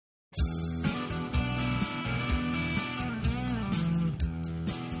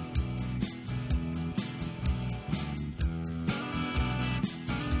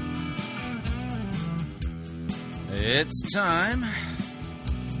It's time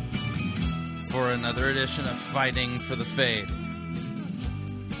for another edition of Fighting for the Faith.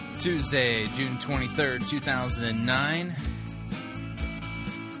 Tuesday, June 23rd, 2009.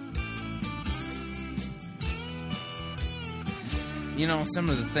 You know, some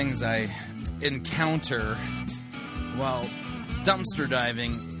of the things I encounter while dumpster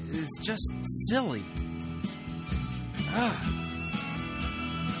diving is just silly.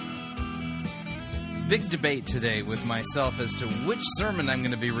 Big debate today with myself as to which sermon I'm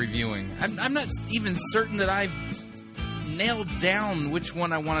going to be reviewing. I'm not even certain that I've nailed down which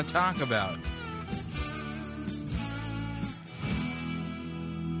one I want to talk about.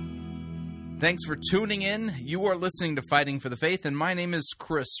 Thanks for tuning in. You are listening to Fighting for the Faith, and my name is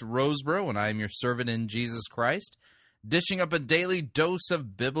Chris Roseborough, and I am your servant in Jesus Christ, dishing up a daily dose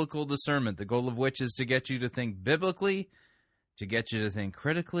of biblical discernment, the goal of which is to get you to think biblically, to get you to think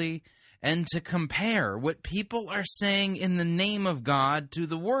critically, and to compare what people are saying in the name of God to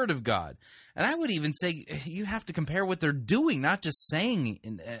the Word of God. And I would even say you have to compare what they're doing, not just saying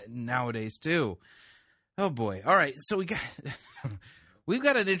nowadays, too. Oh, boy. All right, so we've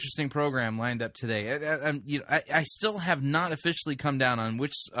got an interesting program lined up today. I still have not officially come down on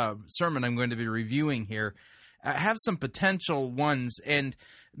which sermon I'm going to be reviewing here. I have some potential ones, and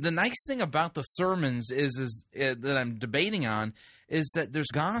the nice thing about the sermons is that I'm debating on is that there's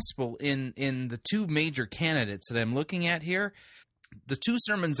gospel in the two major candidates that I'm looking at here. The two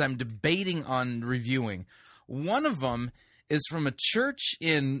sermons I'm debating on reviewing, one of them is from a church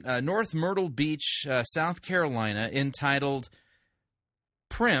in North Myrtle Beach, South Carolina, entitled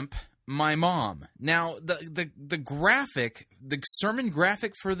Primp, My Mom. Now, the graphic, the sermon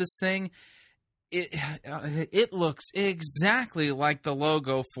graphic for this thing, it looks exactly like the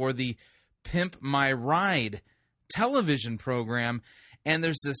logo for the Pimp My Ride television program, and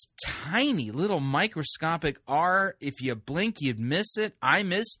there's this tiny little microscopic R. If you blink, you'd miss it. I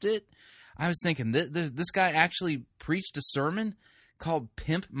missed it. I was thinking, this guy actually preached a sermon called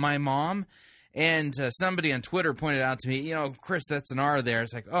Pimp My Mom, and somebody on Twitter pointed out to me, Chris, that's an R there.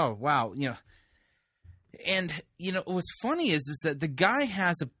 It's like, oh, wow, And, what's funny is that the guy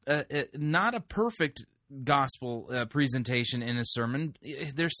has not a perfect gospel presentation in his sermon.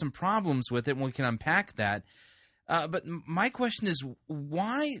 There's some problems with it, and we can unpack that. But my question is,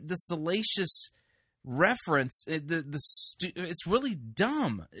 why the salacious reference? It's really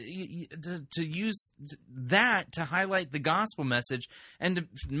dumb to use that to highlight the gospel message. And to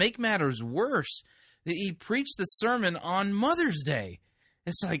make matters worse, he preached the sermon on Mother's Day.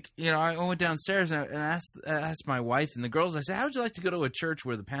 It's like, I went downstairs and asked my wife and the girls, I said, how would you like to go to a church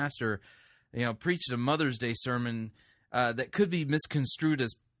where the pastor, preached a Mother's Day sermon that could be misconstrued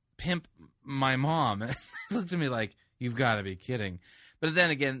as Pimp My Mom? And they looked at me like, you've got to be kidding. But then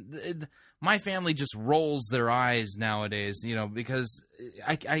again, my family just rolls their eyes nowadays, because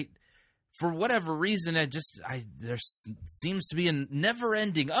I for whatever reason, there seems to be a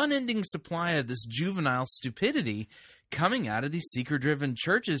unending supply of this juvenile stupidity coming out of these seeker-driven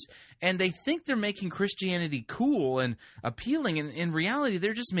churches, and they think they're making Christianity cool and appealing, and in reality,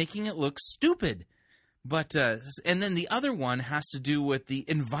 they're just making it look stupid. But and then the other one has to do with the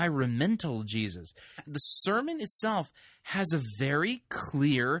environmental Jesus. The sermon itself has a very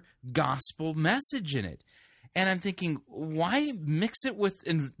clear gospel message in it. And I'm thinking, why mix it with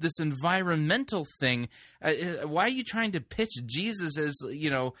this environmental thing? Why are you trying to pitch Jesus as,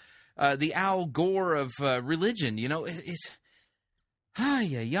 the Al Gore of religion?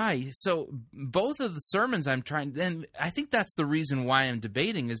 So both of the sermons I'm trying, and I think that's the reason why I'm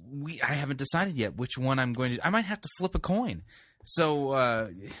debating is I haven't decided yet which one I'm going to. I might have to flip a coin. So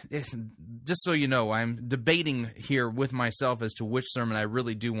just so you know, I'm debating here with myself as to which sermon I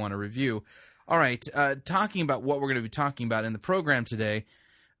really do want to review. All right, talking about what we're going to be talking about in the program today.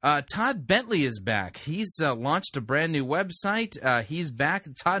 Todd Bentley is back. He's launched a brand new website. He's back.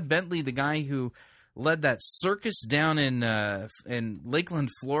 Todd Bentley, the guy who led that circus down in Lakeland,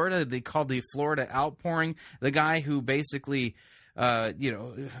 Florida. They called the Florida Outpouring. The guy who basically,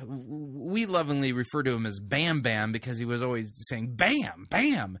 we lovingly refer to him as Bam Bam because he was always saying Bam,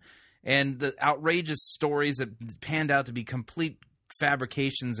 Bam. And the outrageous stories that panned out to be complete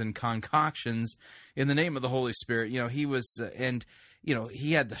fabrications and concoctions in the name of the Holy Spirit. He was,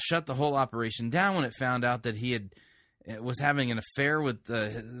 he had to shut the whole operation down when it found out that he was having an affair with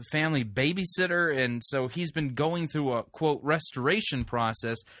the family babysitter, and so he's been going through a, quote, restoration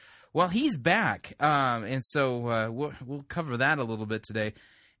process. Well, he's back, and so we'll cover that a little bit today.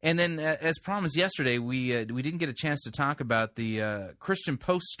 And then, as promised yesterday, we didn't get a chance to talk about the Christian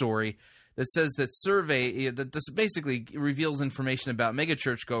Post story that says that survey that this basically reveals information about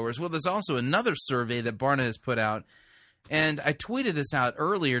megachurch goers. Well, there's also another survey that Barna has put out, and I tweeted this out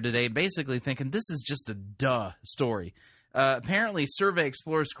earlier today, basically thinking this is just a duh story. Apparently, survey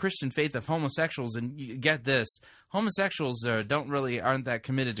explores Christian faith of homosexuals, and you get this: homosexuals aren't that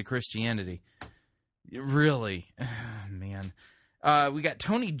committed to Christianity. Really, man. We got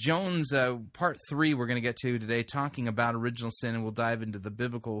Tony Jones, part 3 we're going to get to today, talking about original sin, and we'll dive into the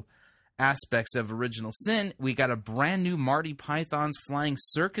biblical aspects of original sin. We got a brand new Marty Python's Flying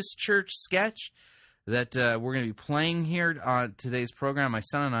Circus Church sketch that we're going to be playing here on today's program. My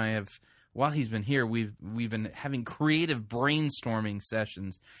son and I have, while he's been here, we've been having creative brainstorming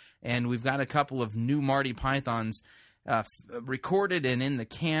sessions, and we've got a couple of new Marty Pythons recorded and in the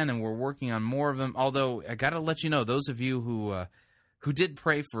can, and we're working on more of them. Although I got to let you know, those of you who did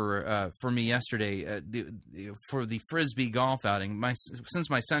pray for me yesterday for the Frisbee golf outing, since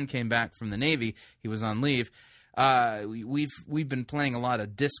my son came back from the Navy, he was on leave. We've been playing a lot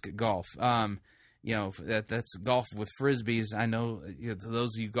of disc golf. That's golf with frisbees. I know, to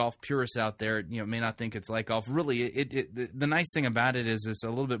those of you golf purists out there, may not think it's like golf. Really, the nice thing about it is it's a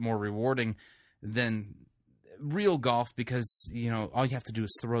little bit more rewarding than real golf, because all you have to do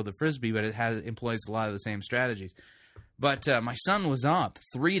is throw the frisbee, but it employs a lot of the same strategies. But my son was up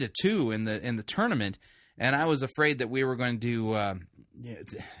 3-2 in the tournament, and I was afraid that we were going to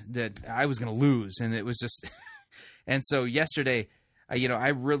that I was going to lose, and it was just. And so yesterday, I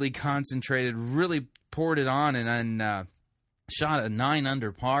really concentrated, really poured it on, and then shot a 9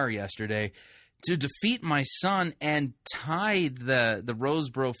 under par yesterday to defeat my son and tied the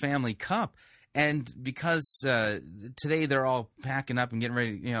Roseboro Family Cup. And because today they're all packing up and getting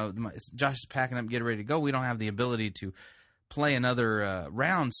ready, Josh is packing up and getting ready to go, we don't have the ability to play another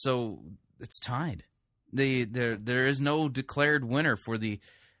round, so it's tied. There is no declared winner for the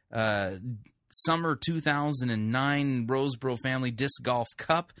Summer 2009 Roseboro Family Disc Golf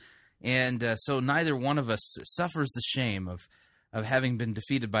Cup, and so neither one of us suffers the shame of having been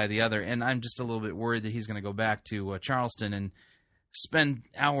defeated by the other, and I'm just a little bit worried that he's going to go back to Charleston and spend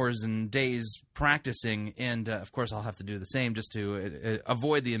hours and days practicing, and of course I'll have to do the same just to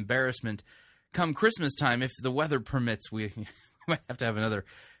avoid the embarrassment come Christmas time. If the weather permits, we might have to have another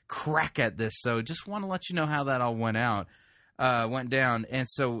crack at this. So just want to let you know how that all went down. And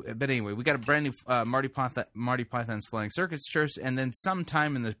so, but anyway, we got a brand new Marty Python's Flying Circus Church, and then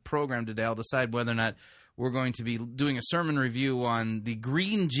sometime in the program today I'll decide whether or not we're going to be doing a sermon review on the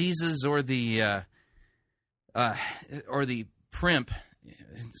Green Jesus or the Primp,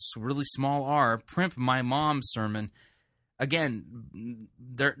 it's really small R, Primp My Mom sermon. Again,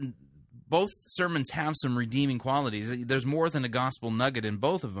 both sermons have some redeeming qualities. There's more than a gospel nugget in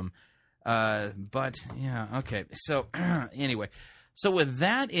both of them. But, yeah, okay. So, anyway. So, with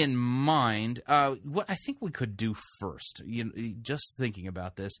that in mind, what I think we could do first, just thinking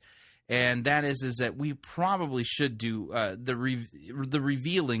about this, and that is that we probably should do the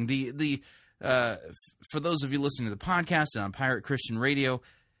revealing, for those of you listening to the podcast and on Pirate Christian Radio,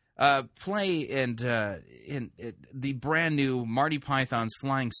 play and the brand new Marty Python's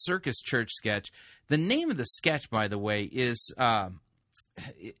Flying Circus Church sketch. The name of the sketch, by the way, is the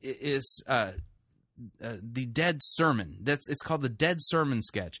Dead Sermon. It's called the Dead Sermon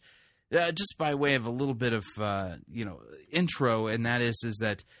sketch. Just by way of a little bit of intro, and that is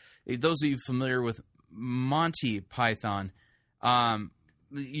that those of you familiar with Monty Python,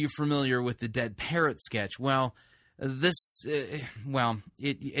 you're familiar with the Dead Parrot sketch. Well, this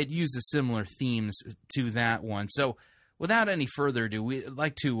it uses similar themes to that one. So, without any further ado, we'd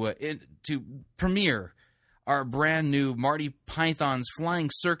like to premiere our brand new Marty Python's Flying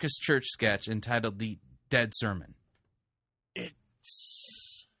Circus Church sketch entitled "The Dead Sermon."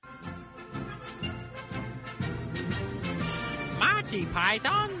 It's Marty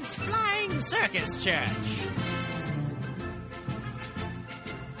Python's Flying Circus Church.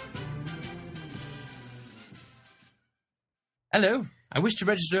 Hello. I wish to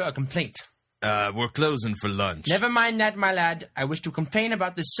register a complaint. We're closing for lunch. Never mind that, my lad. I wish to complain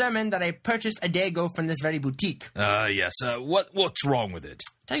about the sermon that I purchased a day ago from this very boutique. Yes. What's wrong with it?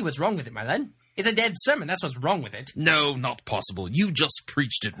 Tell you what's wrong with it, my lad. It's a dead sermon. That's what's wrong with it. No, not possible. You just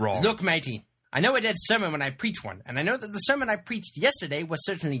preached it wrong. Look, matey. I know a dead sermon when I preach one, and I know that the sermon I preached yesterday was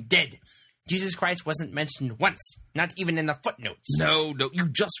certainly dead. Jesus Christ wasn't mentioned once, not even in the footnotes. No, you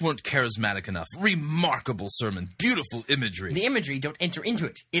just weren't charismatic enough. Remarkable sermon. Beautiful imagery. The imagery don't enter into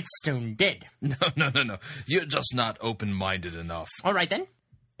it. It's stone dead. No. You're just not open-minded enough. All right, then.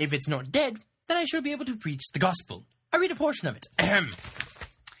 If it's not dead, then I shall be able to preach the gospel. I read a portion of it. Ahem.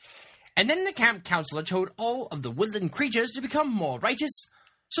 And then the camp counselor told all of the woodland creatures to become more righteous,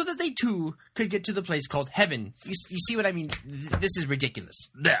 so that they too could get to the place called heaven. You see what I mean? This is ridiculous.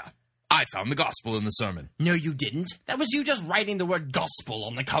 There. I found the gospel in the sermon. No, you didn't. That was you just writing the word gospel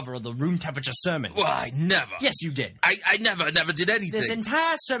on the cover of the room temperature sermon. Well, I never. Yes, you did. I never did anything. This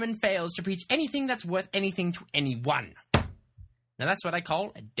entire sermon fails to preach anything that's worth anything to anyone. Now that's what I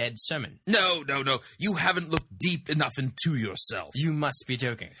call a dead sermon. No. You haven't looked deep enough into yourself. You must be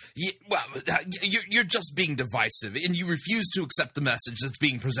joking. You're just being divisive, and you refuse to accept the message that's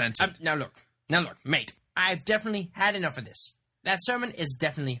being presented. Now look, mate. I've definitely had enough of this. That sermon is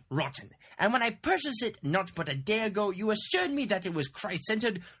definitely rotten. And when I purchased it not but a day ago, you assured me that it was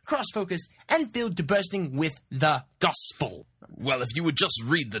Christ-centered, cross-focused, and filled to bursting with the gospel. Well, if you would just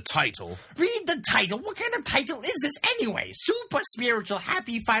read the title. Read the title? What kind of title is this anyway? Super Spiritual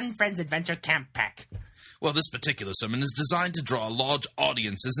Happy Fun Friends Adventure Camp Pack. Well, this particular sermon is designed to draw large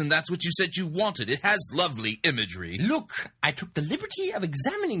audiences, and that's what you said you wanted. It has lovely imagery. Look, I took the liberty of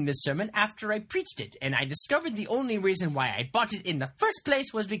examining this sermon after I preached it, and I discovered the only reason why I bought it in the first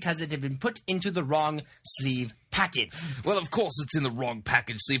place was because it had been put into the wrong sleeve package. Well, of course it's in the wrong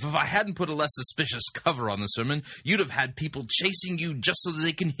package sleeve. If I hadn't put a less suspicious cover on the sermon, you'd have had people chasing you just so that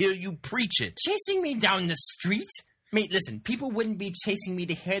they can hear you preach it. Chasing me down the street? Mate, listen, people wouldn't be chasing me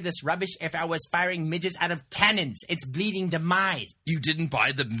to hear this rubbish if I was firing midgets out of cannons. It's bleeding demise. You didn't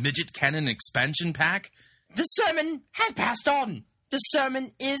buy the midget cannon expansion pack? The sermon has passed on. The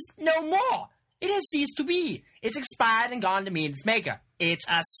sermon is no more. It has ceased to be. It's expired and gone to meet its maker. It's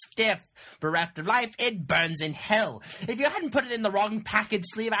a stiff. Bereft of life, it burns in hell. If you hadn't put it in the wrong package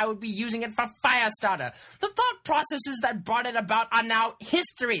sleeve, I would be using it for fire starter. The thought processes that brought it about are now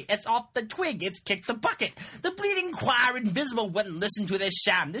history. It's off the twig. It's kicked the bucket. The bleeding choir invisible wouldn't listen to this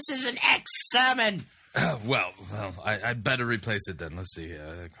sham. This is an ex-sermon. Well, I'd better replace it then. Let's see.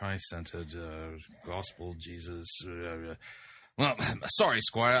 Christ-centered, gospel, Jesus. Well, sorry,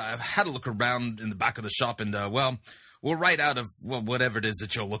 Squire. I've had a look around in the back of the shop, and, we'll write out of whatever it is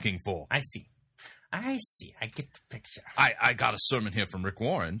that you're looking for. I see. I get the picture. I got a sermon here from Rick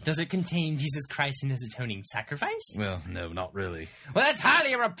Warren. Does it contain Jesus Christ and his atoning sacrifice? Well, no, not really. Well, that's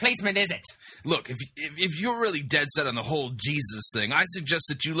hardly a replacement, is it? Look, if you're really dead set on the whole Jesus thing, I suggest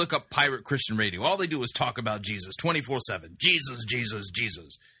that you look up Pirate Christian Radio. All they do is talk about Jesus 24/7. Jesus, Jesus,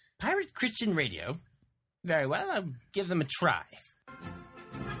 Jesus. Pirate Christian Radio? Very well, I'll give them a try.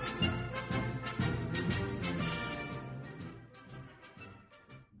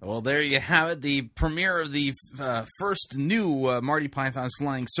 Well, there you have it, the premiere of the first new Marty Python's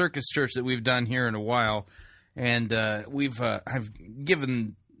Flying Circus Church that we've done here in a while. And I've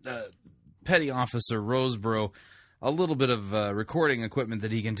given Petty Officer Roseborough a little bit of recording equipment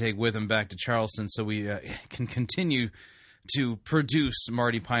that he can take with him back to Charleston so we can continue to produce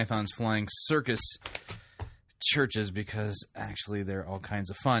Marty Python's Flying Circus Churches, because actually they're all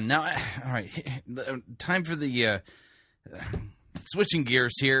kinds of fun. Now, all right, time for the... switching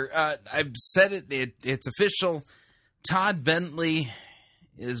gears here. I've said it, it's official. Todd Bentley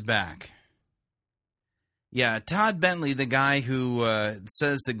is back. Yeah, Todd Bentley, the guy who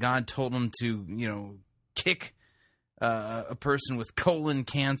says that God told him to, kick a person with colon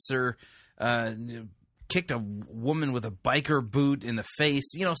cancer, kicked a woman with a biker boot in the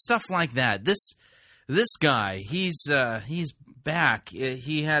face, stuff like that. This guy, he's back.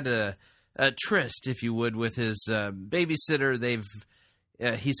 He had a tryst, if you would, with his babysitter.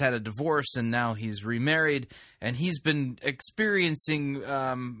 He's had a divorce, and now he's remarried, and he's been experiencing,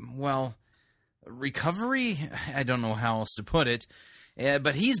 recovery? I don't know how else to put it.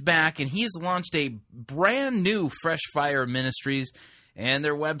 But he's back, and he's launched a brand new Fresh Fire Ministries, and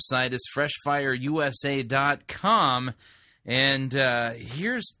their website is freshfireusa.com. And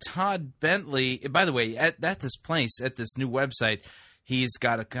here's Todd Bentley. By the way, at this place, at this new website, he's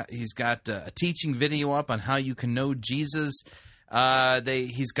got a teaching video up on how you can know Jesus.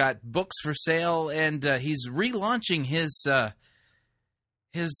 He's got books for sale, and he's relaunching his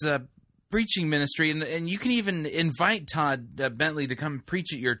preaching ministry, and you can even invite Todd Bentley to come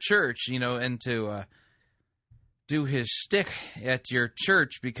preach at your church, and to do his shtick at your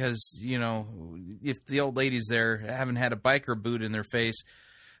church, because if the old ladies there haven't had a biker boot in their face,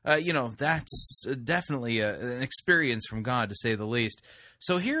 that's definitely an experience from God, to say the least.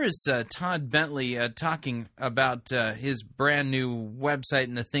 So here is Todd Bentley talking about his brand new website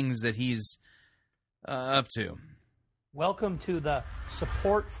and the things that he's up to. Welcome to the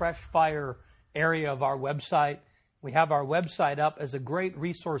Support Fresh Fire area of our website. We have our website up as a great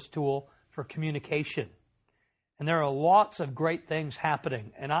resource tool for communication. And there are lots of great things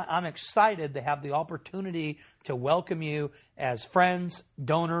happening. And I'm excited to have the opportunity to welcome you as friends,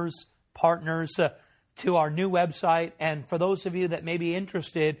 donors, partners, to our new website. And for those of you that may be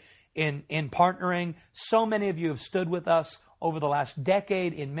interested in partnering, so many of you have stood with us over the last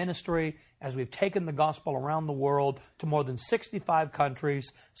decade in ministry as we've taken the gospel around the world to more than 65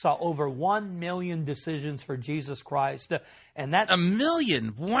 countries, saw over 1 million decisions for Jesus Christ. And that's 1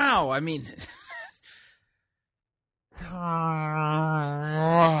 million. Wow. I mean,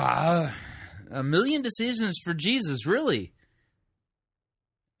 a million decisions for Jesus, really?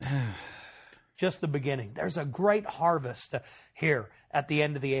 just the beginning. There's a great harvest here at the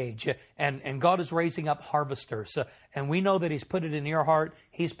end of the age. And God is raising up harvesters. And we know that He's put it in your heart.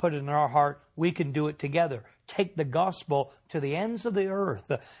 He's put it in our heart. We can do it together. Take the gospel to the ends of the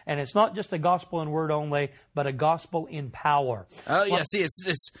earth. And it's not just a gospel in word only, but a gospel in power. Oh, yeah. See,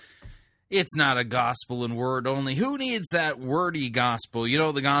 it's not a gospel in word only. Who needs that wordy gospel? You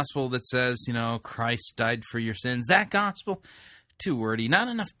know, the gospel that says, you know, Christ died for your sins. That gospel, too wordy. Not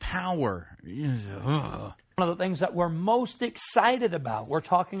enough power. Ugh. One of the things that we're most excited about, we're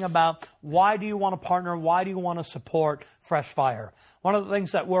talking about why do you want to partner? Why do you want to support Fresh Fire? One of the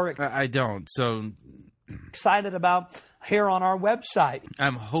things that we're I don't. So excited about here on our website.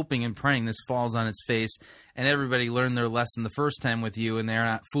 I'm hoping and praying this falls on its face and everybody learned their lesson the first time with you and they're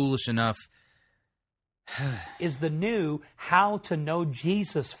not foolish enough. Is the new How to Know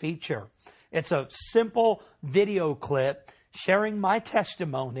Jesus feature. It's a simple video clip sharing my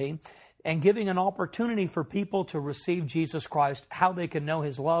testimony and giving an opportunity for people to receive Jesus Christ, how they can know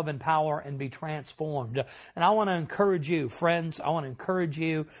His love and power and be transformed. And I want to encourage you, friends, I want to encourage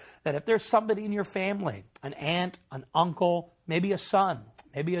you that if there's somebody in your family, an aunt, an uncle, maybe a son,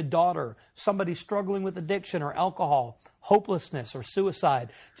 maybe a daughter, somebody struggling with addiction or alcohol, hopelessness or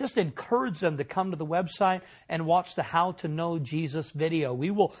suicide, just encourage them to come to the website and watch the How to Know Jesus video. We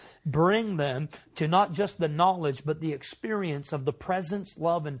will bring them to not just the knowledge, but the experience of the presence,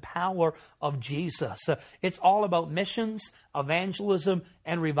 love, and power of Jesus. It's all about missions, evangelism,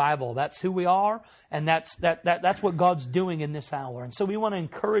 and revival. That's who we are, and that's what God's doing in this hour. And so we want to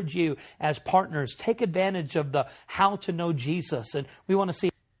encourage you as partners, take advantage of the How to Know Jesus, and we want to see.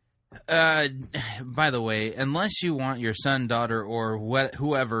 By the way, unless you want your son, daughter, or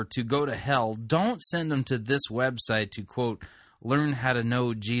whoever to go to hell, don't send them to this website to, quote, learn how to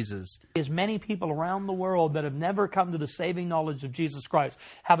know Jesus. As many people around the world that have never come to the saving knowledge of Jesus Christ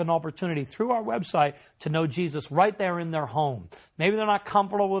have an opportunity through our website to know Jesus right there in their home. Maybe they're not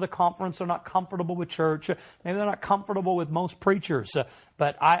comfortable with a conference, they're not comfortable with church, maybe they're not comfortable with most preachers,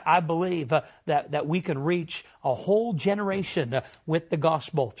 but I believe that we can reach a whole generation with the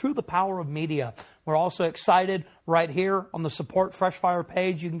gospel through the power of media. We're also excited right here on the Support Fresh Fire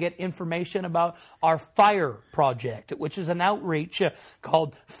page. You can get information about our Fire Project, which is an outreach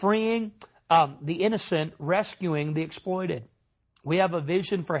called Freeing the Innocent, Rescuing the Exploited. We have a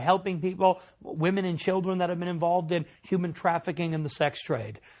vision for helping people, women and children that have been involved in human trafficking and the sex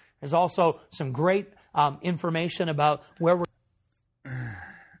trade. There's also some great information about where we're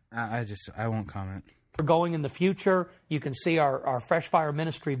I won't comment. We're going in the future. You can see our Fresh Fire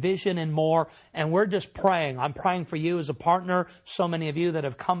ministry vision and more. And we're just praying. I'm praying for you as a partner. So many of you that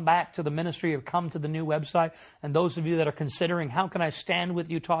have come back to the ministry have come to the new website. And those of you that are considering, how can I stand with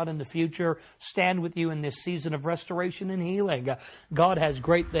you, Todd, in the future? Stand with you in this season of restoration and healing. God has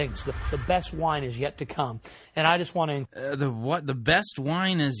great things. The best wine is yet to come. And I just want to... The best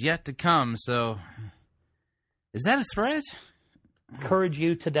wine is yet to come. So, is that a threat? Encourage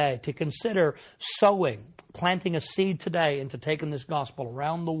you today to consider sowing, planting a seed today into taking this gospel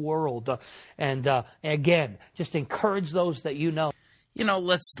around the world. And again, just encourage those that you know. You know,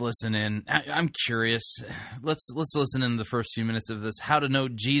 let's listen in. I'm curious. Let's listen in the first few minutes of this How to Know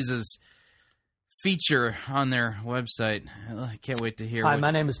Jesus feature on their website. I can't wait to hear. Hi,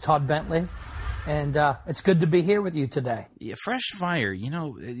 my name is Todd Bentley. And it's good to be here with you today. Yeah, Fresh Fire. You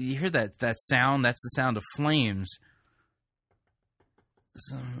know, you hear that sound? That's the sound of flames.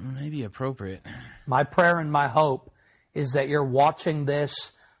 So maybe appropriate. My prayer and my hope is that you're watching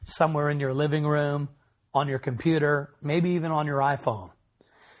this somewhere in your living room, on your computer, maybe even on your iPhone.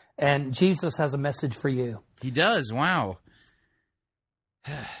 And Jesus has a message for you. He does. Wow.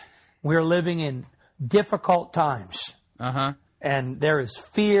 We're living in difficult times. Uh-huh. And there is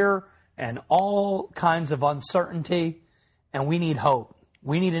fear and all kinds of uncertainty. And we need hope.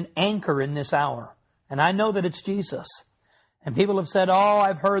 We need an anchor in this hour. And I know that it's Jesus. And people have said, oh,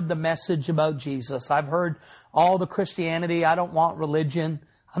 I've heard the message about Jesus. I've heard all the Christianity. I don't want religion.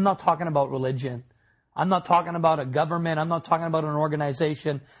 I'm not talking about religion. I'm not talking about a government. I'm not talking about an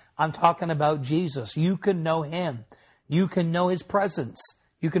organization. I'm talking about Jesus. You can know Him. You can know His presence.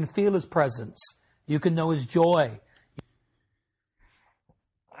 You can feel His presence. You can know His joy.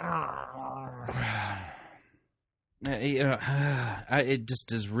 It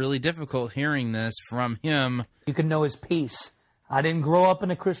just is really difficult hearing this from him. You can know his peace. I didn't grow up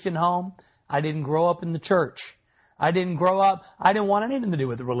in a Christian home. I didn't grow up in the church. I didn't want anything to do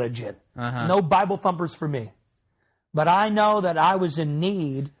with religion. No Bible thumpers for me. But I know that I was in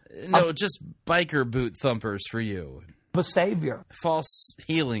need. No, just biker boot thumpers for you. Of a Savior. False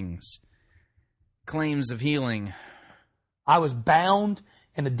healings. Claims of healing. I was bound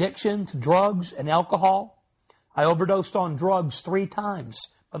in addiction to drugs and alcohol. I overdosed on drugs 3 times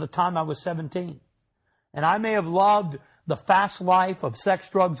by the time I was 17. And I may have loved the fast life of sex,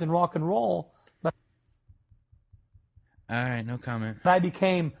 drugs, and rock and roll, but all right, no comment. I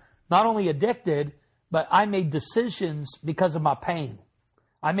became not only addicted, but I made decisions because of my pain.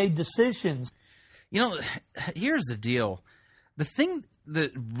 I made decisions. You know, here's the deal. The thing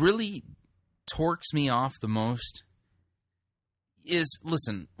that really torques me off the most is,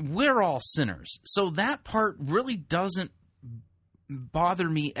 listen, we're all sinners. So that part really doesn't bother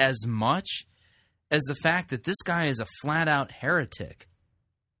me as much as the fact that this guy is a flat-out heretic.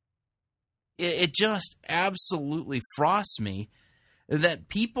 It just absolutely frosts me that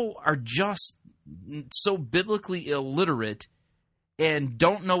people are just so biblically illiterate and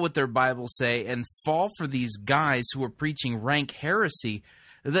don't know what their Bibles say and fall for these guys who are preaching rank heresy.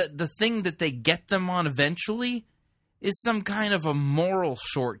 The thing that they get them on eventually is some kind of a moral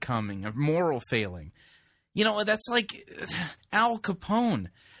shortcoming, a moral failing. You know, that's like Al Capone.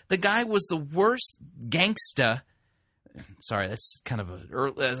 The guy was the worst gangsta. Sorry, that's kind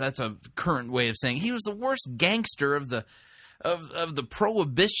of that's a current way of saying he was the worst gangster of the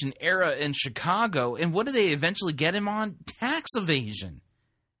Prohibition era in Chicago. And what do they eventually get him on? Tax evasion.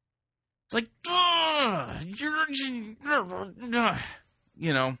 It's like,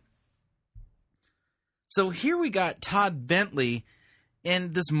 you know. So here we got Todd Bentley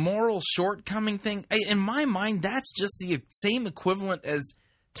and this moral shortcoming thing. In my mind, that's just the same equivalent as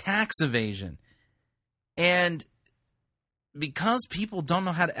tax evasion. And because people don't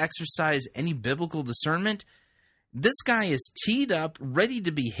know how to exercise any biblical discernment, this guy is teed up, ready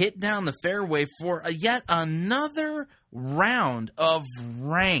to be hit down the fairway for yet another round of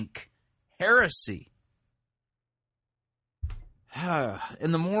rank heresy.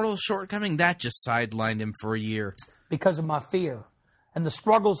 And the moral shortcoming, that just sidelined him for a year. Because of my fear and the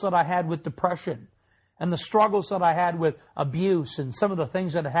struggles that I had with depression and the struggles that I had with abuse and some of the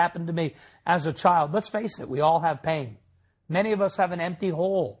things that happened to me as a child. Let's face it, we all have pain. Many of us have an empty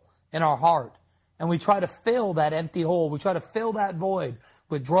hole in our heart, and we try to fill that empty hole. We try to fill that void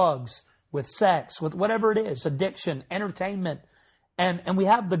with drugs, with sex, with whatever it is, addiction, entertainment. And we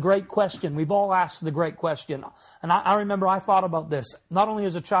have the great question. We've all asked the great question. And I remember I thought about this, not only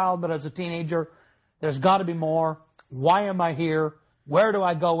as a child, but as a teenager. There's got to be more. Why am I here? Where do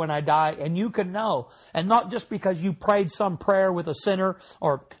I go when I die? And you can know. And not just because you prayed some prayer with a sinner,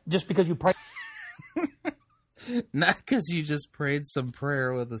 or just because you prayed. Not because you just prayed some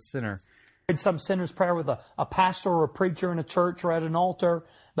prayer with a sinner. Some sinner's prayer with a pastor or a preacher in a church or at an altar.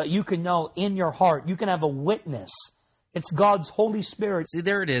 But you can know in your heart. You can have a witness. It's God's Holy Spirit. See,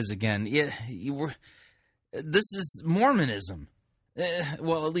 there it is again. This is Mormonism.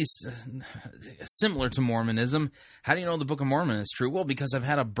 Well, at least similar to Mormonism. How do you know the Book of Mormon is true? Well, because I've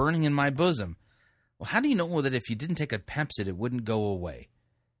had a burning in my bosom. Well, how do you know that if you didn't take a Pepsid, it wouldn't go away?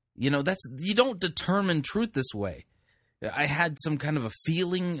 You know, you don't determine truth this way. I had some kind of a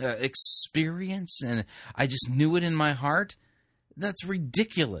feeling, experience, and I just knew it in my heart. That's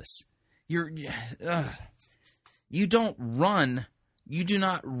ridiculous. You don't run. You do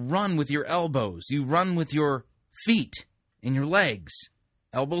not run with your elbows. You run with your feet and your legs.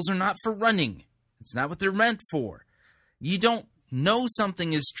 Elbows are not for running. It's not what they're meant for. You don't know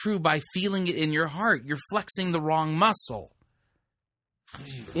something is true by feeling it in your heart. You're flexing the wrong muscle.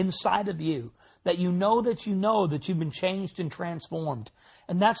 Inside of you, that you know that you've been changed and transformed.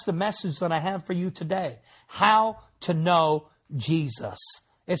 And that's the message that I have for you today. How to know Jesus.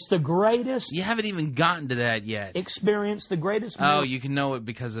 It's the greatest... You haven't even gotten to that yet. Experience, the greatest... Oh, you can know it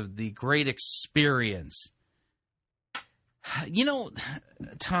because of the great experience. You know,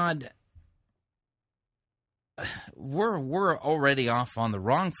 Todd, we're already off on the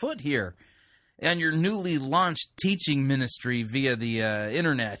wrong foot here. And your newly launched teaching ministry via the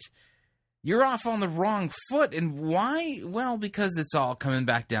internet, you're off on the wrong foot. And why? Well, because it's all coming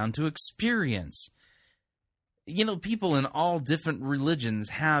back down to experience. You know, people in all different religions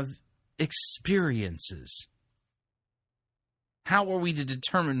have experiences. How are we to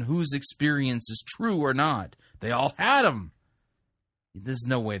determine whose experience is true or not? They all had them. There's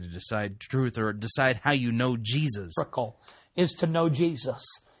no way to decide truth or decide how you know Jesus. Is to know Jesus.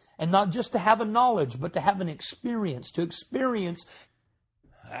 And not just to have a knowledge, but to have an experience, to experience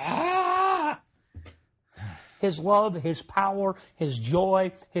His love, His power, His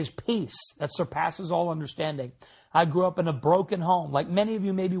joy, His peace that surpasses all understanding. I grew up in a broken home, like many of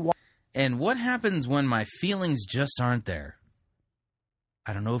you may be. And what happens when my feelings just aren't there?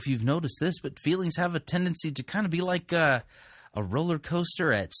 I don't know if you've noticed this, but feelings have a tendency to kind of be like a roller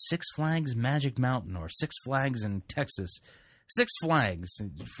coaster at Six Flags Magic Mountain or Six Flags in Texas. Six Flags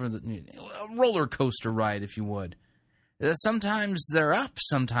for a roller coaster ride, if you would. Sometimes they're up,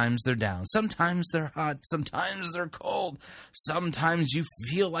 sometimes they're down. Sometimes they're hot, sometimes they're cold. Sometimes you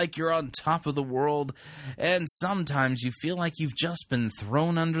feel like you're on top of the world, and sometimes you feel like you've just been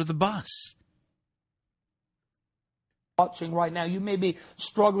thrown under the bus. Watching right now, you may be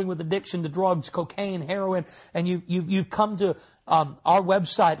struggling with addiction to drugs, cocaine, heroin, and you've come to our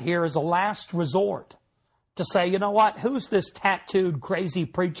website here as a last resort to say, you know what, who's this tattooed crazy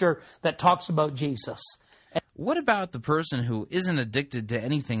preacher that talks about Jesus? What about the person who isn't addicted to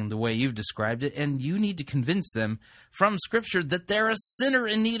anything the way you've described it, and you need to convince them from Scripture that they're a sinner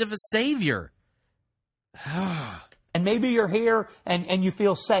in need of a Savior? And maybe you're here and you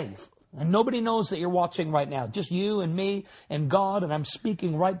feel safe. And nobody knows that you're watching right now. Just you and me and God, and I'm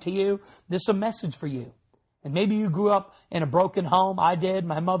speaking right to you. This is a message for you. And maybe you grew up in a broken home. I did.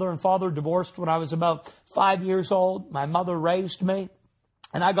 My mother and father divorced when I was about 5 years old. My mother raised me.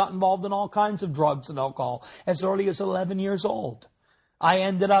 And I got involved in all kinds of drugs and alcohol as early as 11 years old. I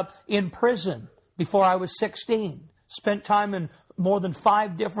ended up in prison before I was 16. Spent time in more than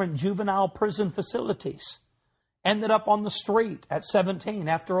 5 different juvenile prison facilities. Ended up on the street at 17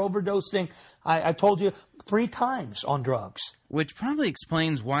 after overdosing, I told you, 3 times on drugs. Which probably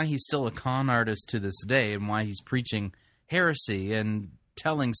explains why he's still a con artist to this day and why he's preaching heresy and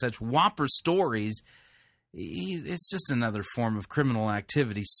telling such whopper stories. It's just another form of criminal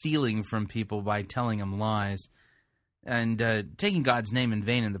activity, stealing from people by telling them lies. And taking God's name in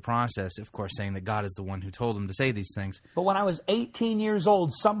vain in the process, of course, saying that God is the one who told him to say these things. But when I was 18 years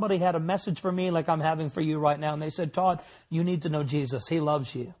old, somebody had a message for me like I'm having for you right now. And they said, Todd, you need to know Jesus. He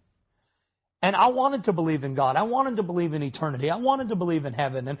loves you. And I wanted to believe in God. I wanted to believe in eternity. I wanted to believe in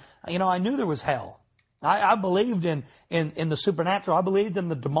heaven. And, you know, I knew there was hell. I believed in the supernatural. I believed in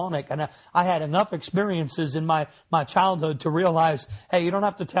the demonic. And I had enough experiences in my childhood to realize, hey, you don't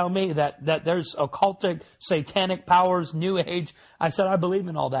have to tell me that there's occultic, satanic powers, new age. I said, I believe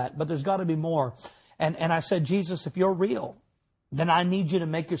in all that, but there's got to be more. And I said, Jesus, if you're real, then I need you to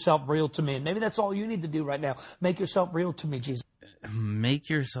make yourself real to me. And maybe that's all you need to do right now. Make yourself real to me, Jesus. Make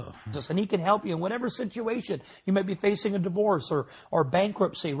yourself... And He can help you in whatever situation. You may be facing a divorce or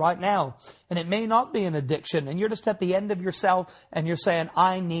bankruptcy right now. And it may not be an addiction. And you're just at the end of yourself and you're saying,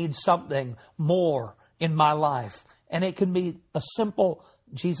 I need something more in my life. And it can be a simple,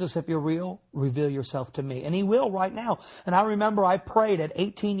 Jesus, if you're real, reveal yourself to me. And He will right now. And I remember I prayed at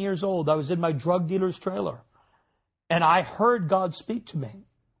 18 years old. I was in my drug dealer's trailer. And I heard God speak to me.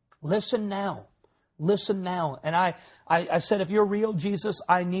 Listen now. Listen now. And I said, if you're real, Jesus,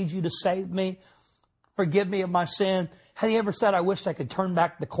 I need you to save me. Forgive me of my sin. Have you ever said, I wish I could turn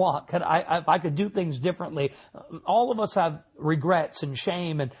back the clock? If I could do things differently. All of us have regrets and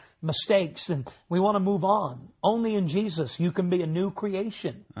shame and mistakes, and we want to move on. Only in Jesus you can be a new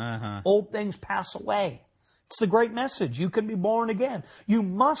creation. Old things pass away. It's the great message. You can be born again. You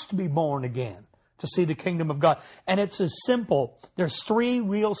must be born again to see the kingdom of God. And it's as simple. There's 3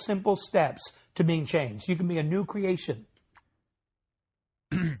 real simple steps to being changed. You can be a new creation.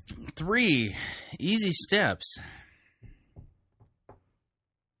 3 easy steps.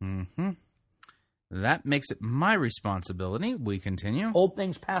 That makes it my responsibility. We continue. Old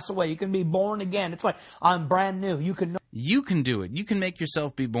things pass away. You can be born again. It's like, I'm brand new. You can do it. You can make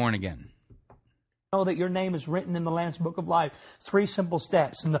yourself be born again. Know that your name is written in the Lamb's Book of Life. 3 simple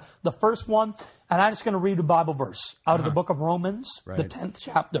steps. And the first one, and I'm just going to read a Bible verse out of the book of Romans, the 10th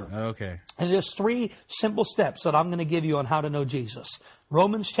chapter. Okay. And there's 3 simple steps that I'm going to give you on how to know Jesus.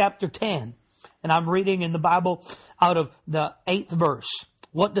 Romans chapter 10, and I'm reading in the Bible out of the 8th verse.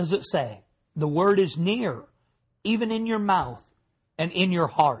 What does it say? The word is near, even in your mouth and in your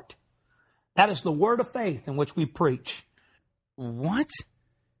heart. That is the word of faith in which we preach. What?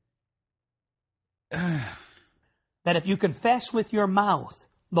 That if you confess with your mouth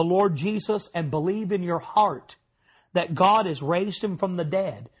the Lord Jesus and believe in your heart that God has raised him from the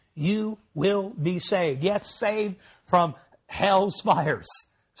dead, you will be saved. Yes, saved from hell's fires.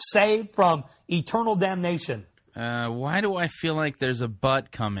 Saved from eternal damnation. Why do I feel like there's a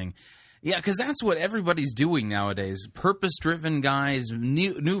but coming? Yeah, because that's what everybody's doing nowadays. Purpose-driven guys,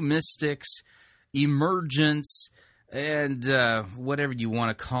 new mystics, emergence, and whatever you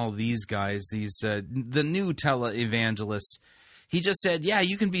want to call these guys, the new tele-evangelists. He just said, yeah,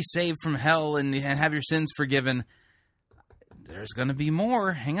 you can be saved from hell and have your sins forgiven. There's going to be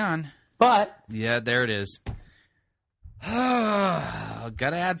more. Hang on. But. Yeah, there it is.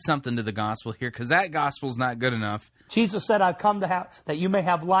 Got to add something to the gospel here, because that gospel's not good enough. Jesus said, I've come to have that you may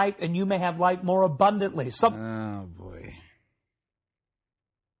have life, and you may have life more abundantly. Oh, boy.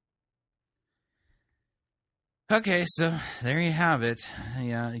 Okay, so there you have it.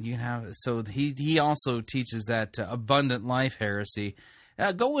 Yeah, you have it. So he also teaches that abundant life heresy.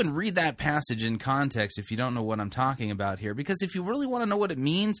 Go and read that passage in context if you don't know what I'm talking about here. Because if you really want to know what it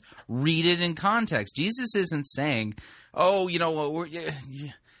means, read it in context. Jesus isn't saying, oh, you know, I'm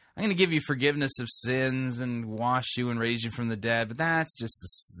going to give you forgiveness of sins and wash you and raise you from the dead. But that's just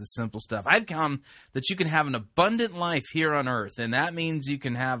the simple stuff. I've come that you can have an abundant life here on earth. And that means you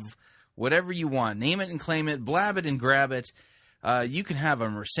can have whatever you want. Name it and claim it. Blab it and grab it. You can have a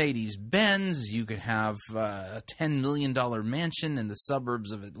Mercedes-Benz. You can have a $10 million mansion in the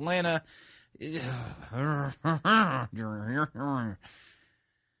suburbs of Atlanta. All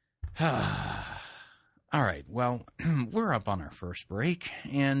right, well, we're up on our first break.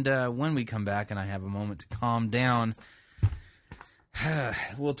 And when we come back and I have a moment to calm down,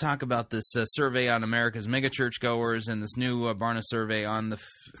 we'll talk about this survey on America's megachurch goers and this new Barna survey on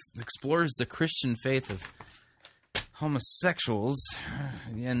explores the Christian faith of homosexuals,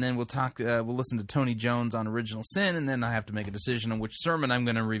 and then we'll listen to Tony Jones on original sin, and then I have to make a decision on which sermon I'm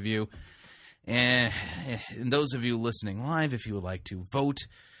going to review. And those of you listening live, if you would like to vote,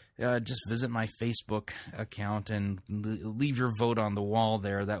 just visit my Facebook account and leave your vote on the wall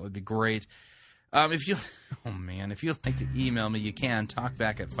there. That would be great. If you'd like to email me, you can.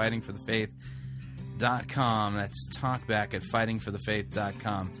 talkback@fightingforthefaith.com. That's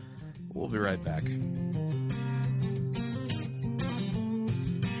talkback@fightingforthefaith.com. We'll be right back.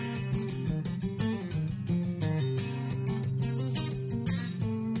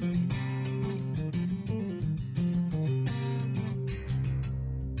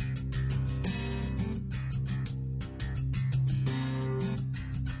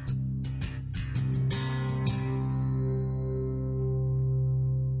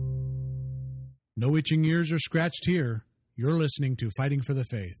 No itching ears are scratched here. You're listening to Fighting for the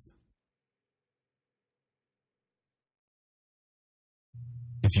Faith.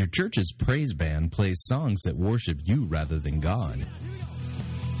 If your church's praise band plays songs that worship you rather than God,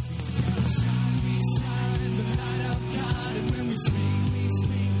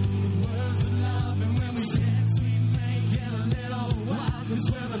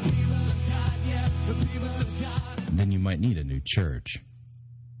 then you might need a new church.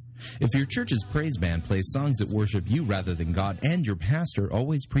 If your church's praise band plays songs that worship you rather than God, and your pastor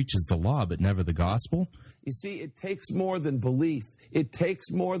always preaches the law but never the gospel, you see, it takes more than belief. It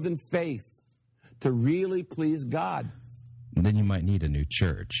takes more than faith to really please God. Then you might need a new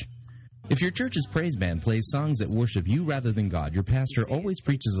church. If your church's praise band plays songs that worship you rather than God, your pastor always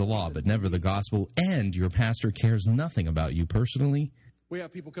preaches the law but never the gospel, and your pastor cares nothing about you personally, we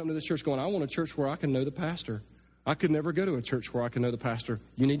have people come to this church going, I want a church where I can know the pastor. I could never go to a church where I can know the pastor.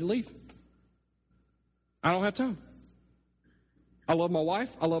 You need to leave. I don't have time. I love my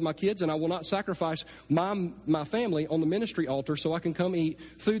wife, I love my kids, and I will not sacrifice my family on the ministry altar so I can come eat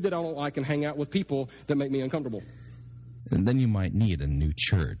food that I don't like and hang out with people that make me uncomfortable. and then you might need a new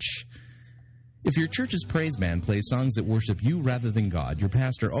church. If your church's praise band plays songs that worship you rather than God, your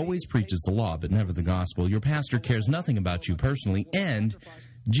pastor always preaches the law but never the gospel, your pastor cares nothing about you personally, and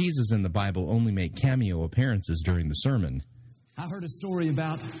Jesus and the Bible only make cameo appearances during the sermon. I heard a story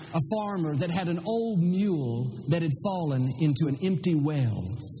about a farmer that had an old mule that had fallen into an empty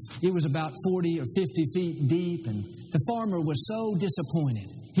well. It was about 40 or 50 feet deep, and the farmer was so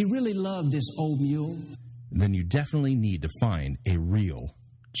disappointed. He really loved this old mule. Then you definitely need to find a real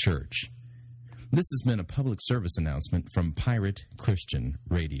church. This has been a public service announcement from Pirate Christian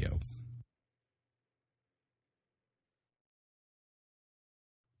Radio.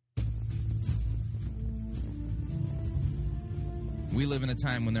 We live in a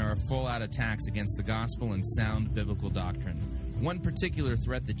time when there are full-out attacks against the gospel and sound biblical doctrine. One particular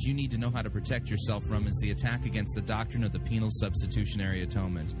threat that you need to know how to protect yourself from is the attack against the doctrine of the penal substitutionary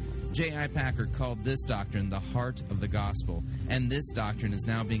atonement. J.I. Packer called this doctrine the heart of the gospel, and this doctrine is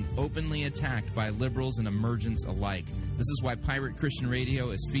now being openly attacked by liberals and emergents alike. This is why Pirate Christian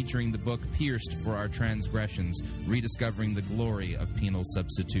Radio is featuring the book Pierced for Our Transgressions, Rediscovering the Glory of Penal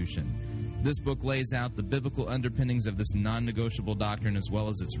Substitution. This book lays out the biblical underpinnings of this non-negotiable doctrine as well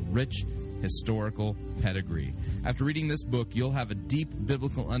as its rich historical pedigree. After reading this book, you'll have a deep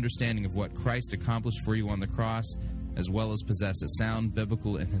biblical understanding of what Christ accomplished for you on the cross as well as possess a sound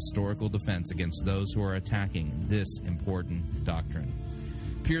biblical and historical defense against those who are attacking this important doctrine.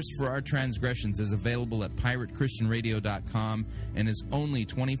 Pierced for Our Transgressions is available at piratechristianradio.com and is only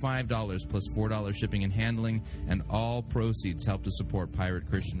 $25 plus $4 shipping and handling, and all proceeds help to support Pirate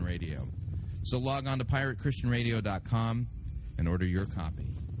Christian Radio. So log on to piratechristianradio.com and order your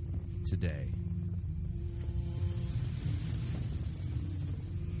copy today.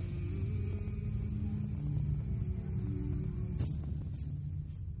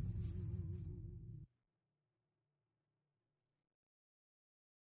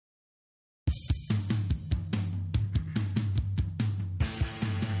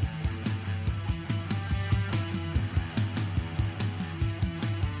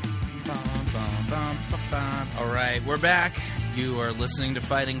 All right, we're back. You are listening to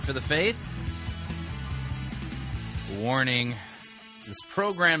Fighting for the Faith. Warning, this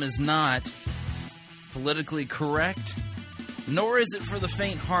program is not politically correct, nor is it for the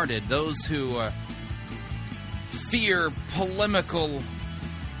faint-hearted, those who fear polemical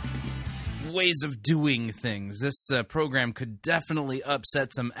ways of doing things. This program could definitely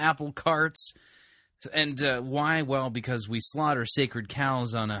upset some apple carts. And why? Well, because we slaughter sacred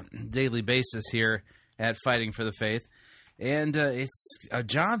cows on a daily basis here at Fighting for the Faith. And it's a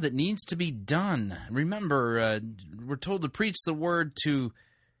job that needs to be done. Remember, we're told to preach the word, to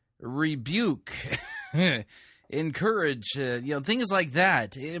rebuke, encourage, things like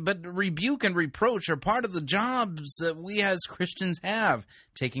that. But rebuke and reproach are part of the jobs that we as Christians have.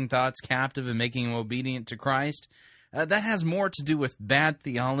 Taking thoughts captive and making them obedient to Christ. That has more to do with bad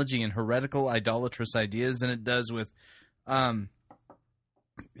theology and heretical, idolatrous ideas than it does with, let's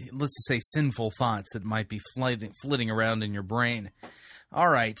just say, sinful thoughts that might be flitting around in your brain. All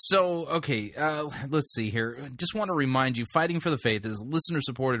right, so, okay, let's see here. Just want to remind you, Fighting for the Faith is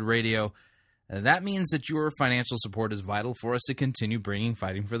listener-supported radio. That means that your financial support is vital for us to continue bringing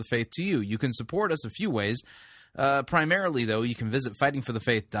Fighting for the Faith to you. You can support us a few ways. Primarily, though, you can visit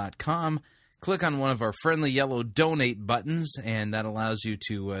fightingforthefaith.com. Click on one of our friendly yellow donate buttons, and that allows you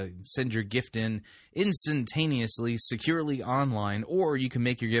to send your gift in instantaneously, securely online, or you can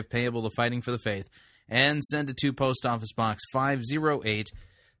make your gift payable to Fighting for the Faith and send it to Post Office Box 508,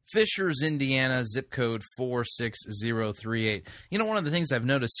 Fishers, Indiana, zip code 46038. You know, one of the things I've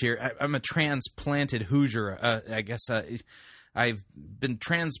noticed here, I'm a transplanted Hoosier. I guess I've been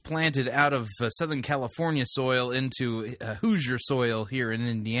transplanted out of Southern California soil into Hoosier soil here in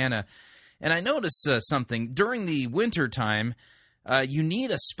Indiana. And I noticed something. During the winter time, you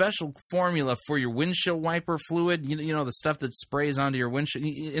need a special formula for your windshield wiper fluid. You know, the stuff that sprays onto your windshield.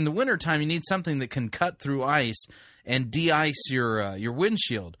 In the wintertime, you need something that can cut through ice and de-ice your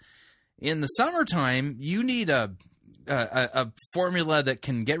windshield. In the summertime, you need a formula that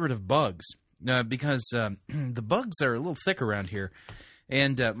can get rid of bugs because the bugs are a little thick around here.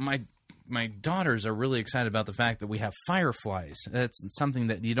 And my daughters are really excited about the fact that we have fireflies. That's something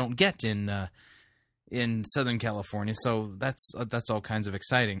that you don't get in Southern California, so that's all kinds of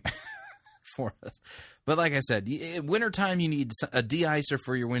exciting for us. But like I said, wintertime you need a de-icer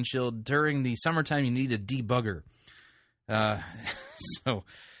for your windshield. During the summertime you need a debugger. And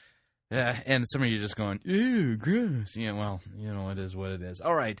some of you are just going, ew, gross. Yeah, well, you know, it is what it is.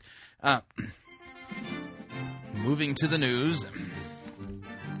 All right. Moving to the news.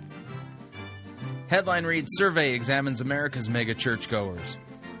 Headline reads, Survey examines America's mega churchgoers.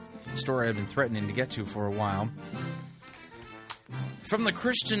 Story I've been threatening to get to for a while. From the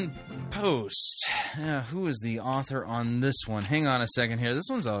Christian Post. Who is the author on this one? Hang on a second here. This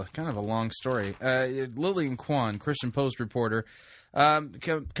one's kind of a long story. Lillian Kwan, Christian Post reporter.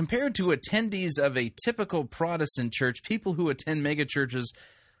 Compared to attendees of a typical Protestant church, people who attend mega churches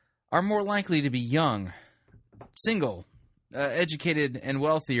are more likely to be young, single, educated, and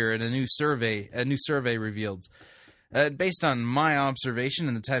wealthier. In a new survey revealed. Based on my observation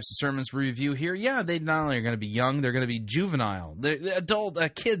and the types of sermons we review here, they not only are going to be young, they're going to be juvenile. They're adult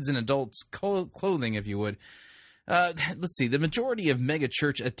kids in adults' clothing, if you would. Let's see. The majority of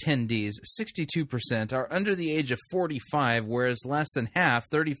megachurch attendees, 62%, are under the age of 45, whereas less than half,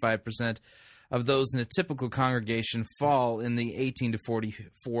 35%, of those in a typical congregation fall in the 18 to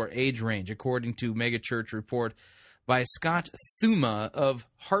 44 age range, according to megachurch report by Scott Thuma of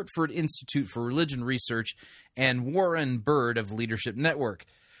Hartford Institute for Religion Research and Warren Bird of Leadership Network.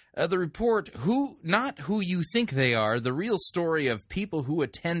 The report, Not Who You Think They Are, the real story of people who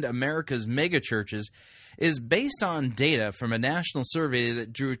attend America's megachurches, is based on data from a national survey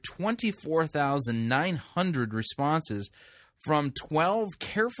that drew 24,900 responses from 12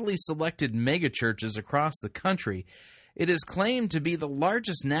 carefully selected megachurches across the country. It is claimed to be the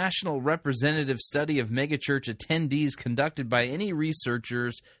largest national representative study of megachurch attendees conducted by any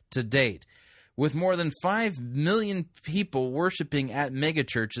researchers to date. With more than 5 million people worshiping at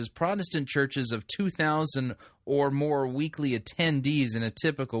megachurches, Protestant churches of 2,000 or more weekly attendees in a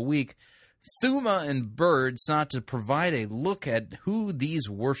typical week, Thuma and Bird sought to provide a look at who these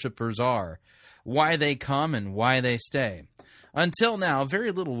worshipers are, why they come, and why they stay. Until now,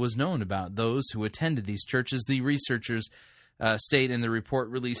 very little was known about those who attended these churches, the researchers state in the report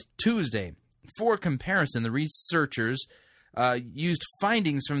released Tuesday. For comparison, the researchers used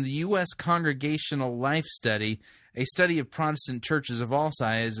findings from the U.S. Congregational Life Study, a study of Protestant churches of all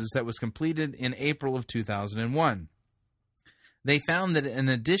sizes that was completed in April of 2001. They found that in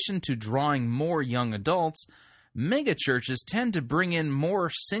addition to drawing more young adults, megachurches tend to bring in more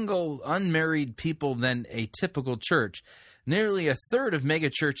single, unmarried people than a typical church. Nearly a third of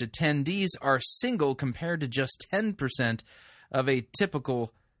megachurch attendees are single compared to just 10% of a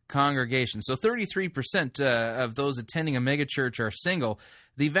typical congregation. So 33% of those attending a megachurch are single.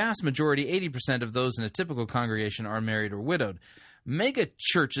 The vast majority, 80% of those in a typical congregation, are married or widowed.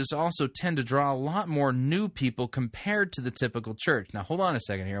 Megachurches also tend to draw a lot more new people compared to the typical church. Now, hold on a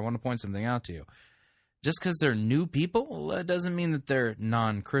second here. I want to point something out to you. Just because they're new people doesn't mean that they're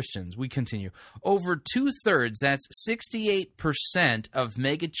non-Christians. We continue. Over two-thirds, that's 68% of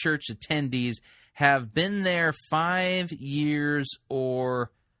megachurch attendees have been there 5 years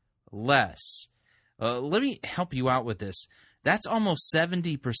or less. Let me help you out with this. That's almost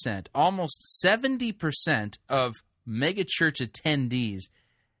 70%. Almost 70% of megachurch attendees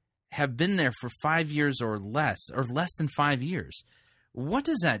have been there for 5 years or less than 5 years. What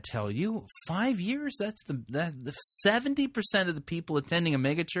does that tell you? 5 years? That's the 70% of the people attending a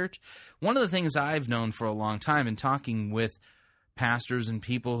megachurch. One of the things I've known for a long time in talking with pastors and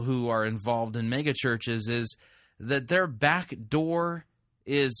people who are involved in megachurches is that their back door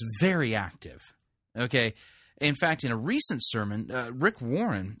is very active. Okay? In fact, in a recent sermon, Rick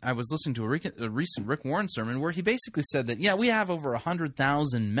Warren, I was listening to a recent Rick Warren sermon where he basically said that, we have over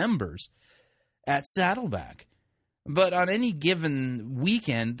 100,000 members at Saddleback. But on any given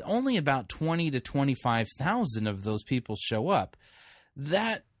weekend, only about 20 to 25,000 of those people show up.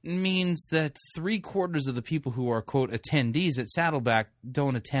 That means that 3/4 of the people who are, quote, attendees at Saddleback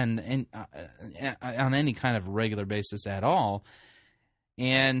don't attend on any kind of regular basis at all.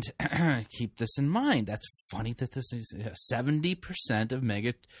 And keep this in mind. That's funny that this is 70% of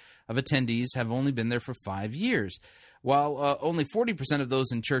attendees have only been there for 5 years. While only 40% of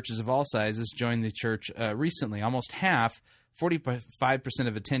those in churches of all sizes joined the church recently. Almost half, 45%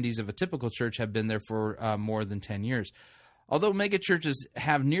 of attendees of a typical church have been there for more than 10 years. Although megachurches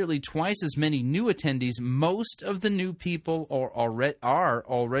have nearly twice as many new attendees, most of the new people are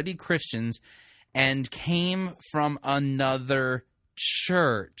already Christians and came from another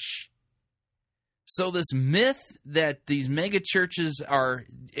church. So this myth that these megachurches are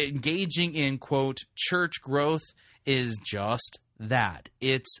engaging in, quote, church growth is just that.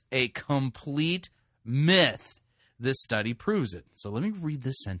 It's a complete myth. This study proves it. So let me read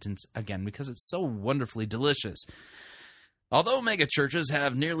this sentence again because it's so wonderfully delicious. Although megachurches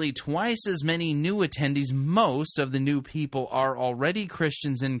have nearly twice as many new attendees, most of the new people are already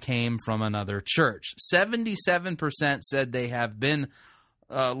Christians and came from another church. 77% said they have been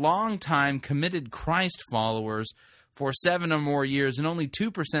long-time committed Christ followers for 7 or more years, and only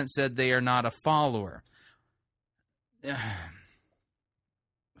 2% said they are not a follower.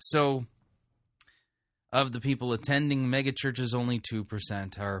 So, of the people attending megachurches, only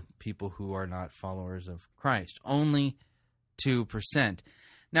 2% are people who are not followers of Christ. Only 2%.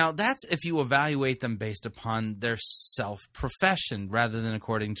 Now, that's if you evaluate them based upon their self-profession rather than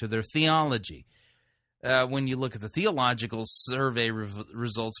according to their theology. When you look at the theological survey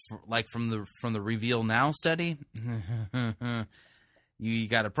results, from the Reveal Now study, you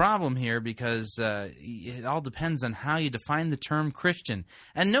got a problem here because it all depends on how you define the term Christian.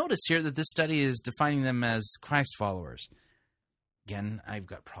 And notice here that this study is defining them as Christ followers. Again, I've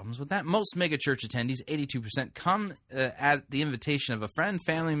got problems with that. Most megachurch attendees, 82%, come at the invitation of a friend,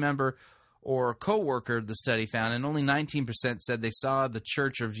 family member, or co-worker, the study found, and only 19% said they saw the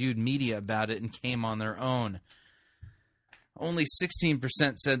church or viewed media about it and came on their own. Only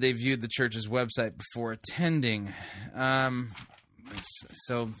 16% said they viewed the church's website before attending.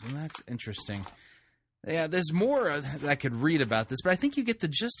 So that's interesting. Yeah, there's more that I could read about this, but I think you get the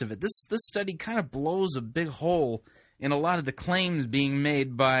gist of it. This study kind of blows a big hole in a lot of the claims being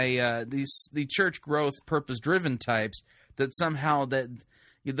made by the church growth purpose-driven types that somehow that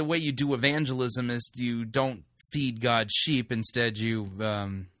the way you do evangelism is you don't feed God's sheep. Instead, you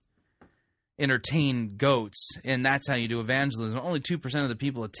entertain goats, and that's how you do evangelism. Only 2% of the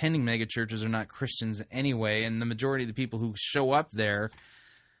people attending megachurches are not Christians anyway, and the majority of the people who show up there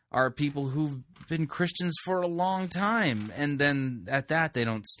are people who've been Christians for a long time, and then at that, they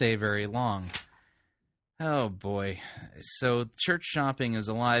don't stay very long. Oh, boy. So church shopping is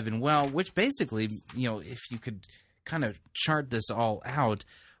alive and well, which basically, if you could kind of chart this all out,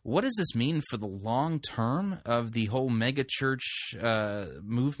 what does this mean for the long term of the whole megachurch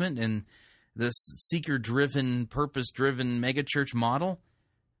movement and this seeker-driven, purpose-driven megachurch model?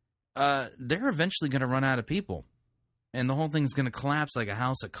 They're eventually going to run out of people, and the whole thing's going to collapse like a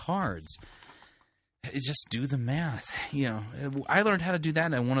house of cards. Just do the math. I learned how to do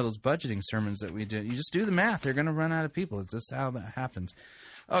that in one of those budgeting sermons that we did. You just do the math. They're going to run out of people. It's just how that happens.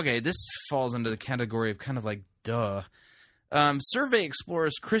 Okay, this falls under the category of kind of like, duh. Survey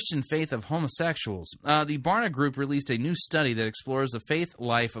explores Christian faith of homosexuals. The Baaaack Group released a new study that explores the faith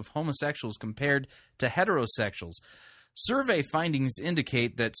life of homosexuals compared to heterosexuals. Survey findings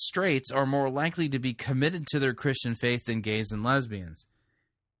indicate that straights are more likely to be committed to their Christian faith than gays and lesbians.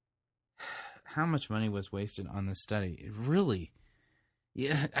 How much money was wasted on this study? Really?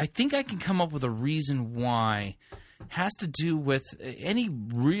 Yeah, I think I can come up with a reason why. It has to do with any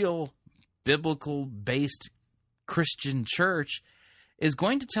real biblical-based Christian church is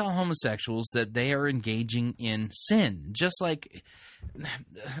going to tell homosexuals that they are engaging in sin. Just like,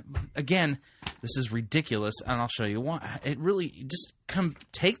 again, this is ridiculous, and I'll show you why. It really, just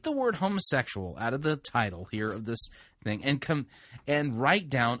take the word homosexual out of the title here of this thing and write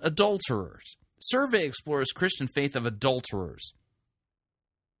down adulterers. Survey explores Christian faith of adulterers.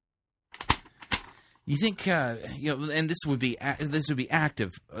 You think, and this would be active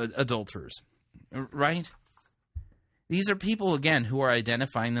adulterers, right? These are people, again, who are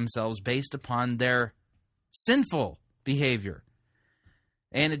identifying themselves based upon their sinful behavior.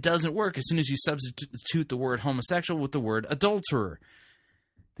 And it doesn't work as soon as you substitute the word homosexual with the word adulterer.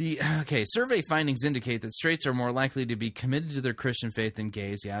 Survey findings indicate that straights are more likely to be committed to their Christian faith than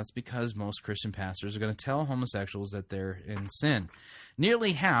gays. Yeah, it's because most Christian pastors are going to tell homosexuals that they're in sin.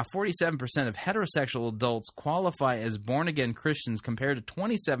 Nearly half, 47% of heterosexual adults qualify as born-again Christians compared to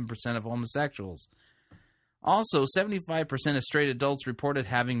 27% of homosexuals. Also, 75% of straight adults reported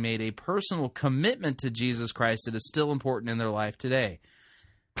having made a personal commitment to Jesus Christ that is still important in their life today.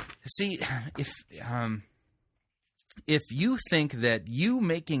 See, if you think that you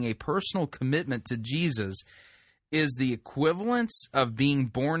making a personal commitment to Jesus is the equivalence of being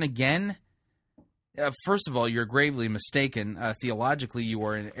born again, first of all, you're gravely mistaken. Theologically, you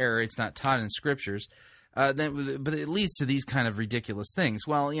are in error. It's not taught in Scriptures. But it leads to these kind of ridiculous things.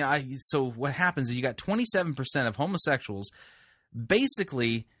 Well, so what happens is you got 27% of homosexuals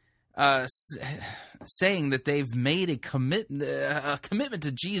basically saying that they've made a commitment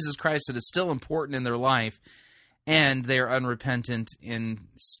to Jesus Christ that is still important in their life, and they're unrepentant in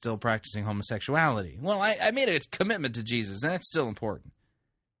still practicing homosexuality. Well, I made a commitment to Jesus, and that's still important.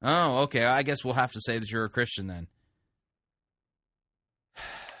 Oh, okay, I guess we'll have to say that you're a Christian then.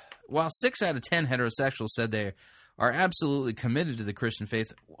 While 6 out of 10 heterosexuals said they are absolutely committed to the Christian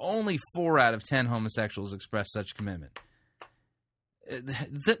faith, only 4 out of 10 homosexuals expressed such commitment.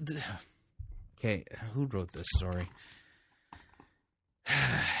 Okay, who wrote this story?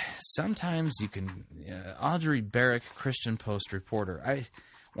 Sometimes you can... Audrey Baaaack, Christian Post reporter. I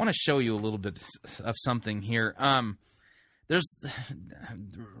want to show you a little bit of something here. There's...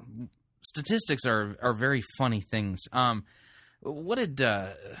 Statistics are very funny things. What did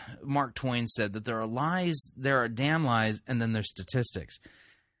Mark Twain said? That there are lies, there are damn lies, and then there's statistics.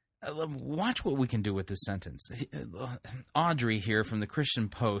 Watch what we can do with this sentence. Audrey here from the Christian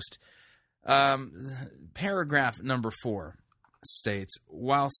Post, paragraph number 4 states,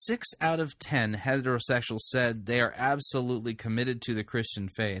 while 6 out of 10 heterosexuals said they are absolutely committed to the Christian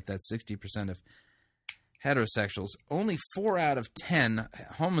faith, that's 60% of heterosexuals, only 4 out of 10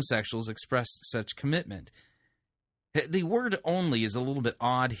 homosexuals expressed such commitment. The word only is a little bit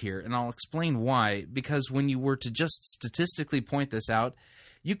odd here, and I'll explain why. Because when you were to just statistically point this out,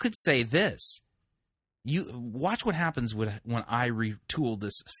 you could say this. You watch what happens when I retool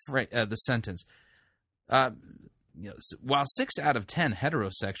this the sentence. While 6 out of 10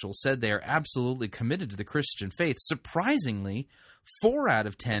 heterosexuals said they are absolutely committed to the Christian faith, surprisingly, 4 out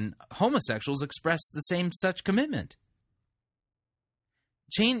of 10 homosexuals expressed the same such commitment.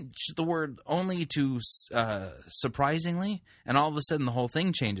 Change the word only to surprisingly, and all of a sudden the whole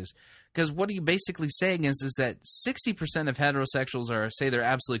thing changes. Because what are you basically saying is that 60% of heterosexuals say they're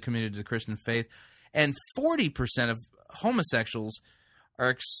absolutely committed to the Christian faith, and 40% of homosexuals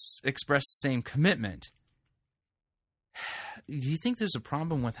are express the same commitment. Do you think there's a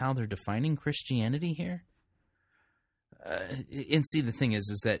problem with how they're defining Christianity here? And see, the thing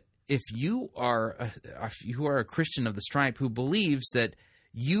is that if you are a Christian of the stripe who believes that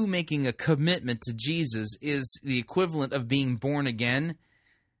you making a commitment to Jesus is the equivalent of being born again,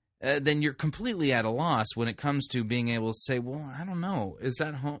 then you're completely at a loss when it comes to being able to say, well, I don't know, is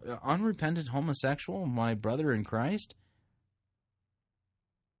that unrepentant homosexual my brother in Christ?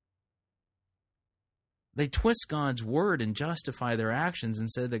 They twist God's word and justify their actions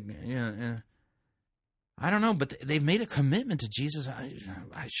and say that, I don't know, but they've made a commitment to Jesus.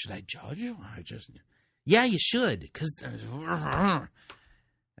 Should I judge? Yeah, you should, because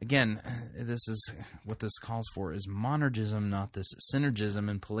again, this is what this calls for is monergism, not this synergism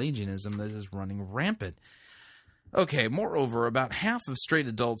and Pelagianism that is running rampant. Okay, moreover, about half of straight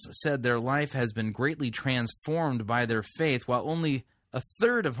adults said their life has been greatly transformed by their faith, while only a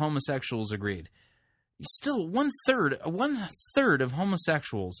third of homosexuals agreed. Still, one third of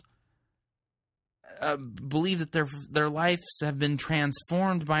homosexuals believe that their lives have been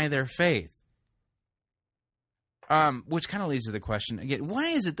transformed by their faith. Which kind of leads to the question, again, why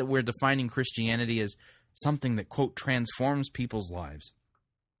is it that we're defining Christianity as something that, quote, transforms people's lives?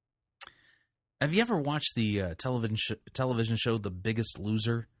 Have you ever watched the television show The Biggest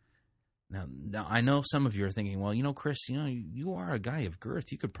Loser? Now, I know some of you are thinking, well, Chris, you are a guy of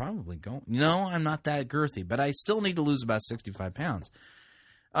girth. You could probably go. No, I'm not that girthy, but I still need to lose about 65 pounds.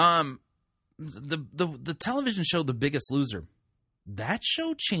 The television show The Biggest Loser, that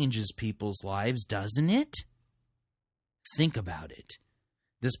show changes people's lives, doesn't it? Think about it.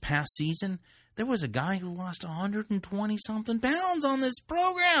 This past season, there was a guy who lost 120-something pounds on this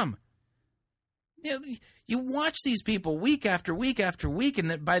program. You watch these people week after week after week,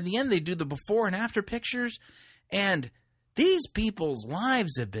 and by the end they do the before and after pictures, and these people's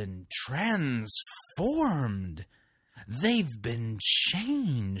lives have been transformed. They've been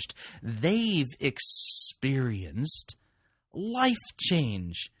changed. They've experienced life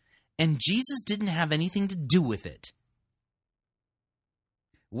change, and Jesus didn't have anything to do with it.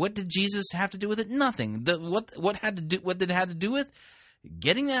 What did Jesus have to do with it? Nothing. What did it have to do with?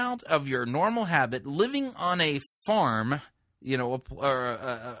 Getting out of your normal habit, living on a farm,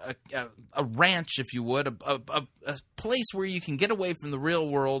 a ranch, if you would, a place where you can get away from the real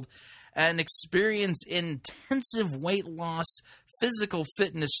world and experience intensive weight loss, physical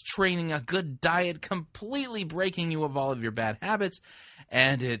fitness training, a good diet, completely breaking you of all of your bad habits.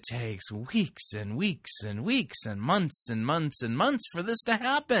 And it takes weeks and weeks and weeks and months and months and months for this to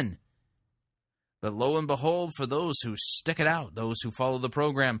happen. But lo and behold, for those who stick it out, those who follow the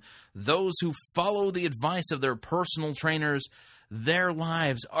program, those who follow the advice of their personal trainers, their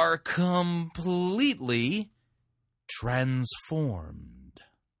lives are completely transformed.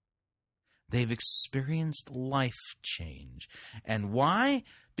 They've experienced life change. And why?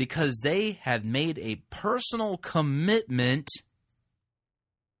 Because they have made a personal commitment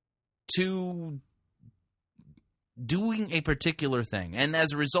to doing a particular thing. And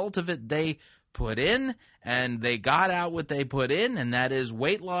as a result of it, they put in, and they got out what they put in, and that is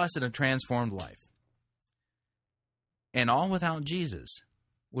weight loss and a transformed life. And all without Jesus,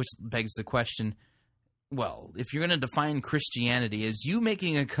 which begs the question, well, if you're going to define Christianity as you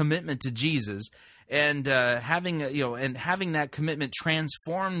making a commitment to Jesus and having that commitment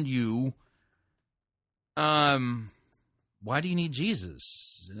transformed you, why do you need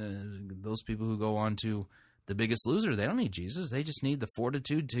Jesus? Those people who go on to The Biggest Loser, they don't need Jesus. They just need the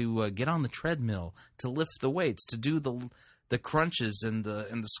fortitude to get on the treadmill, to lift the weights, to do the crunches and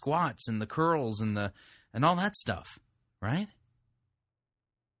the squats and the curls and all that stuff, right?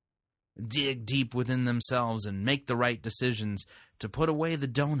 Dig deep within themselves and make the right decisions to put away the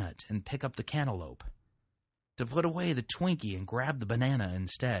donut and pick up the cantaloupe, to put away the Twinkie and grab the banana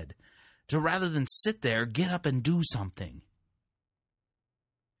instead, to rather than sit there, get up and do something.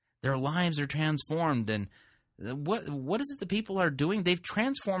 Their lives are transformed, and what is it that people are doing? They've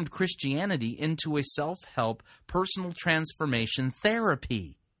transformed Christianity into a self-help, personal transformation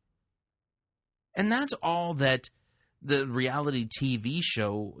therapy. And that's all that the reality TV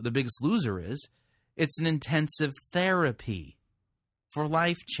show, The Biggest Loser, is. It's an intensive therapy for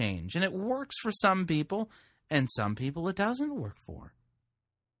life change. And it works for some people, and some people it doesn't work for.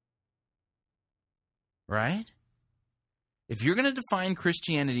 Right? If you're going to define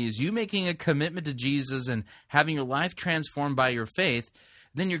Christianity as you making a commitment to Jesus and having your life transformed by your faith,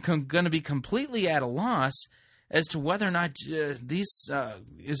 then you're going to be completely at a loss as to whether or not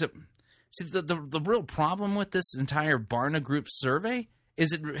See, the real problem with this entire Barna Group survey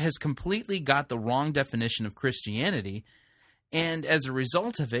is it has completely got the wrong definition of Christianity, and as a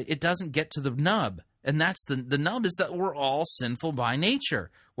result of it, it doesn't get to the nub. And that's the nub, is that we're all sinful by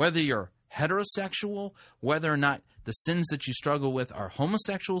nature. Whether you're heterosexual, whether or not the sins that you struggle with are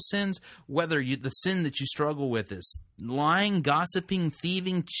homosexual sins, whether the sin that you struggle with is lying, gossiping,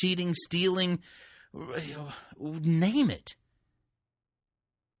 thieving, cheating, stealing, name it.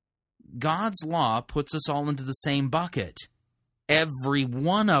 God's law puts us all into the same bucket. Every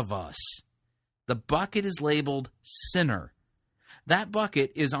one of us. The bucket is labeled sinner. That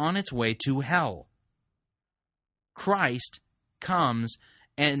bucket is on its way to hell. Christ comes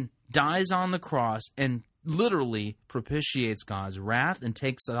and dies on the cross and literally propitiates God's wrath and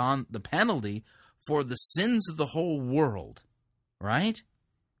takes on the penalty for the sins of the whole world, right?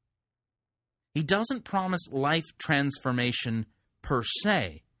 He doesn't promise life transformation per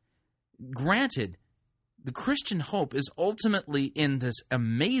se. Granted, the Christian hope is ultimately in this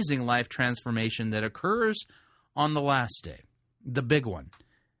amazing life transformation that occurs on the last day, the big one.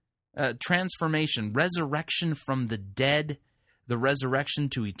 Transformation, resurrection from the dead, the resurrection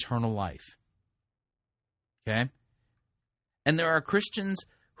to eternal life. Okay? And there are Christians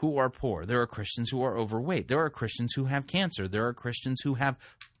who are poor. There are Christians who are overweight. There are Christians who have cancer. There are Christians who have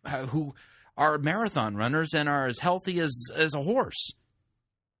who are marathon runners and are as healthy as a horse.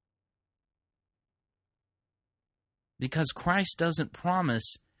 Because Christ doesn't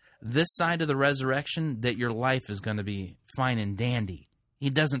promise this side of the resurrection that your life is going to be fine and dandy. He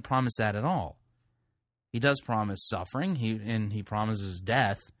doesn't promise that at all. He does promise suffering, and he promises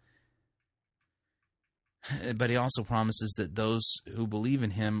death. But he also promises that those who believe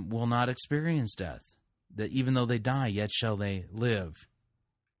in him will not experience death. That even though they die, yet shall they live.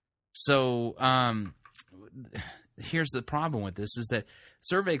 So here's the problem with this, is that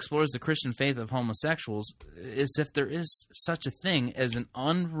survey explores the Christian faith of homosexuals as if there is such a thing as an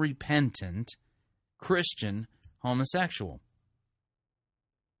unrepentant Christian homosexual.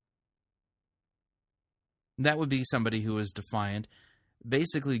 That would be somebody who is defiant,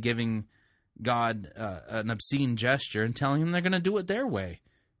 basically giving God an obscene gesture and telling him they're going to do it their way.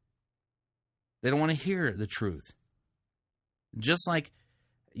 They don't want to hear the truth. Just like,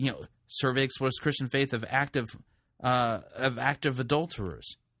 survey explores Christian faith of active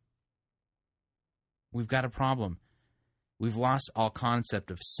adulterers. We've got a problem. We've lost all concept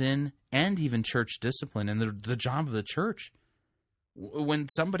of sin and even church discipline and the job of the church. When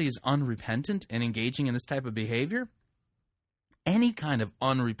somebody is unrepentant and engaging in this type of behavior, any kind of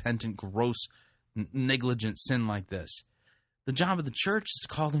unrepentant, gross, negligent sin like this, the job of the church is to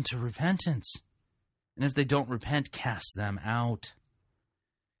call them to repentance. And if they don't repent, cast them out.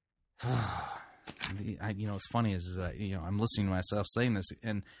 What's funny is that, I'm listening to myself saying this,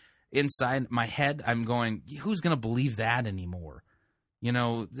 and inside my head, I'm going, who's going to believe that anymore?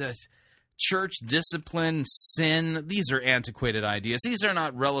 The church discipline, sin, these are antiquated ideas. These are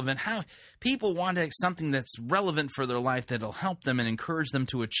not relevant. How people want something that's relevant for their life that'll help them and encourage them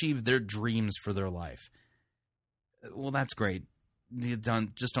to achieve their dreams for their life. Well, that's great.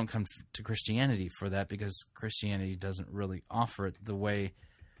 Just don't come to Christianity for that, because Christianity doesn't really offer it the way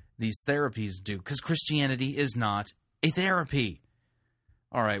these therapies do, because Christianity is not a therapy.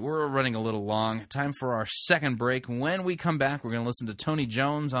 All right, we're running a little long. Time for our second break. When we come back, we're going to listen to Tony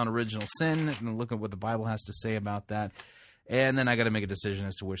Jones on original sin and look at what the Bible has to say about that. And then I got to make a decision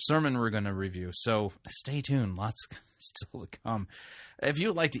as to which sermon we're going to review. So stay tuned. Lots still to come. If you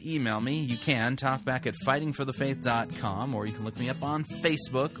would like to email me, you can. Talkback at fightingforthefaith.com, or you can look me up on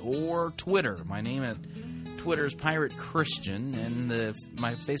Facebook or Twitter. My name at Twitter is Pirate Christian, and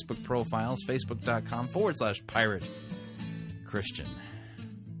my Facebook profile is facebook.com/Pirate Christian.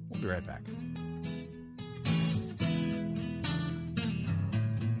 We'll be right back.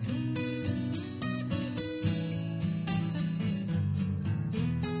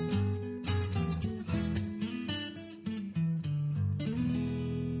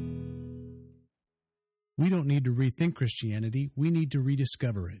 We don't need to rethink Christianity. We need to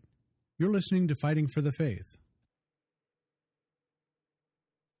rediscover it. You're listening to Fighting for the Faith.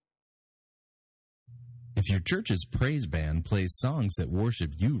 If your church's praise band plays songs that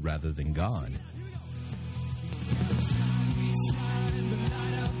worship you rather than God,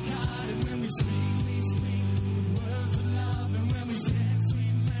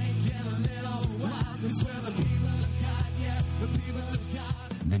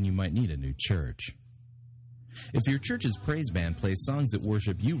 then you might need a new church. If your church's praise band plays songs that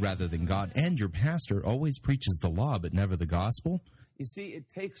worship you rather than God, and your pastor always preaches the law but never the gospel, You see, it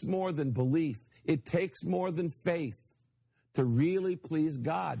takes more than belief. It takes more than faith to really please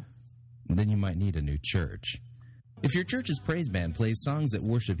God. then you might need a new church. If your church's praise band plays songs that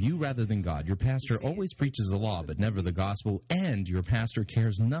worship you rather than God, your pastor always preaches the law but never the gospel, and your pastor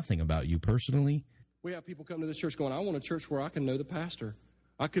cares nothing about you personally, We have people come to this church going, I want a church where I can know the pastor.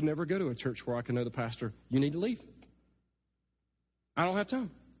 I could never go to a church where I can know the pastor. You need to leave. I don't have time.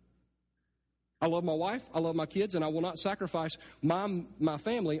 I love my wife, I love my kids, and I will not sacrifice my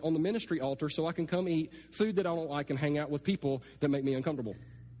family on the ministry altar so I can come eat food that I don't like and hang out with people that make me uncomfortable.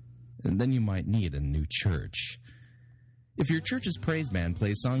 And then you might need a new church. If your church's praise band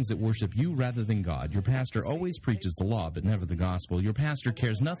plays songs that worship you rather than God, your pastor always preaches the law but never the gospel, your pastor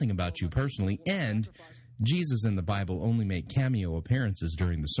cares nothing about you personally, and Jesus and the Bible only make cameo appearances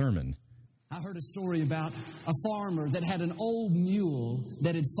during the sermon. I heard a story about a farmer that had an old mule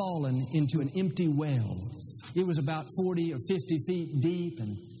that had fallen into an empty well. It was about 40 or 50 feet deep,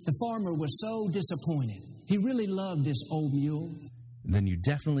 and the farmer was so disappointed. He really loved this old mule. Then you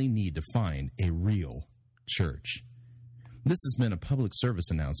definitely need to find a real church. This has been a public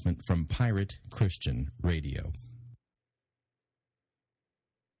service announcement from Pirate Christian Radio.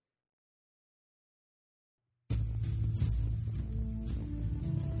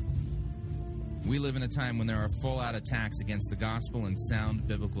 We live in a time when there are full-out attacks against the gospel and sound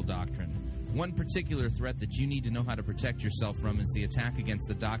biblical doctrine. One particular threat that you need to know how to protect yourself from is the attack against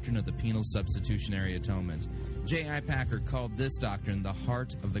the doctrine of the penal substitutionary atonement. J.I. Packer called this doctrine the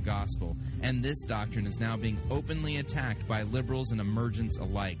heart of the gospel, and this doctrine is now being openly attacked by liberals and emergents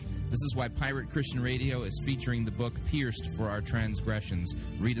alike. This is why Pirate Christian Radio is featuring the book Pierced for Our Transgressions,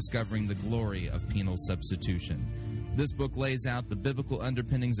 Rediscovering the Glory of Penal Substitution. This book lays out the biblical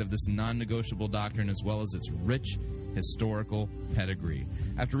underpinnings of this non-negotiable doctrine as well as its rich historical pedigree.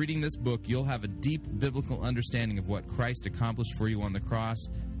 After reading this book, you'll have a deep biblical understanding of what Christ accomplished for you on the cross,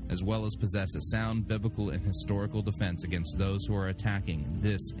 as well as possess a sound biblical and historical defense against those who are attacking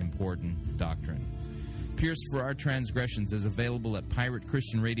this important doctrine. Pierced for Our Transgressions is available at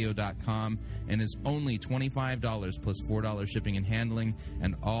piratechristianradio.com and is only $25 plus $4 shipping and handling,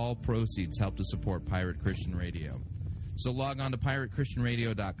 and all proceeds help to support Pirate Christian Radio. So log on to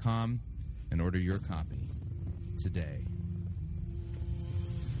piratechristianradio.com and order your copy today.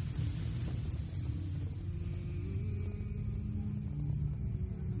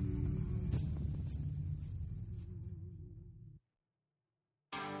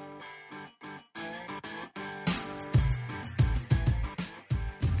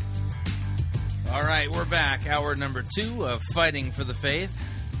 All right, we're back. Hour number 2 of Fighting for the Faith.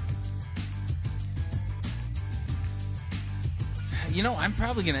 You know, I'm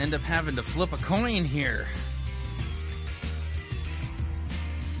probably going to end up having to flip a coin here.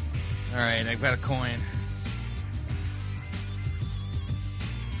 All right, I've got a coin.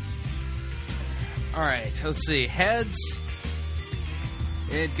 All right, let's see. Heads,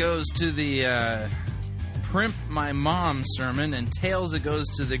 it goes to the Primp My Mom sermon, and tails, it goes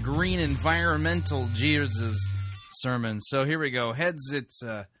to the Green Environmental Jesus sermon. So here we go. Heads, it's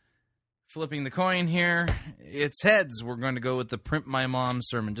flipping the coin here. It's heads. We're going to go with the Primp My Mom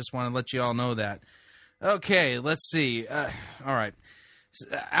sermon. Just want to let you all know that. Okay, let's see. All right.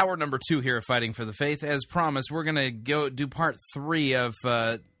 Hour number 2 here of Fighting for the Faith. As promised, we're going to go do part 3 of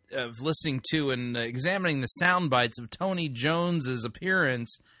listening to and examining the sound bites of Tony Jones's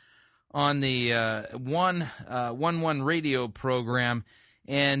appearance on the 1-1 radio program.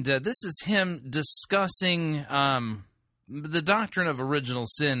 And this is him discussing the doctrine of original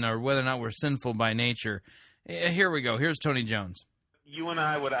sin, or whether or not we're sinful by nature. Here we go. Here's Tony Jones. You and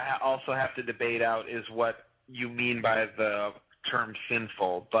I would also have to debate out is what you mean by the term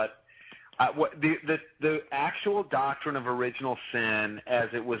sinful, but what the actual doctrine of original sin as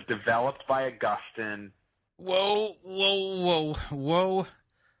it was developed by Augustine. Whoa.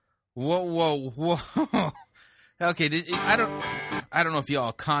 Okay, I don't know if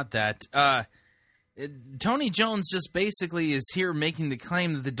y'all caught that. Tony Jones just basically is here making the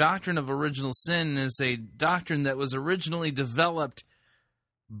claim that the doctrine of original sin is a doctrine that was originally developed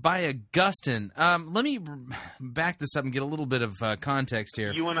by Augustine. Let me back this up and get a little bit of context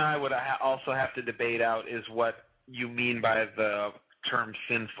here. You and I would also have to debate out is what you mean by the term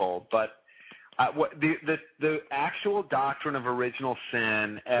sinful, but what the actual doctrine of original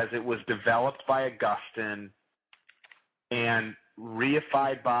sin as it was developed by Augustine and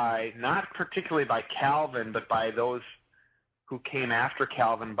reified by, not particularly by Calvin, but by those who came after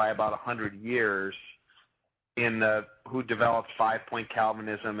Calvin by about 100 years, who developed 5-point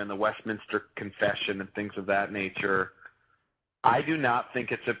Calvinism and the Westminster Confession and things of that nature. I do not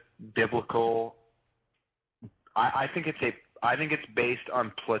think it's a biblical. I think it's based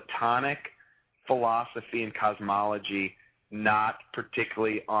on Platonic philosophy and cosmology, not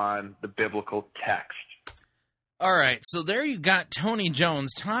particularly on the biblical text. All right, so there you got Tony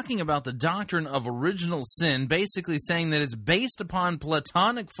Jones talking about the doctrine of original sin, basically saying that it's based upon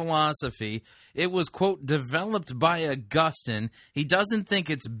Platonic philosophy. It was, quote, developed by Augustine. He doesn't think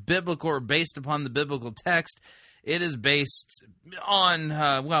it's biblical or based upon the biblical text. It is based on,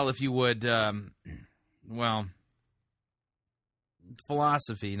 well, if you would, well,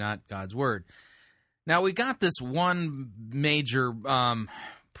 philosophy, not God's word. Now, we got this one major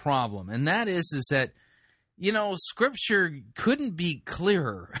problem, and that is that, you know, Scripture couldn't be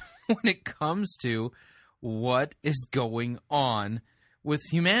clearer when it comes to what is going on with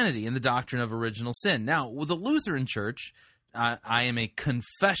humanity and the doctrine of original sin. Now, with the Lutheran Church, I am a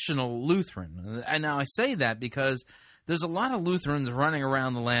confessional Lutheran. And now I say that because there's a lot of Lutherans running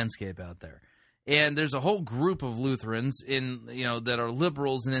around the landscape out there. And there's a whole group of Lutherans in, you know, that are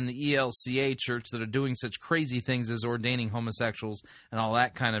liberals and in the ELCA church that are doing such crazy things as ordaining homosexuals and all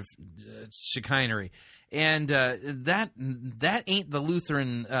that kind of chicanery. And that ain't the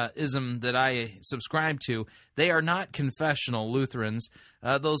Lutheranism that I subscribe to. They are not confessional Lutherans.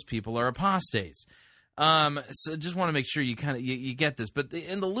 Those people are apostates. So just want to make sure you kind of you get this. But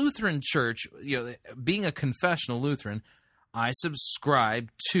in the Lutheran Church, you know, being a confessional Lutheran, I subscribe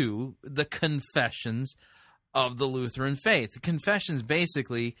to the confessions of the Lutheran faith. The confessions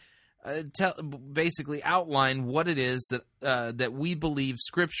basically outline what it is that we believe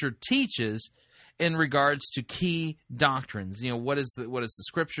Scripture teaches in regards to key doctrines. You know, what is the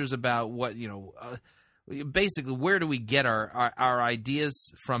Scriptures about? What, you know, basically, where do we get our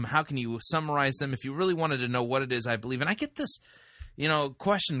ideas from? How can you summarize them? If you really wanted to know what it is I believe, and I get this, you know,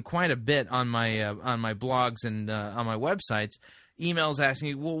 question quite a bit on my blogs and on my websites, emails asking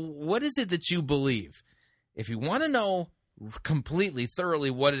me, well, what is it that you believe? If you want to know completely, thoroughly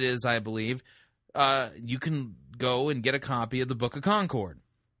what it is I believe, you can go and get a copy of the Book of Concord.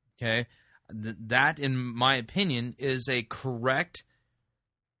 Okay? That, in my opinion, is a correct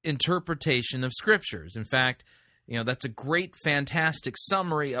interpretation of Scriptures. In fact, you know, that's a great, fantastic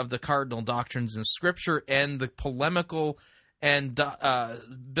summary of the cardinal doctrines of Scripture and the polemical and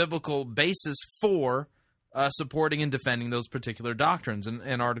biblical basis for supporting and defending those particular doctrines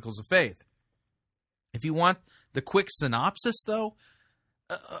and articles of faith. If you want the quick synopsis, though,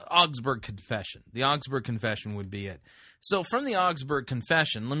 Augsburg Confession. The Augsburg Confession would be it. So from the Augsburg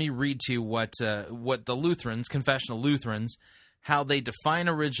Confession, let me read to you what the Lutherans, confessional Lutherans, how they define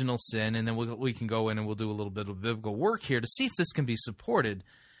original sin, and then we can go in and we'll do a little bit of biblical work here to see if this can be supported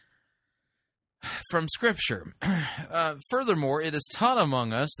from Scripture. Furthermore, it is taught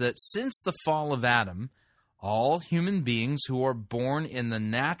among us that since the fall of Adam, all human beings who are born in the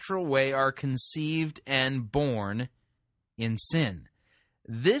natural way are conceived and born in sin.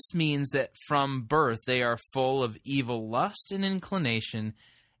 This means that from birth they are full of evil lust and inclination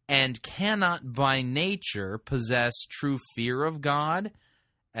and cannot by nature possess true fear of God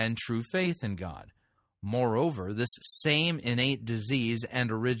and true faith in God. Moreover, this same innate disease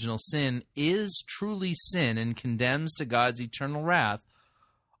and original sin is truly sin and condemns to God's eternal wrath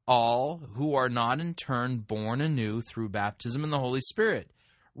all who are not in turn born anew through baptism in the Holy Spirit.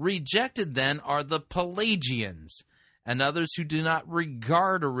 Rejected then are the Pelagians and others who do not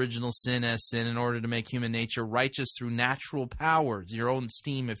regard original sin as sin in order to make human nature righteous through natural powers, your own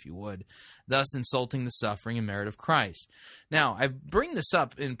steam, if you would, thus insulting the suffering and merit of Christ. Now, I bring this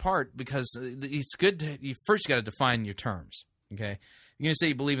up in part because it's good to, first you got to define your terms, okay? You're going to say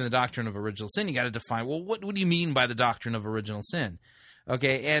you believe in the doctrine of original sin, you got to define, well, what do you mean by the doctrine of original sin?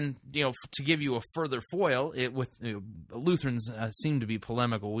 Okay, and, you know, to give you a further foil, Lutherans seem to be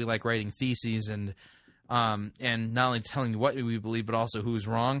polemical. We like writing theses and not only telling you what we believe, but also who's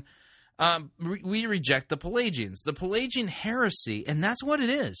wrong. We reject the Pelagians. The Pelagian heresy, and that's what it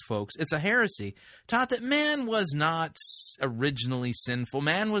is, folks. It's a heresy, taught that man was not originally sinful.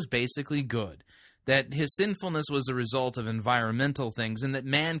 Man was basically good. That his sinfulness was a result of environmental things, and that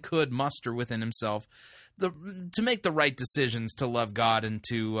man could muster within himself to make the right decisions to love God and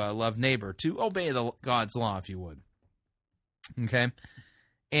to love neighbor, to obey God's law, if you would. Okay?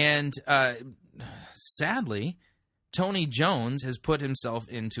 And sadly, Tony Jones has put himself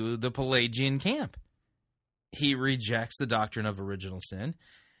into the Pelagian camp. He rejects the doctrine of original sin,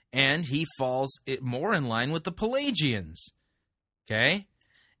 and he falls more in line with the Pelagians. Okay?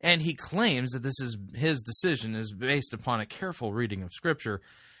 And he claims that his decision is based upon a careful reading of Scripture,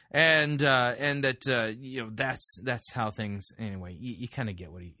 and that you know, that's how things. Anyway, you kind of get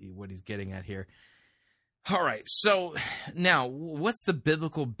what he's getting at here. All right, so now what's the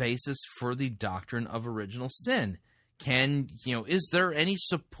biblical basis for the doctrine of original sin? Is there any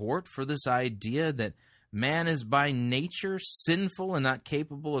support for this idea that Man is by nature sinful and not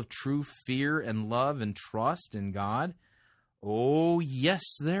capable of true fear and love and trust in God? Oh, yes,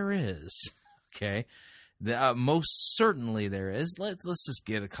 there is. Okay. Most certainly there is. Let's just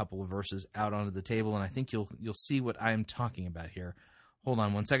get a couple of verses out onto the table, and I think you'll see what I'm talking about here. Hold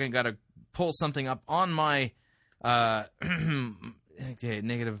on one second. Got to pull something up on my okay,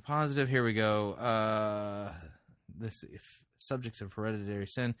 negative, positive. Here we go. This subjects of hereditary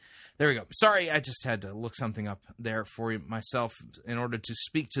sin. There we go. Sorry, I just had to look something up there for myself in order to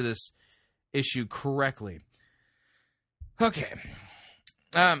speak to this issue correctly. Okay.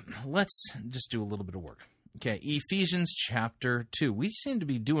 Let's just do a little bit of work. Okay, Ephesians chapter 2. We seem to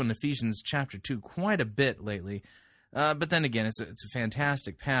be doing Ephesians chapter 2 quite a bit lately. But then again, it's a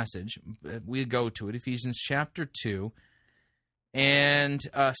fantastic passage. We go to it, Ephesians chapter 2, and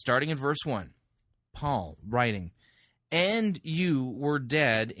starting in verse 1, Paul writing, "And you were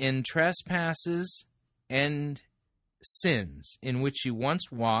dead in trespasses and sins, in which you once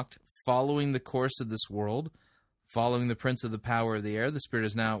walked, following the course of this world, following the prince of the power of the air. The Spirit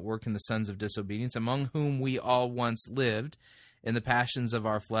is now at work in the sons of disobedience, among whom we all once lived in the passions of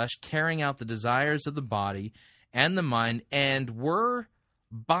our flesh, carrying out the desires of the body and the mind, and were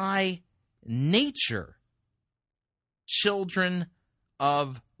by nature children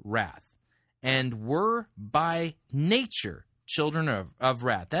of wrath." And were by nature children of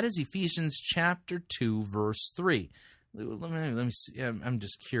wrath. That is Ephesians chapter 2, verse 3. Let me see. I'm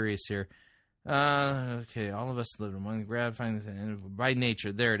just curious here. Okay, all of us live among the gratifying by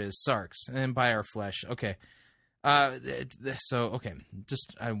nature. There it is, sarx, and by our flesh. Okay. Okay,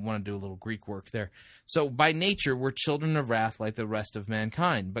 just I want to do a little Greek work there. So, by nature, we're children of wrath like the rest of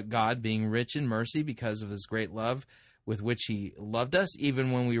mankind. But God, being rich in mercy because of his great love with which he loved us,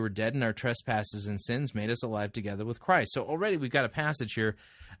 even when we were dead in our trespasses and sins, made us alive together with Christ. So, already we've got a passage here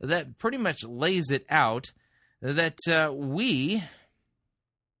that pretty much lays it out that we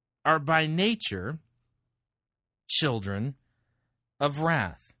are by nature children of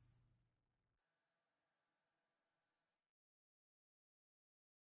wrath.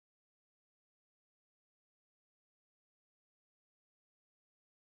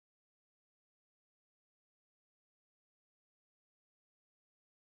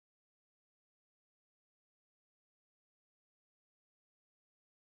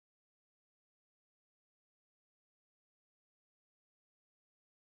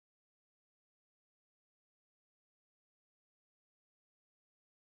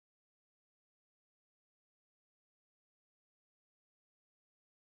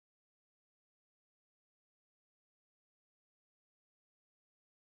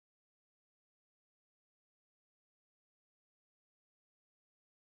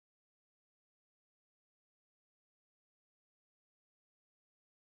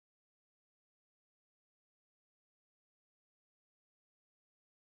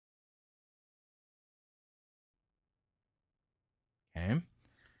 Okay.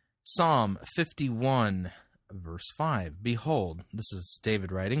 Psalm 51, verse 5. Behold, this is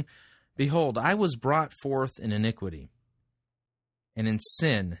David writing, "Behold, I was brought forth in iniquity, and in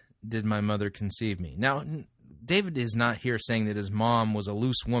sin did my mother conceive me." Now, David is not here saying that his mom was a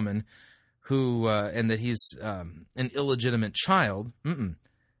loose woman who, and that he's an illegitimate child.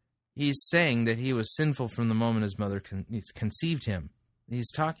 He's saying that he was sinful from the moment his mother conceived him.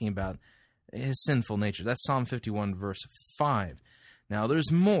 He's talking about his sinful nature. That's Psalm 51, verse 5. Now,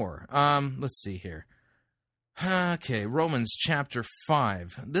 there's more. Let's see here. Okay, Romans chapter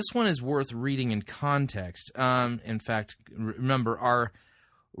 5. This one is worth reading in context. In fact, remember, our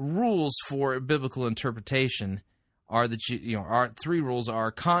rules for biblical interpretation are that our three rules are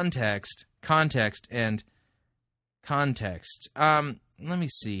context, context, and context. Let me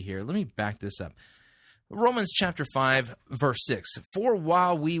see here. Let me back this up. Romans chapter 5, verse 6. "For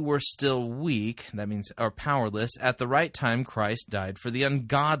while we were still weak," that means or powerless, "at the right time Christ died for the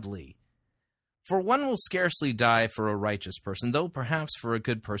ungodly. For one will scarcely die for a righteous person, though perhaps for a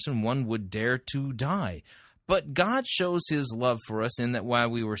good person one would dare to die. But God shows his love for us in that while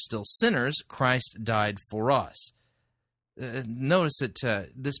we were still sinners, Christ died for us." Notice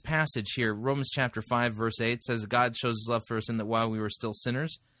that this passage here, Romans chapter 5, verse 8, says God shows his love for us in that while we were still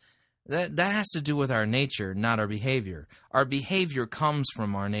sinners. That has to do with our nature, not our behavior. Our behavior comes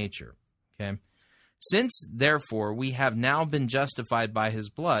from our nature. Okay. "Since, therefore, we have now been justified by his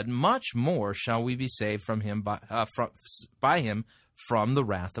blood, much more shall we be saved from him by him from the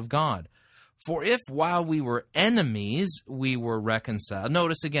wrath of God. For if while we were enemies, we were reconciled."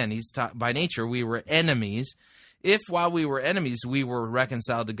 Notice again, by nature, we were enemies. "If while we were enemies, we were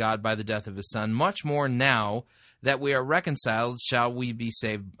reconciled to God by the death of his Son, much more now that we are reconciled shall we be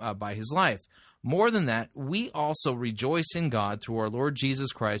saved by his life. More than that, we also rejoice in God through our Lord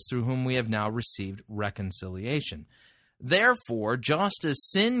Jesus Christ, through whom we have now received reconciliation. Therefore, just as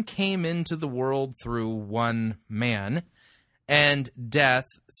sin came into the world through one man, and death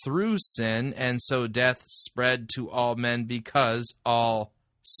through sin, and so death spread to all men because all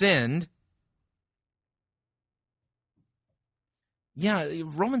sinned. Yeah,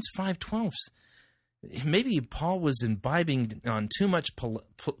 Romans 5:12. Maybe Paul was imbibing on too much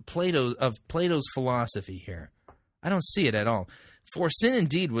Plato's philosophy here. I don't see it at all. For sin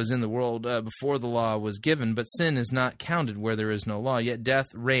indeed was in the world before the law was given, but sin is not counted where there is no law. Yet death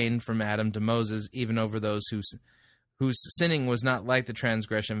reigned from Adam to Moses, even over those whose sinning was not like the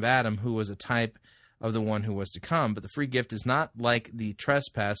transgression of Adam, who was a type of the one who was to come. But the free gift is not like the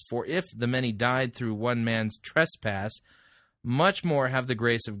trespass, for if the many died through one man's trespass, much more have the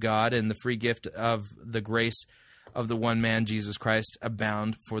grace of God and the free gift of the grace of the one man, Jesus Christ,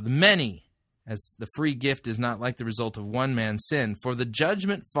 abound for the many. As the free gift is not like the result of one man's sin. For the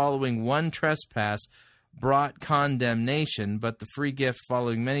judgment following one trespass brought condemnation, but the free gift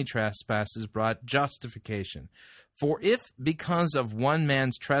following many trespasses brought justification. For if, because of one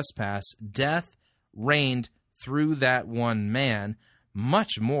man's trespass, death reigned through that one man,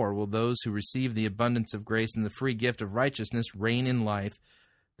 much more will those who receive the abundance of grace and the free gift of righteousness reign in life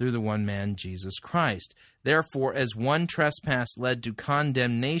through the one man, Jesus Christ. Therefore, as one trespass led to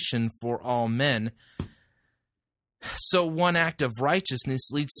condemnation for all men, so one act of righteousness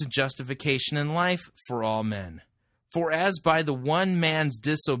leads to justification and life for all men. For as by the one man's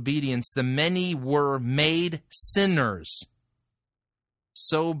disobedience the many were made sinners,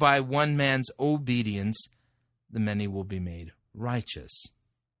 so by one man's obedience the many will be made righteous.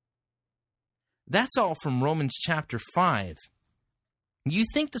 That's all from Romans chapter 5. You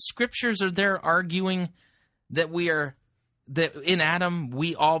think the scriptures are there arguing that that in Adam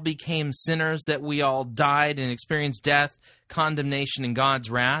we all became sinners, that we all died and experienced death, condemnation, and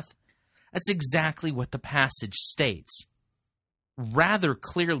God's wrath? That's exactly what the passage states. Rather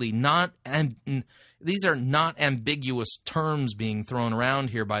clearly, these are not ambiguous terms being thrown around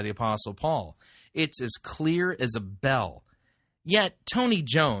here by the Apostle Paul. It's as clear as a bell. Yet, Tony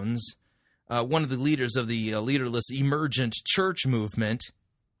Jones, one of the leaders of the leaderless emergent church movement,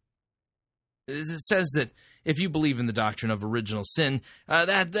 it says that if you believe in the doctrine of original sin,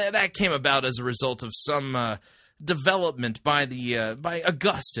 that came about as a result of some development by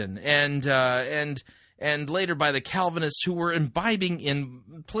Augustine and later by the Calvinists who were imbibing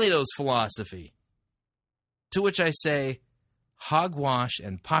in Plato's philosophy. To which I say, hogwash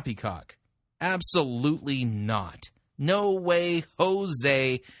and poppycock. Absolutely not. No way,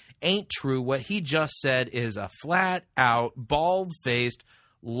 Jose, ain't true. What he just said is a flat-out, bald-faced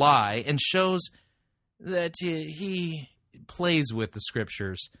lie and shows that he plays with the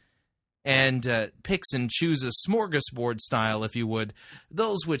scriptures and picks and chooses smorgasbord style, if you would,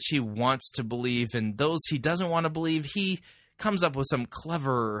 those which he wants to believe and those he doesn't want to believe. He comes up with some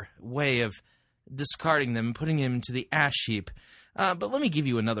clever way of discarding them, putting them to the ash heap. But let me give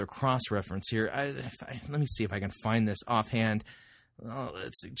you another cross-reference here. Let me see if I can find this offhand.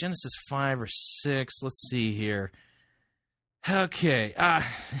 Let's see, Genesis 5 or 6. Let's see here. Okay.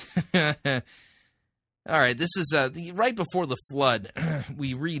 All right, this is right before the flood.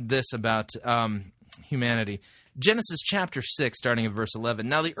 We read this about humanity. Genesis chapter 6, starting at verse 11.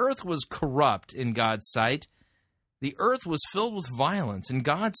 Now the earth was corrupt in God's sight. The earth was filled with violence, and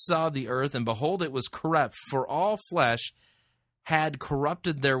God saw the earth, and behold, it was corrupt, for all flesh had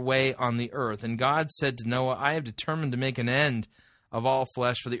corrupted their way on the earth. And God said to Noah, I have determined to make an end of all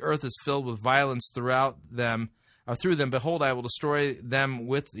flesh, for the earth is filled with violence through them. Behold, I will destroy them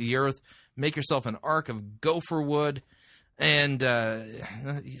with the earth. Make yourself an ark of gopher wood. And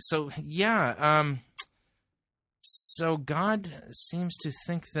so God seems to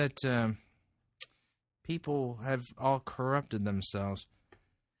think that people have all corrupted themselves.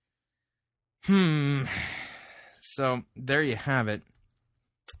 So there you have it.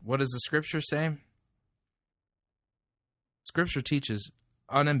 What does the Scripture say? Scripture teaches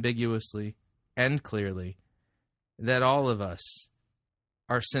unambiguously and clearly that all of us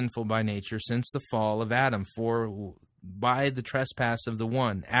are sinful by nature since the fall of Adam. For by the trespass of the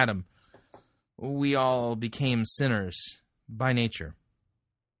one, Adam, we all became sinners by nature.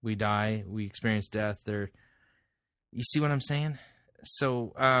 We die, we experience death. You see what I'm saying?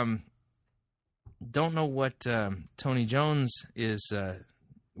 So, don't know what Tony Jones is,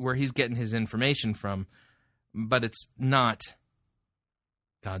 where he's getting his information from, but it's not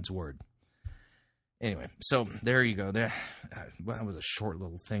God's Word. Anyway, so there you go. That was a short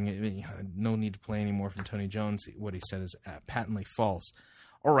little thing. No need to play any more from Tony Jones. What he said is patently false.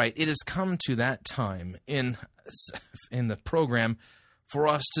 All right, it has come to that time in the program for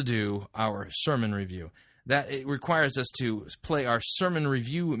us to do our sermon review. That it requires us to play our sermon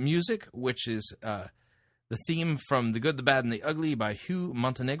review music, which is the theme from The Good, the Bad, and the Ugly by Hugh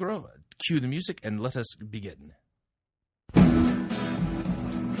Montenegro. Cue the music and let us begin.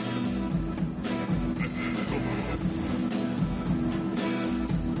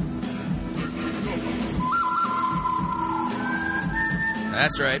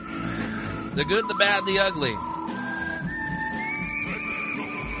 That's right. The Good, the Bad, the Ugly.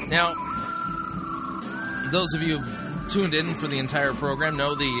 Now, those of you who tuned in for the entire program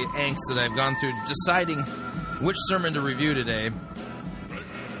know the angst that I've gone through deciding which sermon to review today.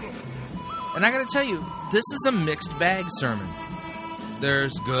 And I got to tell you, this is a mixed bag sermon.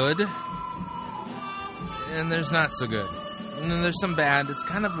 There's good, and there's not so good. And then there's some bad. It's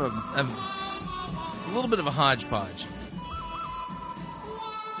kind of a little bit of a hodgepodge.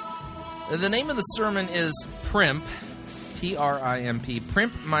 The name of the sermon is Primp, P-R-I-M-P,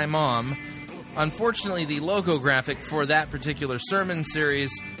 Primp My Mom. Unfortunately, the logo graphic for that particular sermon series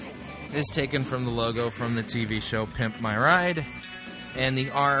is taken from the logo from the TV show Pimp My Ride, and the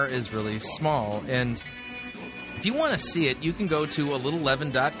R is really small. And if you want to see it, you can go to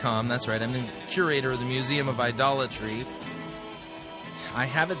alittleleaven.com. That's right, I'm the curator of the Museum of Idolatry. I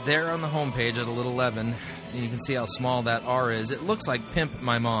have it there on the homepage at A Little Leaven, and you can see how small that R is. It looks like Pimp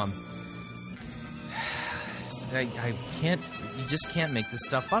My Mom. I can't, you just can't make this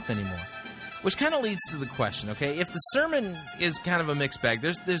stuff up anymore. Which kind of leads to the question, okay? If the sermon is kind of a mixed bag,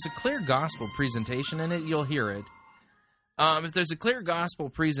 there's a clear gospel presentation in it, you'll hear it. If there's a clear gospel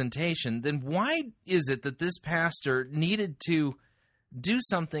presentation, then why is it that this pastor needed to do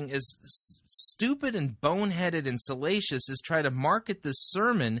something as stupid and boneheaded and salacious as try to market this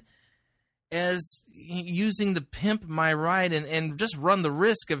sermon as using the Pimp My Ride and just run the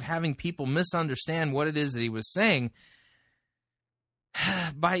risk of having people misunderstand what it is that he was saying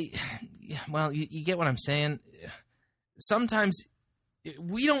well, you get what I'm saying. Sometimes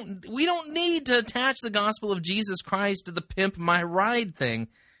we don't need to attach the gospel of Jesus Christ to the Pimp My Ride thing.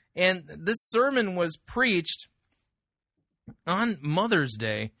 And this sermon was preached on Mother's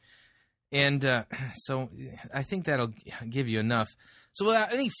Day, and so I think that'll give you enough. So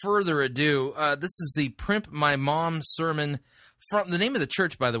without any further ado, this is the Primp My Mom sermon. From the name of the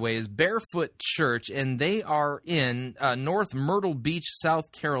church, by the way, is Barefoot Church, and they are in North Myrtle Beach,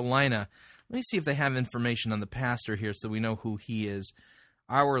 South Carolina. Let me see if they have information on the pastor here so we know who he is.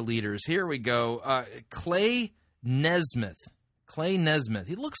 Our leaders. Here we go. Clay Nesmith. Clay Nesmith.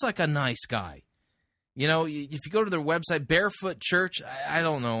 He looks like a nice guy. You know, if you go to their website, Barefoot Church, I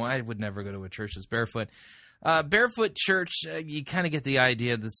don't know. I would never go to a church that's barefoot. Barefoot Church, you kind of get the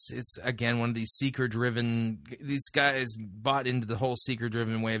idea that it's, again, one of these seeker-driven, these guys bought into the whole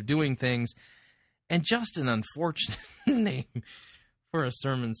seeker-driven way of doing things, and just an unfortunate name for a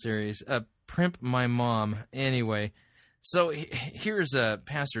sermon series. Primp My Mom. Anyway, so here's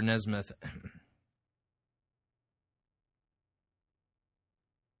Pastor Nesmith.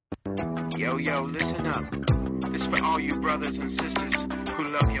 Yo, listen up. This for all you brothers and sisters who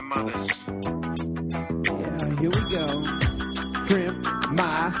love your mothers. Here we go. Primp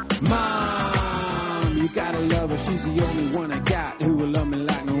My Mom. You gotta love her. She's the only one I got who will love me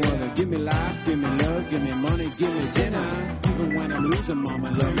like no other. Give me life, give me love, give me money, give me dinner. Even when I'm losing,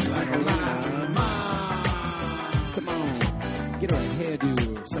 Mama, love me like a winner. Mom, come on. Get her a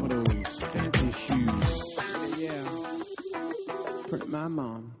hairdo, some of those fancy shoes. Yeah. Primp My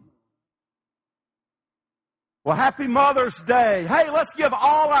Mom. Well, happy Mother's Day. Hey, let's give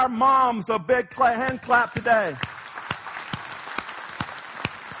all our moms a big hand clap today.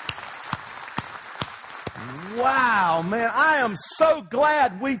 Wow, man, I am so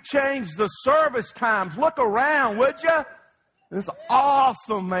glad we changed the service times. Look around, would you? It's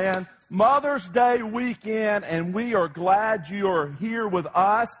awesome, man. Mother's Day weekend, and we are glad you are here with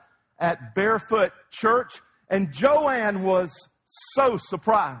us at Barefoot Church. And Joanne was so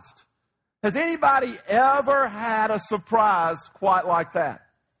surprised. Has anybody ever had a surprise quite like that?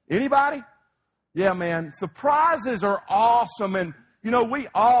 Anybody? Yeah, man. Surprises are awesome. And, you know, we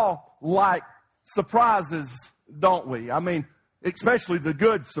all like surprises, don't we? I mean, especially the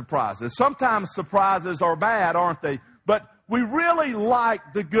good surprises. Sometimes surprises are bad, aren't they? But we really like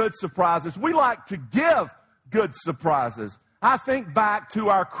the good surprises. We like to give good surprises. I think back to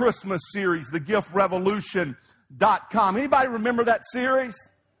our Christmas series, thegiftrevolution.com. Anybody remember that series?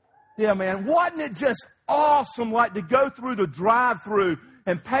 Yeah, man, wasn't it just awesome, like to go through the drive-thru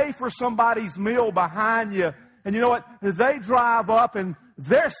and pay for somebody's meal behind you? And you know what? They drive up and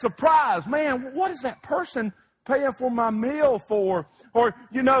they're surprised. Man, what is that person paying for my meal for, or,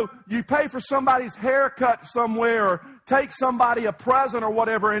 you know, you pay for somebody's haircut somewhere, or take somebody a present or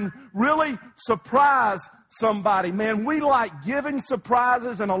whatever, and really surprise somebody. Man, we like giving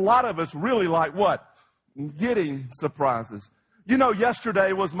surprises, and a lot of us really like what? Getting surprises. You know,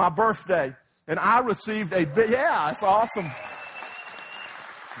 yesterday was my birthday, and I received yeah, it's awesome.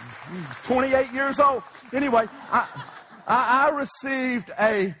 28 years old. Anyway, I received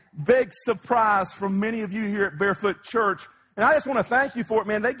a big surprise from many of you here at Barefoot Church, and I just want to thank you for it,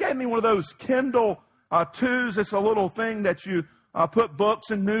 man. They gave me one of those Kindle 2s. It's a little thing that you put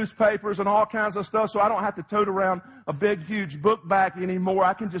books and newspapers and all kinds of stuff, so I don't have to tote around a big, huge book bag anymore.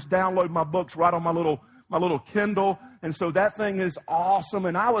 I can just download my books right on my little Kindle, and so that thing is awesome.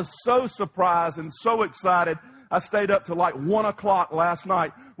 And I was so surprised and so excited. I stayed up till like 1 o'clock last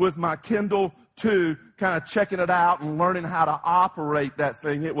night with my Kindle 2, kind of checking it out and learning how to operate that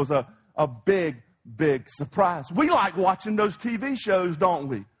thing. It was a big, big surprise. We like watching those TV shows, don't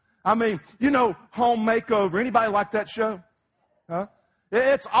we? I mean, you know, Home Makeover. Anybody like that show? Huh?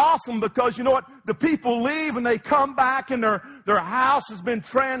 It's awesome because, you know what? The people leave and they come back and their house has been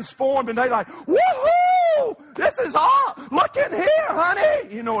transformed, and they like, woohoo! This is all. Look in here,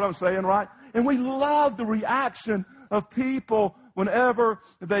 honey. You know what I'm saying, right? And we love the reaction of people whenever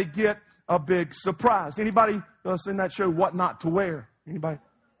they get a big surprise. Anybody seen that show, What Not to Wear? Anybody?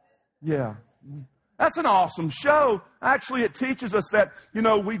 Yeah. That's an awesome show. Actually, it teaches us that, you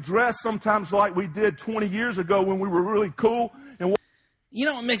know, we dress sometimes like we did 20 years ago when we were really cool. And you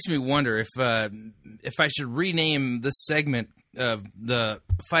know, it makes me wonder if I should rename this segment of the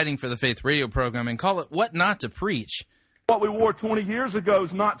Fighting for the Faith radio program and call it What Not to Preach. What we wore 20 years ago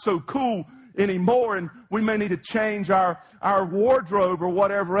is not so cool anymore, and we may need to change our wardrobe or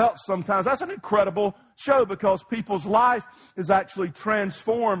whatever else sometimes. That's an incredible show because people's life is actually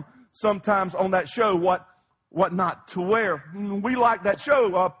transformed sometimes on that show, What Not to Wear. We like that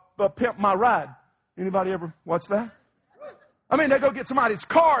show, Pimp My Ride. Anybody ever watch that? I mean, they go get somebody's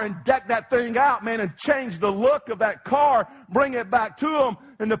car and deck that thing out, man, and change the look of that car, bring it back to them,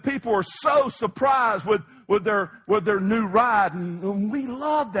 and the people are so surprised with their new ride. And we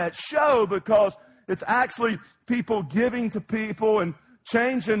love that show because it's actually people giving to people and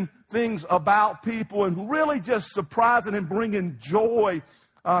changing things about people and really just surprising and bringing joy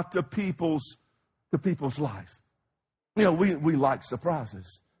to people's life. You know, we like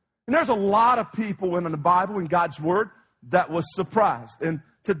surprises. And there's a lot of people in the Bible, in God's Word, that was surprised. And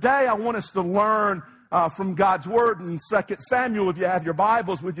today I want us to learn from God's Word in 2 Samuel. If you have your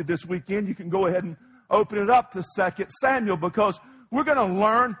Bibles with you this weekend, you can go ahead and open it up to 2 Samuel because we're going to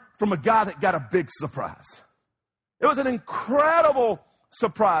learn from a guy that got a big surprise. It was an incredible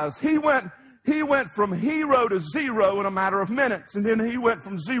surprise. He went from hero to zero in a matter of minutes, and then he went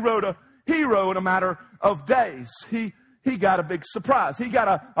from zero to hero in a matter of days. He got a big surprise. He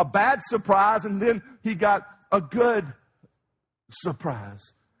got a bad surprise, and then he got a good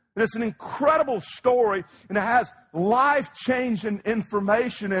surprise. And it's an incredible story, and it has life-changing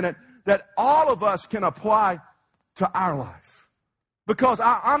information in it that all of us can apply to our life. Because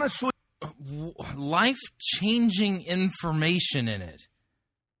I honestly... Life-changing information in it.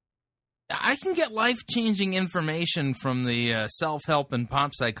 I can get life-changing information from the self-help and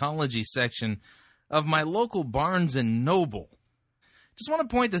pop psychology section of my local Barnes & Noble. Just want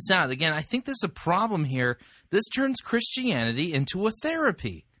to point this out. Again, I think there's a problem here. This turns Christianity into a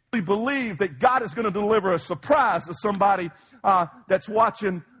therapy. We believe that God is going to deliver a surprise to somebody that's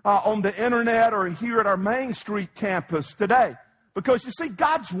watching on the internet or here at our Main Street campus today. Because, you see,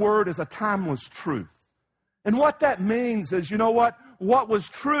 God's Word is a timeless truth. And what that means is, you know what? What was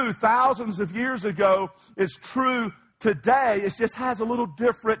true thousands of years ago is true today. It just has a little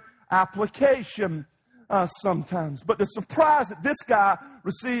different application sometimes. But the surprise that this guy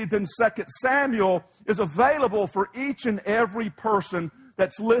received in 2 Samuel is available for each and every person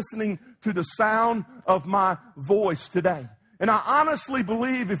that's listening to the sound of my voice today. And I honestly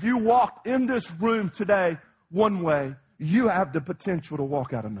believe if you walked in this room today one way, you have the potential to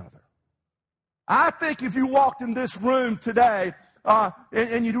walk out another. I think if you walked in this room today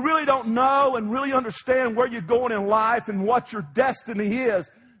and you really don't know and really understand where you're going in life and what your destiny is,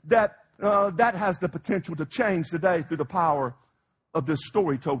 that has the potential to change today through the power of this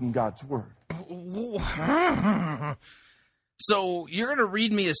story told in God's Word. So you're going to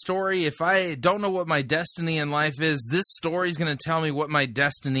read me a story. If I don't know what my destiny in life is, this story is going to tell me what my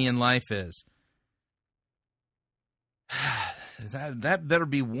destiny in life is. That better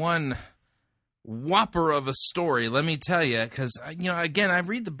be one whopper of a story, let me tell you, because, you know, again, I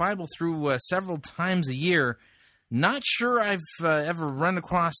read the Bible through several times a year, Not sure I've ever run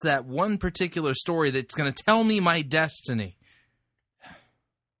across that one particular story that's going to tell me my destiny.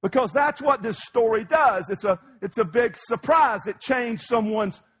 Because that's what this story does. It's a big surprise. It changed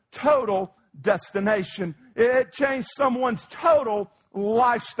someone's total destination. It changed someone's total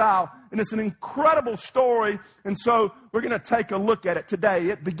lifestyle. And it's an incredible story. And so we're going to take a look at it today.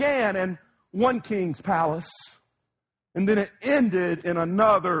 It began in one king's palace, and then it ended in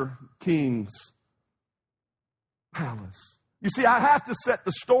another king's palace. You see, I have to set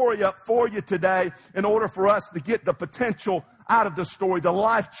the story up for you today in order for us to get the potential out of the story, the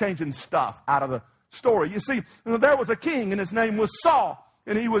life-changing stuff out of the story. You see, there was a king, and his name was Saul,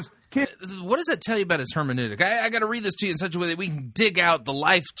 and he was king. What does that tell you about his hermeneutic? I got to read this to you in such a way that we can dig out the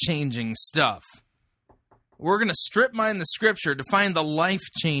life-changing stuff. We're going to strip mine the scripture to find the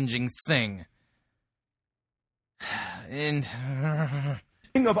life-changing thing. And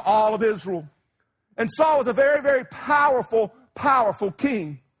king of all of Israel. And Saul was a very, very powerful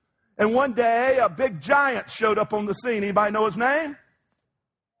king. And one day, a big giant showed up on the scene. Anybody know his name?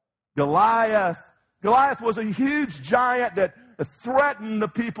 Goliath. Goliath was a huge giant that threatened the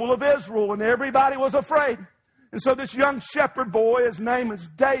people of Israel, and everybody was afraid. And so this young shepherd boy, his name is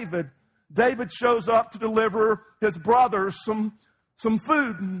David. David shows up to deliver his brothers some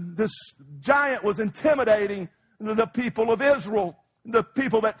food. And this giant was intimidating the people of Israel, the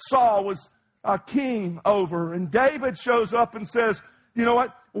people that Saul was king over. And David shows up and says, you know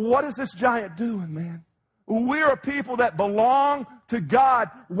what? What is this giant doing, man? We're a people that belong to God.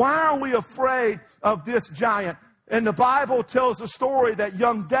 Why are we afraid of this giant? And the Bible tells the story that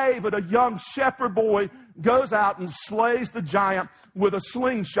young David, a young shepherd boy, goes out and slays the giant with a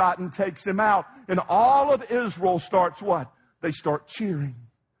slingshot and takes him out. And all of Israel starts what? They start cheering.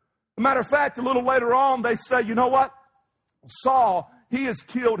 As a matter of fact, a little later on, they say, you know what? Saul, he has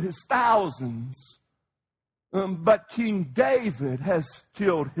killed his thousands. But King David has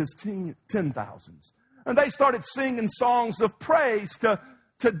killed his 10,000s. And they started singing songs of praise to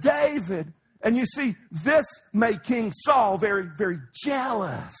David. And you see, this made King Saul very, very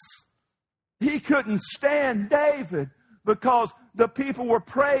jealous. He couldn't stand David because the people were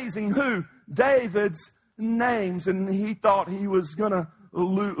praising who? David's names. And he thought he was going to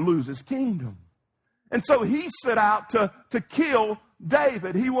lose his kingdom. And so he set out to kill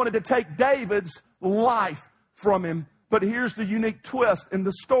David. He wanted to take David's life from him. But here's the unique twist in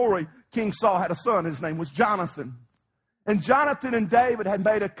the story. King Saul had a son. His name was Jonathan. And Jonathan and David had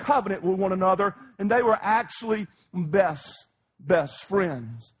made a covenant with one another, and they were actually best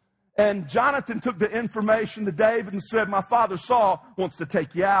friends. And Jonathan took the information to David and said, my father Saul wants to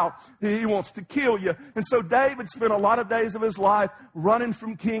take you out. He wants to kill you. And so David spent a lot of days of his life running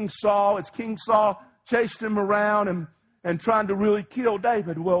from King Saul as King Saul chased him around and trying to really kill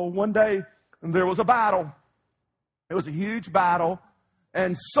David. Well, one day there was a battle. It was a huge battle.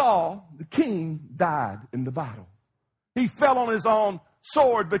 And Saul, the king, died in the battle. He fell on his own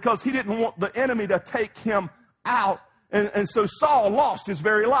sword because he didn't want the enemy to take him out. And so Saul lost his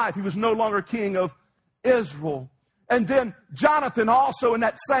very life. He was no longer king of Israel. And then Jonathan also in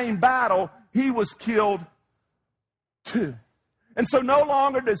that same battle, he was killed too. And so no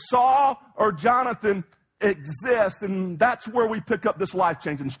longer did Saul or Jonathan exist. And that's where we pick up this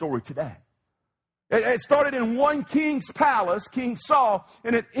life-changing story today. It started in one king's palace, King Saul,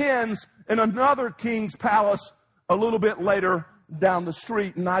 and it ends in another king's palace a little bit later down the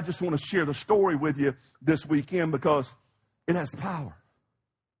street. And I just want to share the story with you this weekend because it has power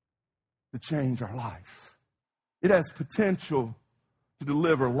to change our life. It has potential to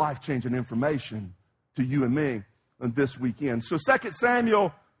deliver life-changing information to you and me this weekend. So 2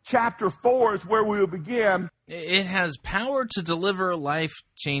 Samuel chapter 4 is where we will begin. It has power to deliver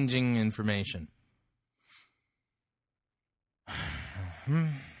life-changing information.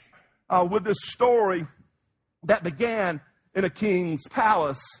 With this story that began in a king's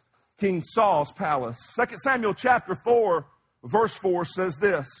palace, King Saul's palace. 2 Samuel chapter 4, verse 4 says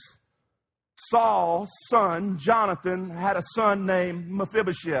this. Saul's son, Jonathan, had a son named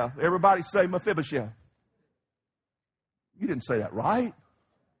Mephibosheth. Everybody say Mephibosheth. You didn't say that right.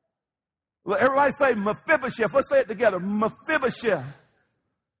 Everybody say Mephibosheth. Let's say it together. Mephibosheth.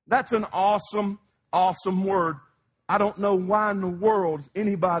 That's an awesome, awesome word. I don't know why in the world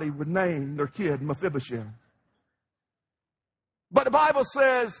anybody would name their kid Mephibosheth. But the Bible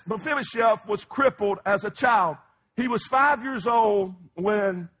says Mephibosheth was crippled as a child. He was 5 years old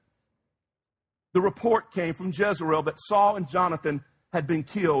when the report came from Jezreel that Saul and Jonathan had been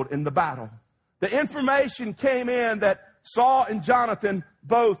killed in the battle. The information came in that Saul and Jonathan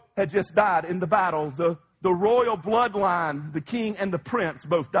both had just died in the battle. The royal bloodline, the king and the prince,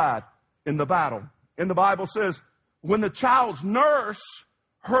 both died in the battle. And the Bible says when the child's nurse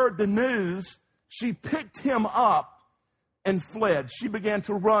heard the news, she picked him up and fled. She began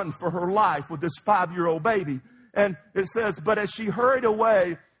to run for her life with this 5-year-old baby. And it says, but as she hurried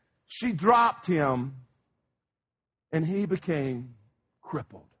away, she dropped him and he became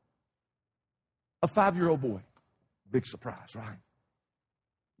crippled. A 5-year-old boy. Big surprise, right?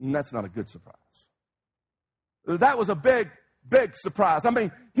 And that's not a good surprise. That was a big surprise. I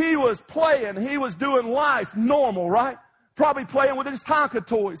mean, he was playing. He was doing life normal, right? Probably playing with his Tonka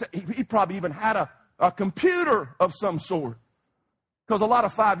toys. He probably even had a computer of some sort. Because a lot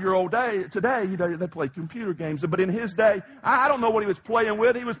of 5-year-old today, they play computer games. But in his day, I don't know what he was playing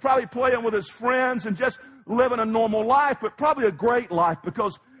with. He was probably playing with his friends and just living a normal life, but probably a great life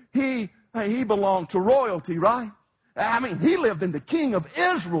because he belonged to royalty, right? I mean, he lived in the king of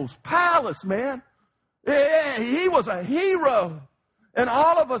Israel's palace, man. Yeah, he was a hero. And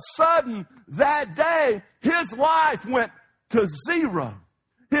all of a sudden, that day, his life went to zero.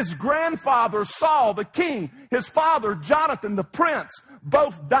 His grandfather, Saul, the king, his father, Jonathan, the prince,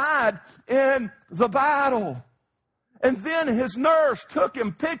 both died in the battle. And then his nurse took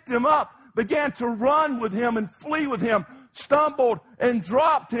him, picked him up, began to run with him and flee with him, stumbled and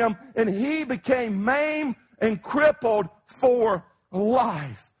dropped him, and he became maimed and crippled for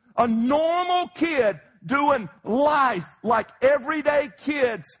life. A normal kid doing life like everyday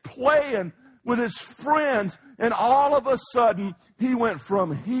kids, playing with his friends, and all of a sudden, he went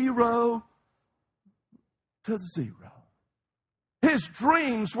from hero to zero. His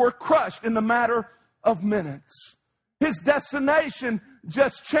dreams were crushed in the matter of minutes. His destination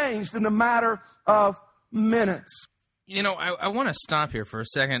just changed in the matter of minutes. You know, I want to stop here for a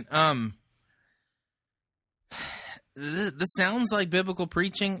second. This sounds like biblical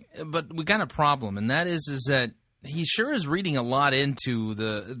preaching, but we got a problem, and that is that he sure is reading a lot into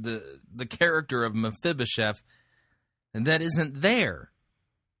the character of Mephibosheth, and that isn't there.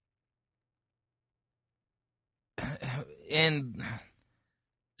 And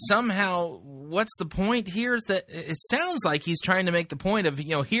somehow, what's the point here? Is that it sounds like he's trying to make the point of,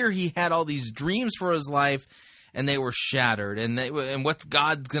 here he had all these dreams for his life, and they were shattered. And what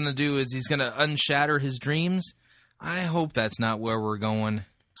God's going to do is he's going to unshatter his dreams. I hope that's not where we're going.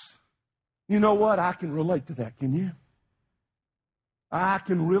 You know what? I can relate to that, can you? I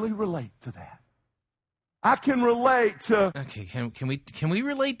can really relate to that. I can relate to... Okay, can we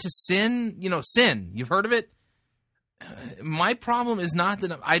relate to sin? Sin. You've heard of it? My problem is not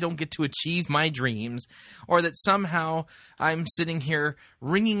that I don't get to achieve my dreams, or that somehow I'm sitting here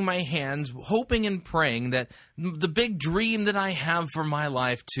wringing my hands, hoping and praying that the big dream that I have for my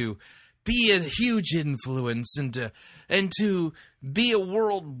life to be a huge influence and to be a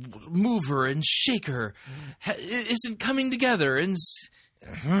world mover and shaker isn't coming together. And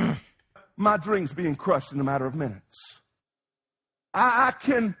my dreams being crushed in a matter of minutes. I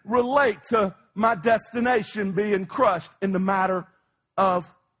can relate to my destination being crushed in the matter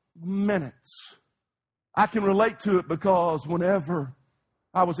of minutes. I can relate to it because whenever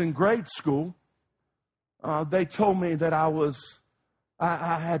I was in grade school, they told me that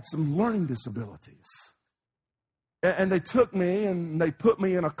I had some learning disabilities. And they took me and they put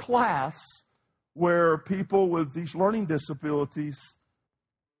me in a class where people with these learning disabilities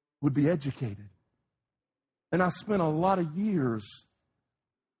would be educated. And I spent a lot of years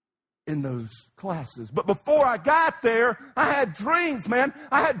in those classes. But before I got there, I had dreams, man.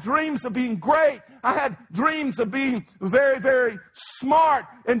 I had dreams of being great. I had dreams of being very, very smart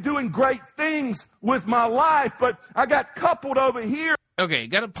and doing great things with my life. But I got coupled over here. Okay,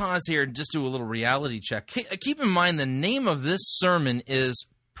 got to pause here and just do a little reality check. Keep in mind the name of this sermon is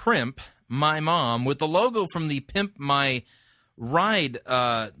Primp, My Mom, with the logo from the Pimp My Ride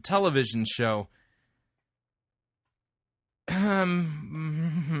television show.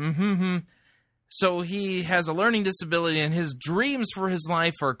 So he has a learning disability and his dreams for his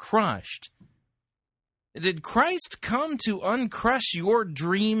life are crushed. Did Christ come to uncrush your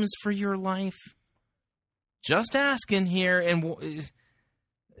dreams for your life? Just asking here, and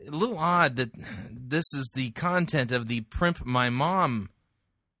a little odd that this is the content of the Primp My Mom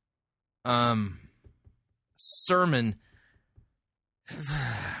sermon.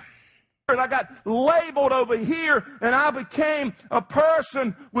 And I got labeled over here, and I became a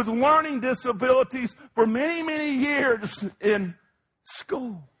person with learning disabilities for many, many years in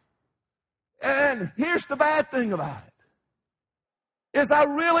school. And here's the bad thing about it, is I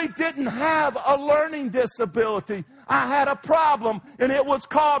really didn't have a learning disability. I had a problem, and it was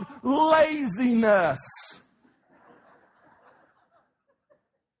called laziness.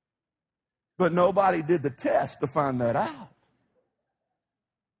 But nobody did the test to find that out.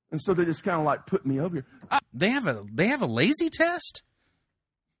 And so they just kind of like put me over here. They have a lazy test?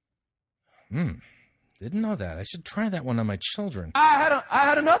 Didn't know that. I should try that one on my children. I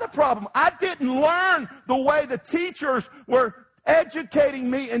had another problem. I didn't learn the way the teachers were educating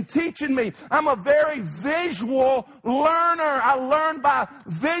me and teaching me. I'm a very visual learner. I learned by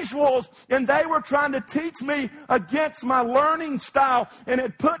visuals, and they were trying to teach me against my learning style, and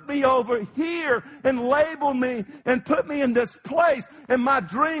it put me over here and labeled me and put me in this place, and my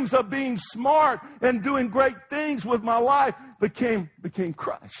dreams of being smart and doing great things with my life became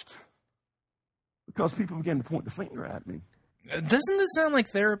crushed because people began to point the finger at me. Doesn't this sound like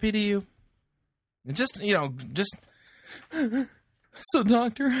therapy to you? So,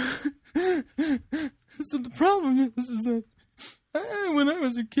 doctor, so the problem is that when I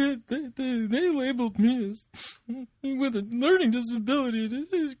was a kid, they labeled me as with a learning disability, and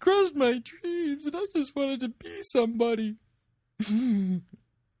it crushed my dreams, and I just wanted to be somebody.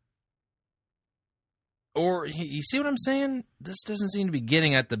 Or, you see what I'm saying? This doesn't seem to be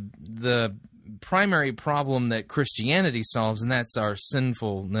getting at the primary problem that Christianity solves, and that's our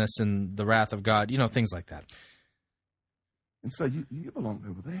sinfulness and the wrath of God, things like that. And so you belong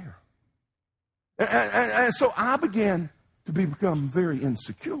over there. And so I began to become very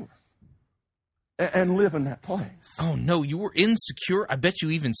insecure and live in that place. Oh, no, you were insecure? I bet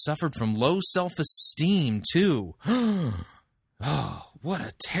you even suffered from low self-esteem, too. Oh, what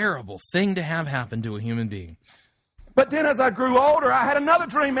a terrible thing to have happen to a human being. But then as I grew older, I had another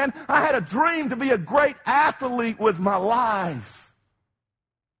dream, man. I had a dream to be a great athlete with my life.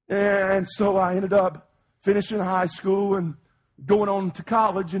 And so I ended up finishing high school and going on to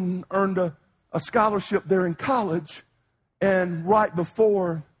college and earned a scholarship there in college. And right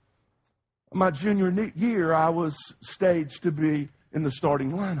before my junior year, I was staged to be in the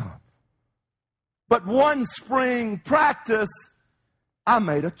starting lineup. But one spring practice, I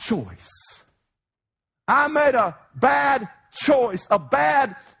made a choice. I made a bad choice, a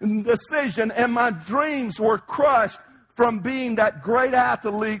bad decision, and my dreams were crushed from being that great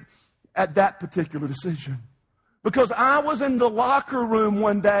athlete at that particular decision. Because I was in the locker room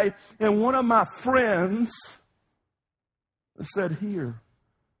one day, and one of my friends said, "Here,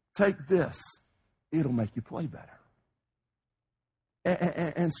 take this. It'll make you play better."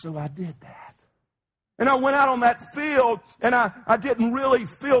 And so I did that. And I went out on that field, and I didn't really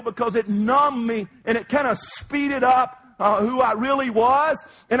feel because it numbed me, and it kind of speeded up who I really was.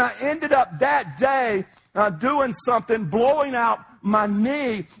 And I ended up that day doing something, blowing out my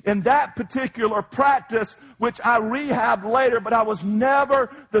knee in that particular practice, which I rehabbed later, but I was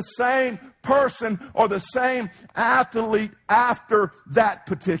never the same person or the same athlete after that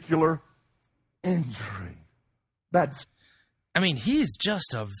particular injury. He's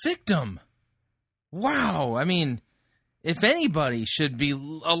just a victim. Wow. If anybody should be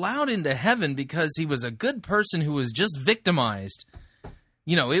allowed into heaven because he was a good person who was just victimized,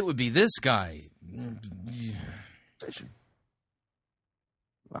 it would be this guy.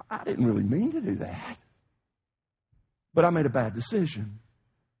 Well, I didn't really mean to do that. But I made a bad decision,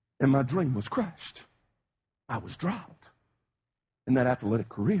 and my dream was crushed. I was dropped. And that athletic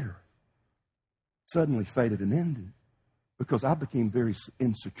career suddenly faded and ended because I became very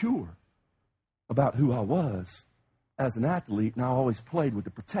insecure about who I was as an athlete, and I always played with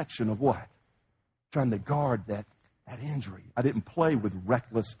the protection of what? Trying to guard that injury. I didn't play with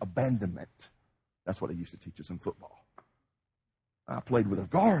reckless abandonment. That's what they used to teach us in football. I played with a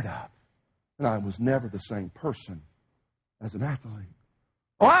guard up, and I was never the same person as an athlete.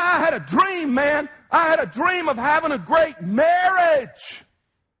 Oh, I had a dream, man. I had a dream of having a great marriage.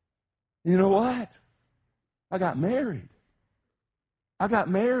 You know what? I got married. I got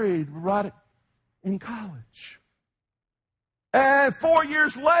married right in college. And 4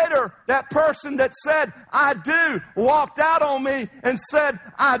 years later, that person that said, "I do," walked out on me and said,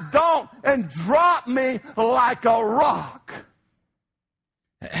 "I don't," and dropped me like a rock.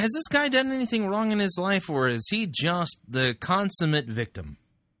 Has this guy done anything wrong in his life, or is he just the consummate victim?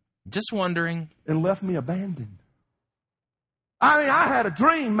 Just wondering. And left me abandoned. I had a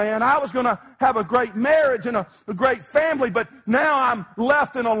dream, man. I was going to have a great marriage and a great family, but now I'm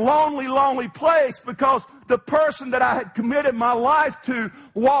left in a lonely, lonely place because the person that I had committed my life to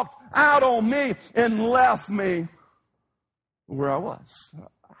walked out on me and left me where I was.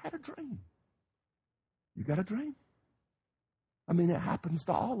 I had a dream. You got a dream? It happens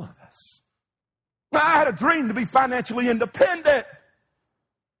to all of us. I had a dream to be financially independent.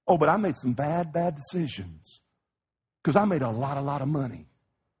 Oh, but I made some bad decisions because I made a lot of money.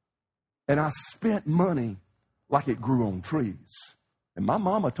 And I spent money like it grew on trees. And my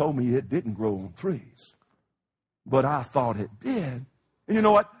mama told me it didn't grow on trees. But I thought it did. And you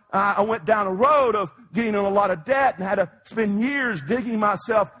know what? I went down a road of getting in a lot of debt and had to spend years digging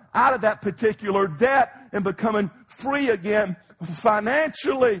myself out of that particular debt and becoming free again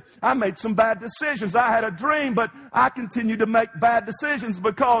financially. I made some bad decisions. I had a dream, but I continued to make bad decisions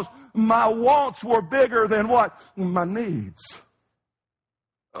because my wants were bigger than what? My needs.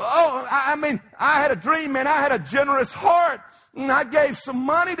 Oh, I mean, I had a dream, man. I had a generous heart, and I gave some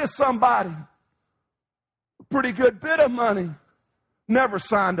money to somebody. A pretty good bit of money. Never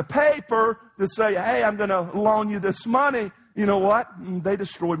signed a paper to say, hey, I'm going to loan you this money. You know what? They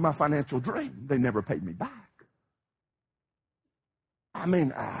destroyed my financial dream. They never paid me back. I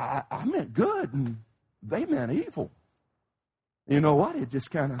mean, I meant good, and they meant evil. You know what? It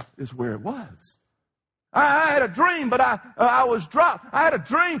just kind of is where it was. I had a dream, but I was dropped. I had a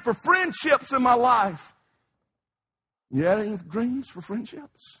dream for friendships in my life. You had any dreams for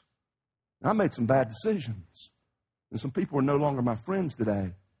friendships? I made some bad decisions. And some people are no longer my friends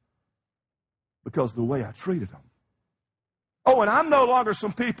today because of the way I treated them. Oh, and I'm no longer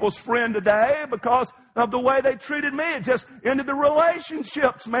some people's friend today because of the way they treated me. It just ended the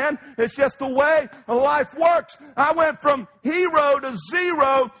relationships, man. It's just the way life works. I went from hero to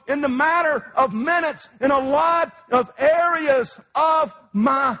zero in the matter of minutes in a lot of areas of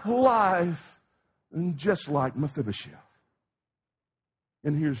my life. And just like Mephibosheth.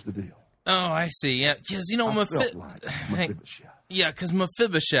 And here's the deal. Oh, I see. Yeah, because, you know, Mephibosheth. Yeah, because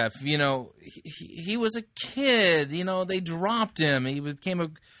Mephibosheth, you know, he was a kid. You know, they dropped him. He became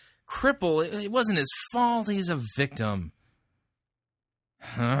a cripple. It wasn't his fault. He's a victim.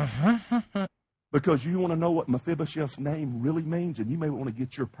 Because you want to know what Mephibosheth's name really means, and you may want to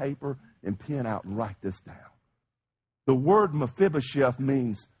get your paper and pen out and write this down. The word Mephibosheth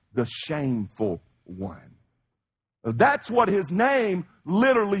means the shameful one. That's what his name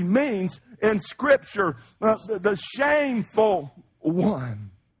literally means in Scripture, the shameful one.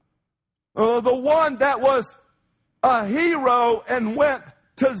 The one that was a hero and went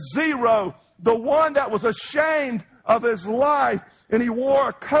to zero. The one that was ashamed of his life, and he wore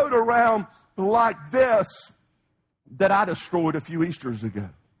a coat around like this that I destroyed a few Easters ago.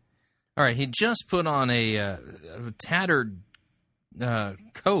 All right, he just put on a tattered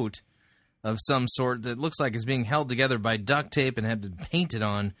coat of some sort that looks like it's being held together by duct tape and had to paint it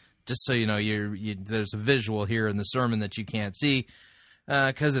on, just so you know, there's a visual here in the sermon that you can't see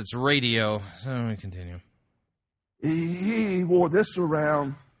because it's radio. So we continue. He wore this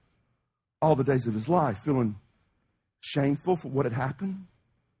around all the days of his life, feeling shameful for what had happened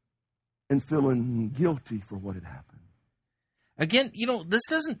and feeling guilty for what had happened. Again, you know, this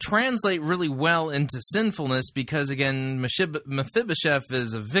doesn't translate really well into sinfulness because, again, Mephibosheth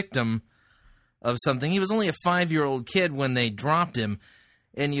is a victim of something. He was only a 5-year-old kid when they dropped him.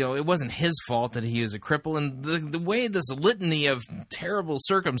 And, you know, it wasn't his fault that he was a cripple. And the way this litany of terrible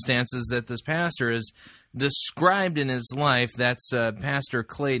circumstances that this pastor has described in his life, that's Pastor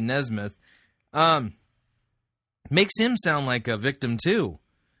Clay Nesmith, makes him sound like a victim too.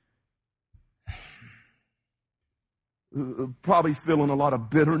 Probably feeling a lot of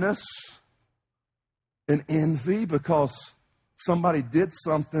bitterness and envy because somebody did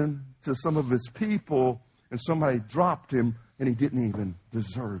something to some of his people and somebody dropped him and he didn't even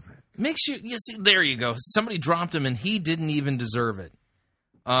deserve it. Makes you see, there you go. Somebody dropped him and he didn't even deserve it.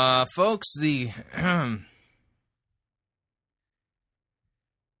 Folks, the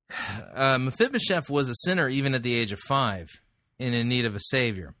Mephibosheth was a sinner even at the age of 5 and in need of a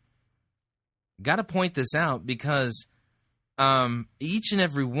savior. Got to point this out because each and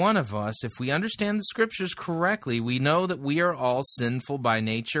every one of us, if we understand the Scriptures correctly, we know that we are all sinful by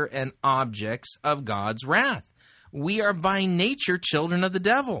nature and objects of God's wrath. We are by nature children of the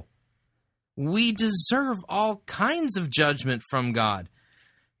devil. We deserve all kinds of judgment from God.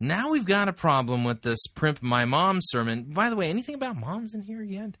 Now we've got a problem with this Primp My Mom sermon. By the way, anything about moms in here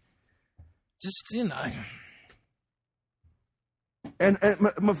yet? Just, you know. And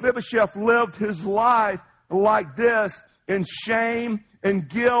Mephibosheth lived his life like this, in shame and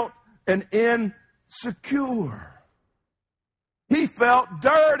guilt and insecure. He felt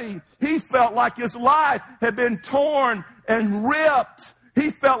dirty. He felt like his life had been torn and ripped. He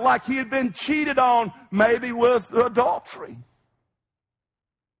felt like he had been cheated on, maybe with adultery.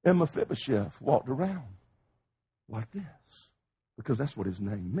 And Mephibosheth walked around like this because that's what his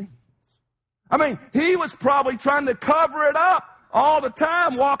name means. I mean, he was probably trying to cover it up all the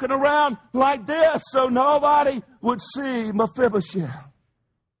time, walking around like this so nobody would see Mephibosheth.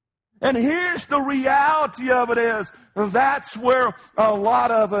 And here's the reality of it is, that's where a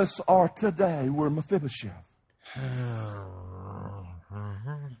lot of us are today. We're Mephibosheth.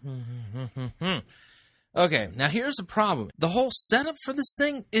 Okay, now here's the problem. The whole setup for this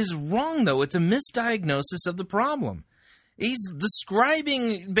thing is wrong, though. It's a misdiagnosis of the problem. He's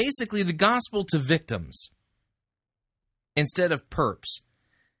describing basically the gospel to victims instead of perps.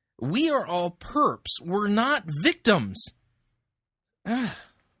 We are all perps. We're not victims. And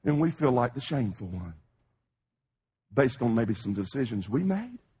we feel like the shameful one, based on maybe some decisions we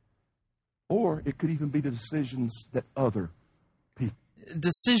made, or it could even be the decisions that other people.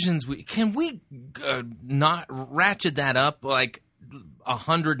 Decisions can we not ratchet that up like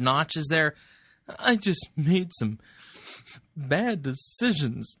 100 notches there? I just made some bad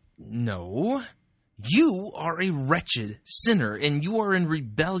decisions. No, you are a wretched sinner and you are in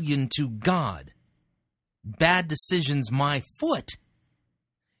rebellion to God. Bad decisions, my foot.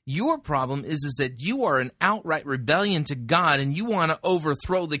 Your problem is that you are in outright rebellion to God and you want to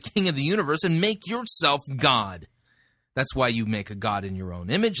overthrow the King of the universe and make yourself God. That's why you make a God in your own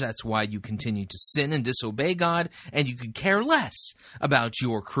image. That's why you continue to sin and disobey God, and you could care less about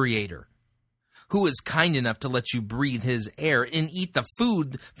your Creator, who is kind enough to let you breathe His air and eat the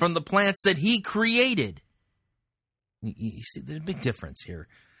food from the plants that He created. You see, there's a big difference here.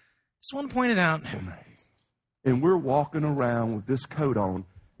 Just want to point it out. And we're walking around with this coat on,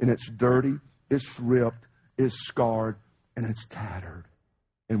 and it's dirty, it's ripped, it's scarred, and it's tattered.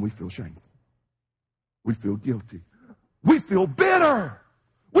 And we feel shameful. We feel guilty. We feel bitter.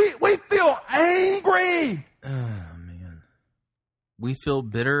 We feel angry. Oh, man. We feel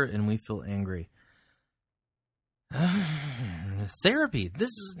bitter and we feel angry. Therapy. This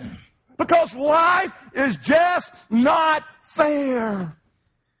is... Because life is just not fair.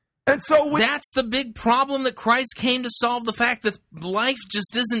 And so that's the big problem that Christ came to solve, the fact that life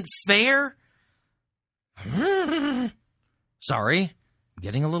just isn't fair. Sorry, I'm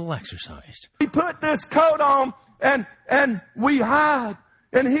getting a little exercised. We put this coat on and we hide.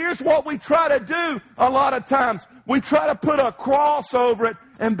 And here's what we try to do a lot of times. We try to put a cross over it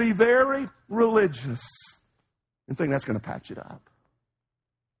and be very religious and think that's going to patch it up.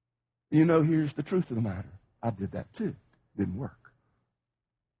 You know, here's the truth of the matter. I did that too. Didn't work.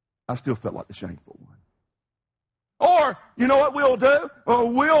 I still felt like the shameful one. Or, you know what we'll do? Or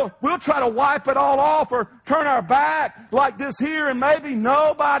we'll try to wipe it all off or turn our back like this here, and maybe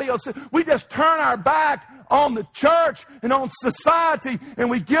nobody will see. We just turn our back on the church and on society, and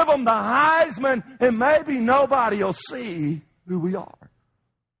we give them the Heisman, and maybe nobody will see who we are.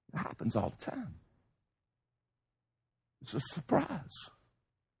 It happens all the time. It's a surprise.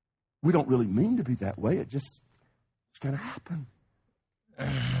 We don't really mean to be that way. It's going to happen.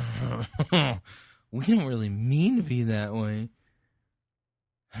 We don't really mean to be that way.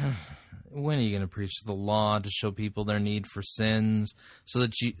 When are you going to preach the law to show people their need for sins, so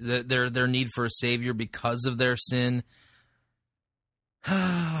that their need for a Savior because of their sin?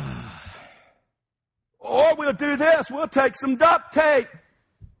 Or we'll do this. We'll take some duct tape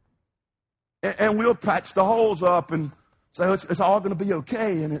and we'll patch the holes up and say it's all going to be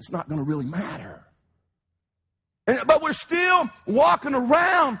okay and it's not going to really matter. But we're still walking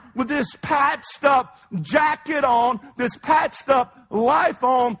around with this patched up jacket on, this patched up life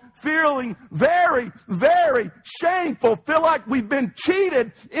on, feeling very, very shameful, feel like we've been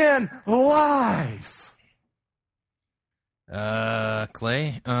cheated in life.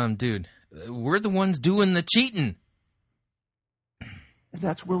 Clay, dude, we're the ones doing the cheating. And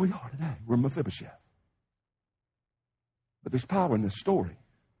that's where we are today. We're Mephibosheth. But there's power in this story,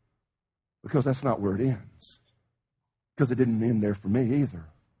 because that's not where it ends. Because it didn't end there for me either.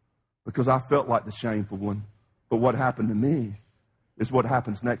 Because I felt like the shameful one. But what happened to me is what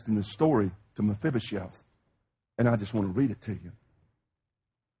happens next in this story to Mephibosheth. And I just want to read it to you.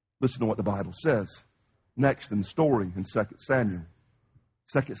 Listen to what the Bible says. Next in the story in 2 Samuel.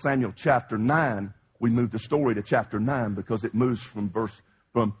 2 Samuel chapter 9. We move the story to chapter 9 because it moves from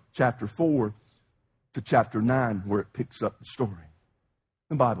chapter 4 to chapter 9 where it picks up the story.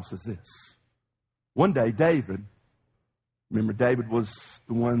 The Bible says this. One day David... Remember, David was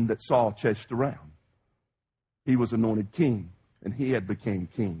the one that Saul chased around. He was anointed king, and he had become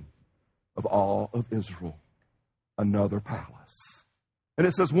king of all of Israel. Another palace. And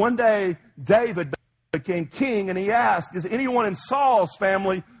it says, one day David became king, and he asked, is anyone in Saul's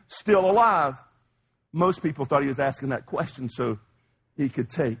family still alive? Most people thought he was asking that question so he could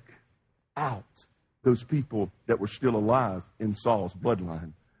take out those people that were still alive in Saul's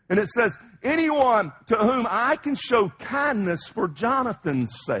bloodline. And it says, anyone to whom I can show kindness for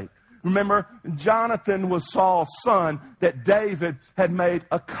Jonathan's sake. Remember, Jonathan was Saul's son that David had made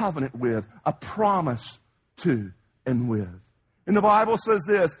a covenant with, a promise to and with. And the Bible says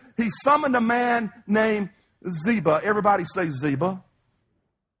this, he summoned a man named Ziba. Everybody say Ziba.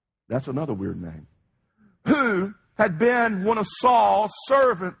 That's another weird name. who had been one of Saul's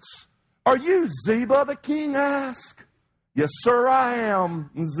servants. "Are you Ziba?" the king asked. "Yes, sir, I am,"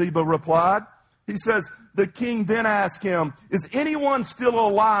 Ziba replied. He says, the king then asked him, "Is anyone still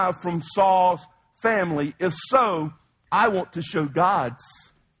alive from Saul's family? If so, I want to show God's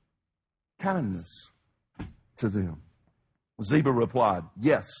kindness to them." Ziba replied,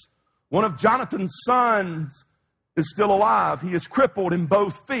 "Yes, one of Jonathan's sons is still alive. He is crippled in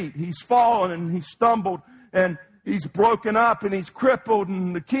both feet. He's fallen and he's stumbled and he's broken up and he's crippled."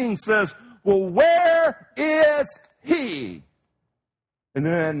 And the king says, "Well, where is he?" And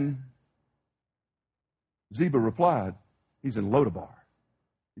then Ziba replied, "He's in Lodabar."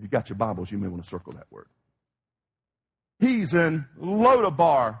 If you got your Bibles, you may want to circle that word. "He's in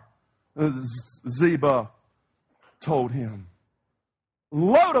Lodabar," Ziba told him.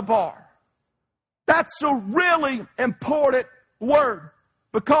 Lodabar. That's a really important word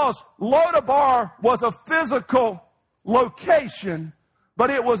because Lodabar was a physical location, but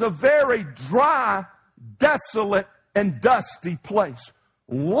it was a very dry, desolate, and dusty place.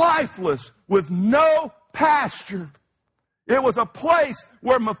 Lifeless, with no pasture. It was a place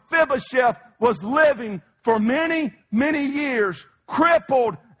where Mephibosheth was living for many, many years,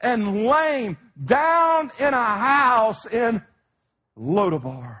 crippled and lame, down in a house in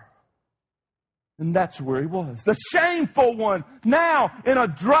Lodabar. And that's where he was. The shameful one, now in a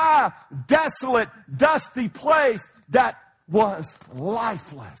dry, desolate, dusty place that was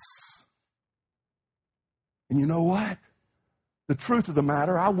lifeless. And you know what? The truth of the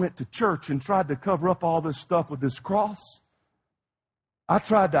matter, I went to church and tried to cover up all this stuff with this cross. I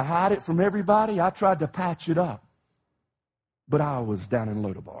tried to hide it from everybody. I tried to patch it up. But I was down in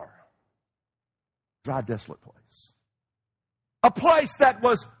Lodabar. Dry, desolate place. A place that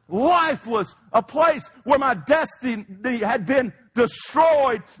was lifeless. A place where my destiny had been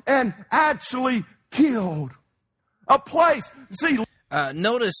destroyed and actually killed. A place, see...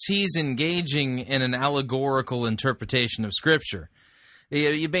 Notice he's engaging in an allegorical interpretation of Scripture.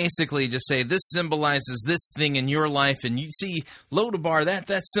 You basically just say, this symbolizes this thing in your life, and you see, Lodabar,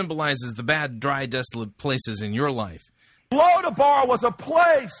 that symbolizes the bad, dry, desolate places in your life. Lodabar was a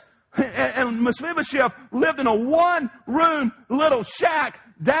place, and Mephibosheth lived in a one-room little shack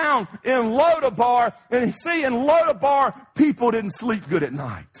down in Lodabar, and see, in Lodabar, people didn't sleep good at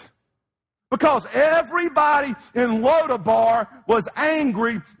night. Because everybody in Lodabar was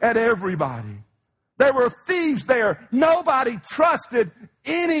angry at everybody. There were thieves there. Nobody trusted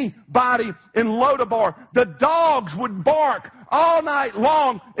anybody in Lodabar. The dogs would bark all night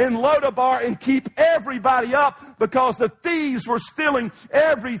long in Lodabar and keep everybody up because the thieves were stealing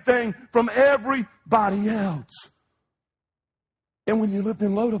everything from everybody else. And when you lived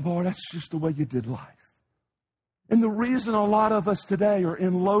in Lodabar, that's just the way you did life. And the reason a lot of us today are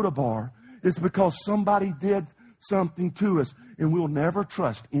in Lodabar is because somebody did something to us, and we'll never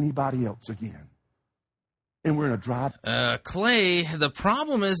trust anybody else again. And we're in a dry... Clay, the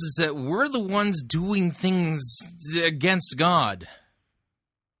problem is that we're the ones doing things against God.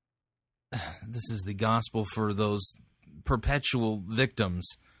 This is the gospel for those perpetual victims.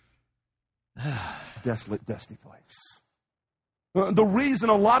 Desolate, dusty place. The reason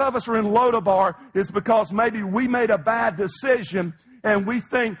a lot of us are in Lodabar is because maybe we made a bad decision, and we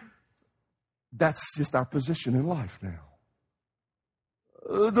think, that's just our position in life now.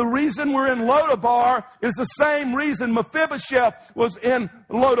 The reason we're in Lodabar is the same reason Mephibosheth was in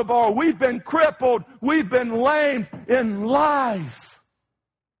Lodabar. We've been crippled. We've been lamed in life.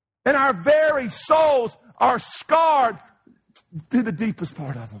 And our very souls are scarred to the deepest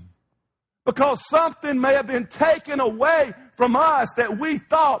part of them. Because something may have been taken away from us that we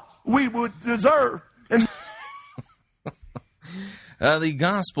thought we would deserve. And the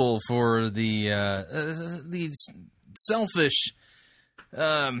gospel for the selfish,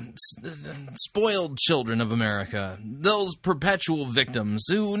 spoiled children of America, those perpetual victims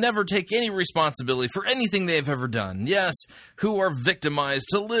who never take any responsibility for anything they've ever done. Yes, who are victimized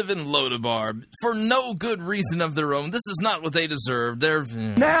to live in Lodabar for no good reason of their own. This is not what they deserve.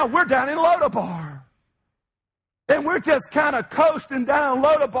 Now we're down in Lodabar. And we're just kind of coasting down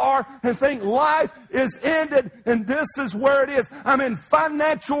Lodabar and think life is ended and this is where it is. I'm in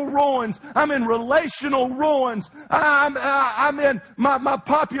financial ruins. I'm in relational ruins. I'm in my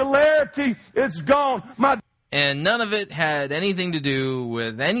popularity. It's gone. And none of it had anything to do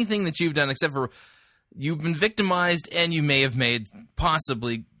with anything that you've done except for you've been victimized and you may have made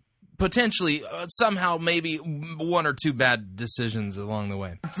potentially, somehow, maybe one or two bad decisions along the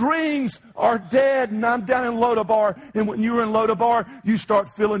way. Dreams are dead, and I'm down in Lodabar. And when you're in Lodabar, you start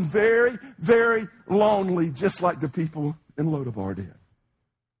feeling very, very lonely, just like the people in Lodabar did.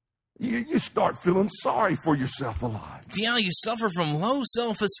 you start feeling sorry for yourself a lot. Yeah, you suffer from low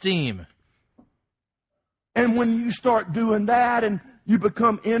self-esteem. And when you start doing that and you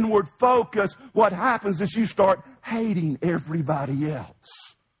become inward focused, what happens is you start hating everybody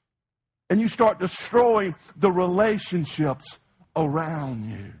else. And you start destroying the relationships around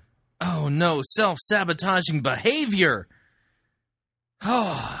you. Oh, no, self-sabotaging behavior.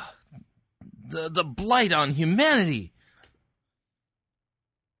 Oh, the blight on humanity.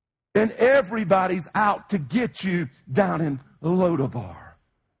 And everybody's out to get you down in Lodabar.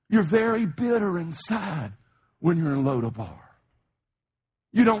 You're very bitter inside when you're in Lodabar.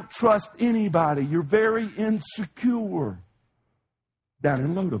 You don't trust anybody. You're very insecure down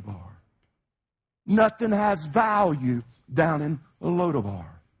in Lodabar. Nothing has value down in Lodabar.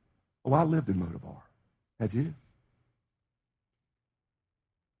 Oh, I lived in Lodabar. Have you?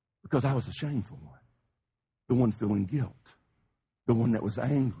 Because I was the shameful one. The one feeling guilt. The one that was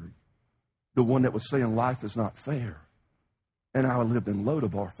angry. The one that was saying life is not fair. And I lived in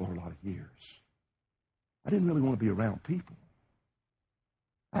Lodabar for a lot of years. I didn't really want to be around people.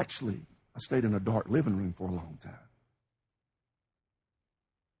 Actually, I stayed in a dark living room for a long time.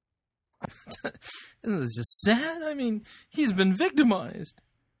 Isn't this just sad? I mean, he's been victimized.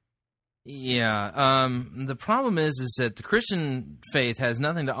 Yeah, the problem is that the Christian faith has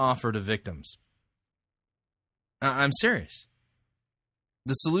nothing to offer to victims. I'm serious.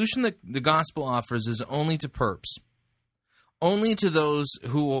 The solution that the gospel offers is only to perps. Only to those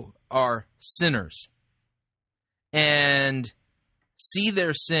who are sinners. And see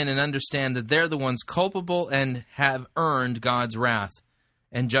their sin and understand that they're the ones culpable and have earned God's wrath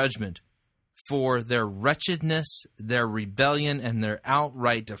and judgment for their wretchedness, their rebellion, and their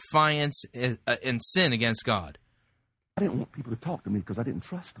outright defiance and sin against God. I didn't want people to talk to me because I didn't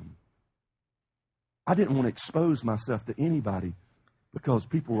trust them. I didn't want to expose myself to anybody because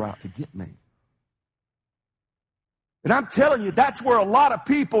people were out to get me. And I'm telling you, that's where a lot of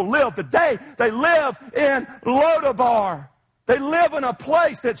people live today. They live in Lodabar. They live in a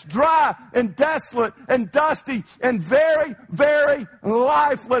place that's dry and desolate and dusty and very, very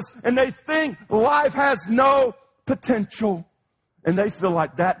lifeless. And they think life has no potential. And they feel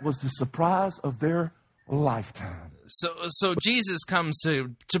like that was the surprise of their lifetime. So Jesus comes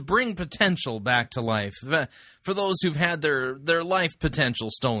to bring potential back to life for those who've had their life potential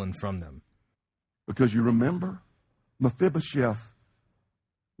stolen from them. Because you remember, Mephibosheth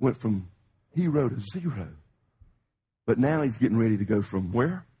went from hero to zero. But now he's getting ready to go from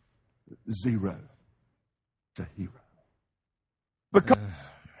where? Zero to hero. Because,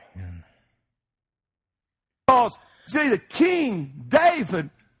 see, the King David,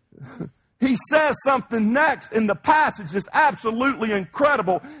 he says something next in the passage that's absolutely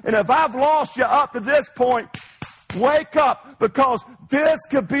incredible. And if I've lost you up to this point, wake up, because this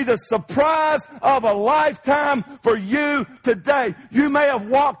could be the surprise of a lifetime for you today. You may have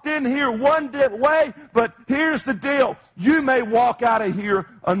walked in here one way, but here's the deal. You may walk out of here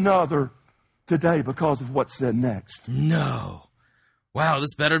another today because of what's said next. No. Wow,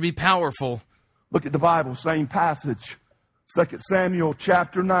 this better be powerful. Look at the Bible, same passage. 2 Samuel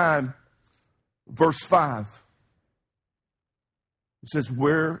chapter 9, verse 5. It says,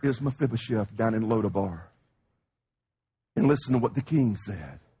 where is Mephibosheth? Down in Lodabar. And listen to what the king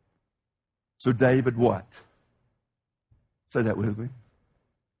said. So David what? Say that with me.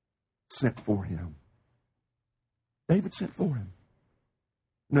 Sent for him. David sent for him.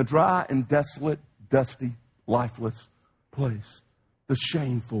 In a dry and desolate, dusty, lifeless place. The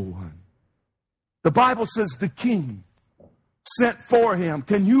shameful one. The Bible says the king sent for him.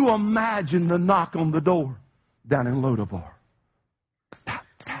 Can you imagine the knock on the door down in Lodabar? Tap,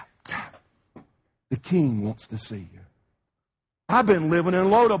 tap, tap. The king wants to see you. I've been living in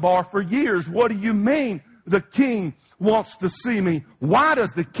Lodabar for years. What do you mean the king wants to see me? Why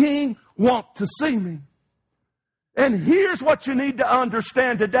does the king want to see me? And here's what you need to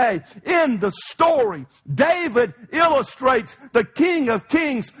understand today. In the story, David illustrates the King of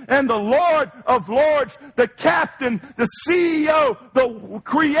Kings and the Lord of Lords, the captain, the CEO, the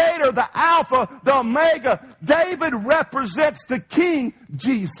creator, the Alpha, the Omega. David represents the King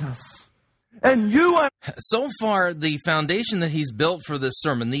Jesus. And so far, the foundation that he's built for this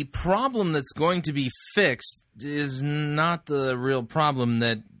sermon, the problem that's going to be fixed is not the real problem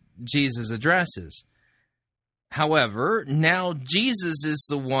that Jesus addresses. However, now Jesus is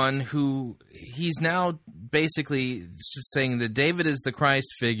the one who, he's now basically saying that David is the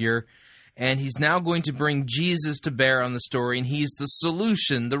Christ figure, and he's now going to bring Jesus to bear on the story, and he's the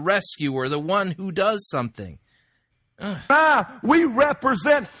solution, the rescuer, the one who does something. Now, we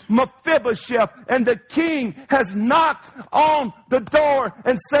represent Mephibosheth, and the king has knocked on the door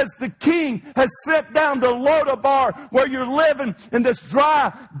and says the king has sent down to Lodabar, where you're living in this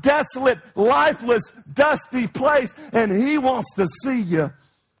dry, desolate, lifeless, dusty place, and he wants to see you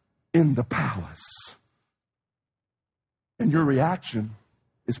in the palace. And your reaction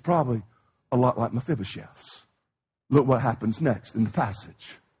is probably a lot like Mephibosheth's. Look what happens next in the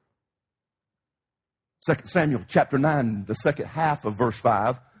passage. 2 Samuel chapter 9, the second half of verse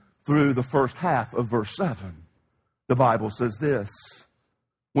 5 through the first half of verse 7. The Bible says this.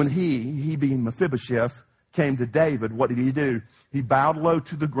 When he being Mephibosheth, came to David, what did he do? He bowed low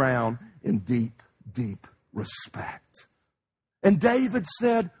to the ground in deep, deep respect. And David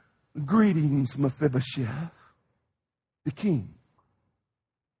said, "Greetings, Mephibosheth." The king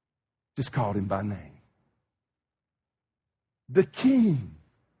just called him by name. The king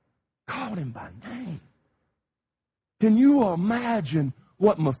called him by name. Can you imagine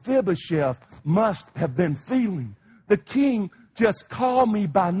what Mephibosheth must have been feeling? The king just called me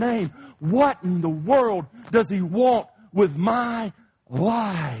by name. What in the world does he want with my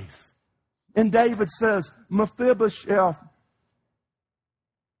life? And David says, Mephibosheth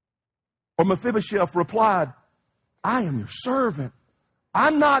replied, "I am your servant.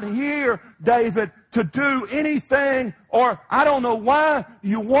 I'm not here, David, to do anything, or I don't know why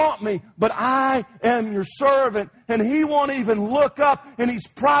you want me, but I am your servant." And he won't even look up, and he's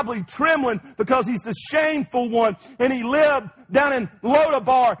probably trembling because he's the shameful one. And he lived down in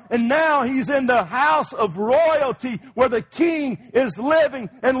Lodabar, and now he's in the house of royalty where the king is living.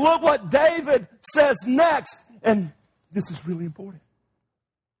 And look what David says next. And this is really important.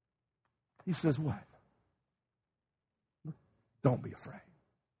 He says what? Don't be afraid.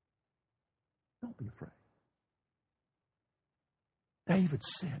 Don't be afraid. David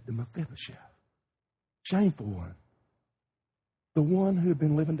said to Mephibosheth, shameful one, the one who had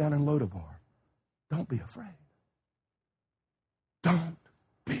been living down in Lodabar, don't be afraid. Don't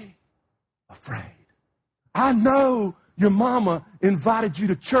be afraid. I know your mama invited you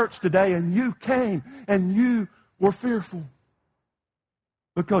to church today, and you came and you were fearful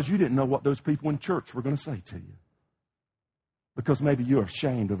because you didn't know what those people in church were going to say to you. Because maybe you're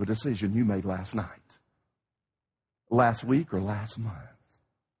ashamed of a decision you made last night, last week, or last month.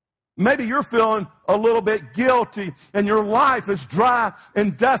 Maybe you're feeling a little bit guilty and your life is dry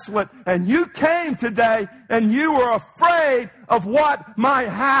and desolate, and you came today and you were afraid of what might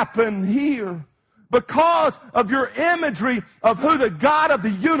happen here because of your imagery of who the God of the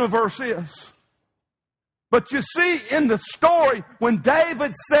universe is. But you see, in the story, when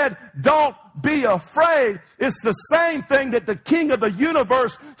David said, "Don't be afraid," it's the same thing that the King of the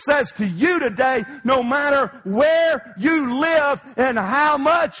universe says to you today, no matter where you live and how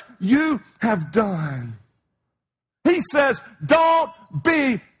much you have done. He says, "Don't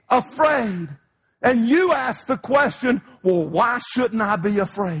be afraid." And you ask the question, well, why shouldn't I be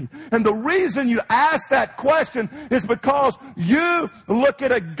afraid? And the reason you ask that question is because you look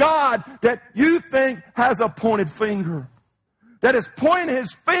at a God that you think has a pointed finger, that is pointing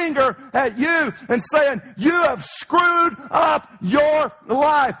his finger at you and saying, you have screwed up your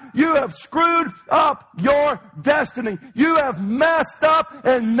life. You have screwed up your destiny. You have messed up,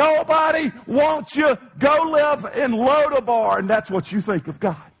 and nobody wants you. Go live in Lodabar. And that's what you think of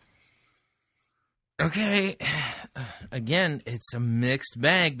God. Okay, again, it's a mixed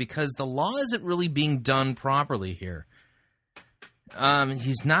bag because the law isn't really being done properly here.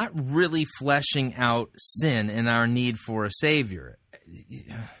 He's not really fleshing out sin and our need for a Savior.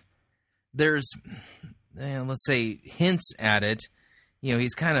 There's, let's say, hints at it. You know,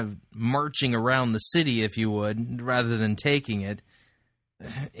 he's kind of marching around the city, if you would, rather than taking it.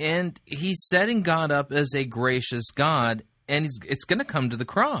 And he's setting God up as a gracious God, and it's going to come to the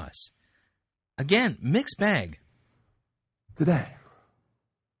cross. Again, mixed bag. Today.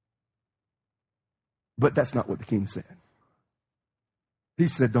 But that's not what the king said. He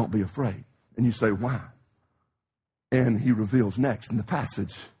said, "Don't be afraid." And you say, why? And he reveals next in the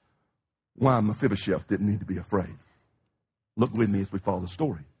passage why Mephibosheth didn't need to be afraid. Look with me as we follow the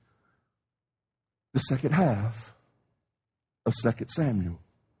story. The second half of 2 Samuel,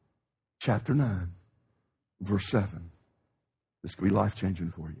 chapter 9, verse 7. This could be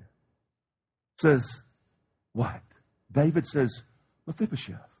life-changing for you. Says what? David says,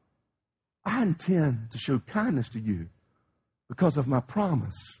 "Mephibosheth, I intend to show kindness to you because of my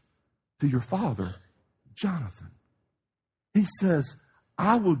promise to your father, Jonathan." He says,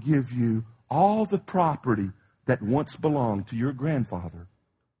 "I will give you all the property that once belonged to your grandfather,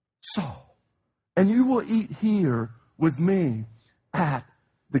 Saul, and you will eat here with me at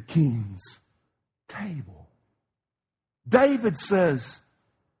the king's table." David says,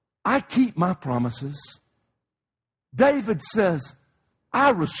 I keep my promises. David says, I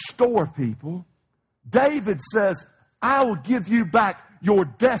restore people. David says, I will give you back your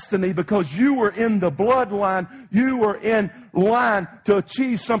destiny because you were in the bloodline. You were in line to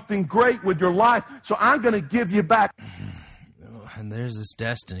achieve something great with your life. So I'm going to give you back. And there's this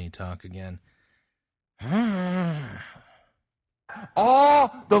destiny talk again.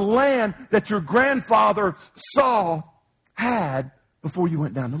 All the land that your grandfather Saul had before you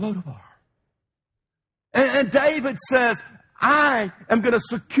went down to Lodabar. And David says, I am going to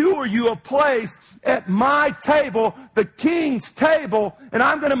secure you a place at my table, the king's table, and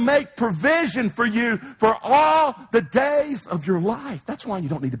I'm going to make provision for you for all the days of your life. That's why you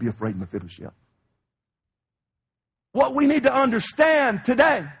don't need to be afraid of Mephibosheth. What we need to understand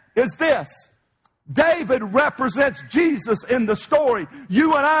today is this. David represents Jesus in the story.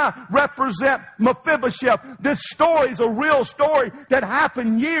 You and I represent Mephibosheth. This story is a real story that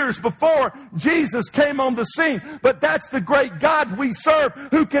happened years before Jesus came on the scene. But that's the great God we serve,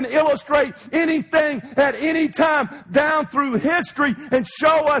 who can illustrate anything at any time down through history and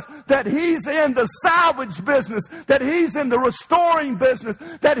show us that He's in the salvage business, that He's in the restoring business,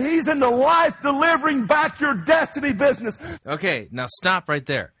 that He's in the life delivering back your destiny business. Okay, now stop right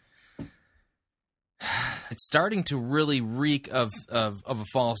there. It's starting to really reek of a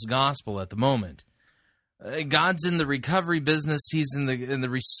false gospel at the moment. God's in the recovery business. He's in the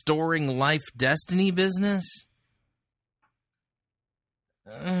restoring life destiny business.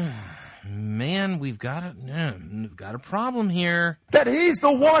 Man, we've got a problem here. That He's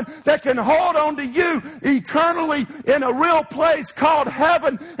the one that can hold on to you eternally in a real place called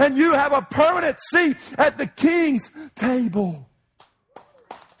heaven, and you have a permanent seat at the King's table.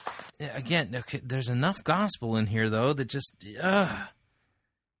 Again, okay, there's enough gospel in here, though, that just...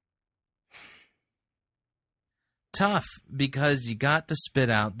 Tough, because you got to spit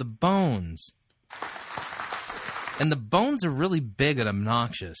out the bones. And the bones are really big and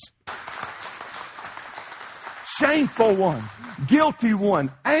obnoxious. Shameful one, guilty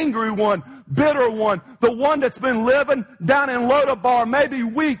one, angry one, bitter one, the one that's been living down in Lodabar maybe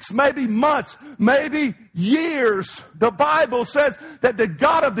weeks, maybe months, maybe years. The Bible says that the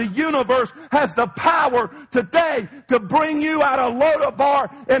God of the universe has the power today to bring you out of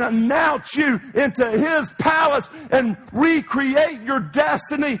Lodabar and announce you into His palace and recreate your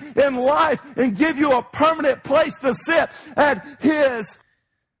destiny in life and give you a permanent place to sit at His.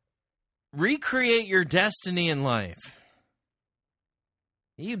 Recreate your destiny in life.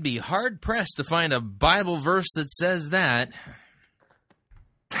 You'd be hard-pressed to find a Bible verse that says that.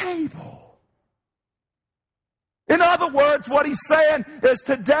 Table. In other words, what he's saying is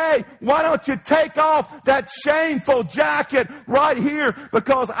today, why don't you take off that shameful jacket right here?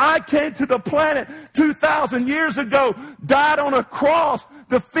 Because I came to the planet 2,000 years ago, died on a cross,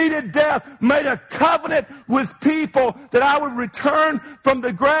 defeated death, made a covenant with people that I would return from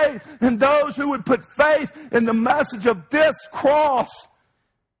the grave, and those who would put faith in the message of this cross,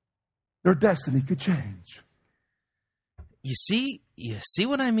 their destiny could change. You see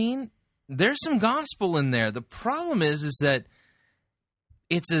what I mean? There's some gospel in there. The problem is that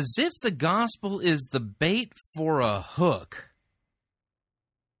it's as if the gospel is the bait for a hook.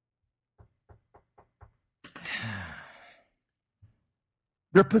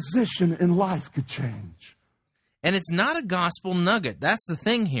 Their position in life could change. And it's not a gospel nugget. That's the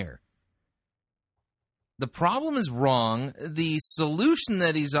thing here. The problem is wrong. The solution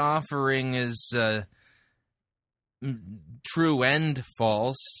that he's offering is true and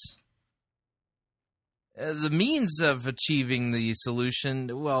false. The means of achieving the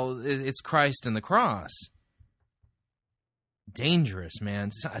solution, well, it's Christ and the cross. Dangerous, man.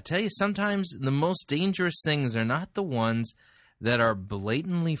 I tell you, sometimes the most dangerous things are not the ones that are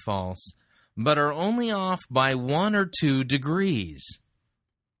blatantly false, but are only off by 1 or 2 degrees.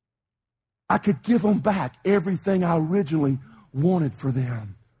 I could give them back everything I originally wanted for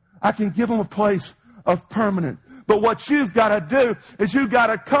them. I can give them a place of permanent. But what you've got to do is you've got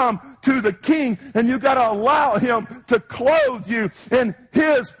to come to the King, and you've got to allow Him to clothe you in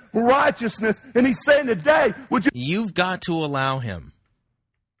His righteousness. And He's saying today, would you... You've got to allow Him.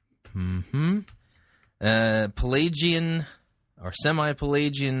 Pelagian or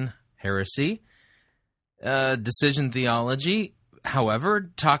semi-Pelagian heresy, decision theology,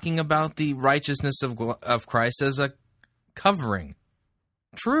 however, talking about the righteousness of Christ as a covering.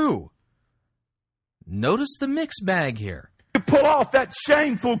 True. Notice the mixed bag here. You pull off that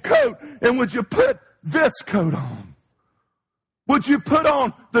shameful coat, and would you put this coat on? Would you put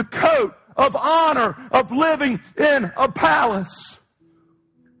on the coat of honor of living in a palace?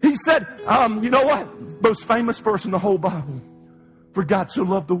 He said, you know what? Most famous verse in the whole Bible. For God so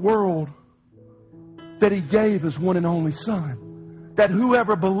loved the world that he gave his one and only Son, that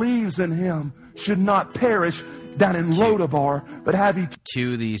whoever believes in him should not perish down in Lodabar, but have eternal...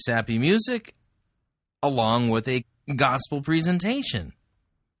 Cue the sappy music, along with a gospel presentation.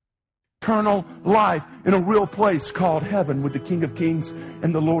 Eternal life in a real place called heaven with the King of Kings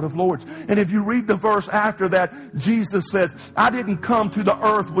and the Lord of Lords. And if you read the verse after that, Jesus says, I didn't come to the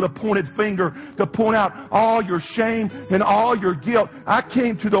earth with a pointed finger to point out all your shame and all your guilt. I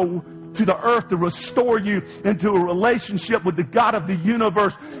came to the earth to restore you into a relationship with the God of the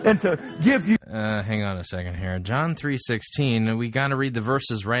universe and to give you... Hang on a second here. John 3:16, we got to read the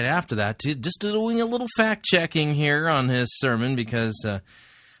verses right after that. Just doing a little fact-checking here on his sermon because...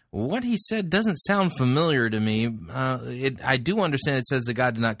 what he said doesn't sound familiar to me. I do understand it says that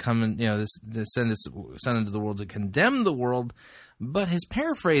God did not come and to send his Son into the world to condemn the world, but his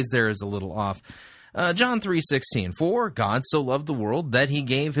paraphrase there is a little off. John 3:16, for God so loved the world that he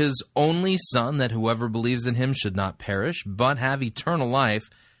gave his only Son, that whoever believes in him should not perish, but have eternal life.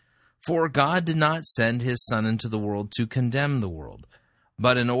 For God did not send his Son into the world to condemn the world,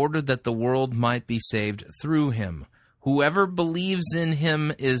 but in order that the world might be saved through him. Whoever believes in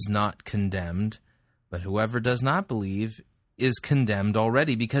him is not condemned, but whoever does not believe is condemned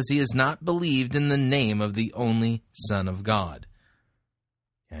already, because he has not believed in the name of the only Son of God.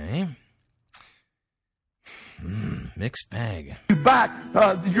 Okay. Mixed bag. Back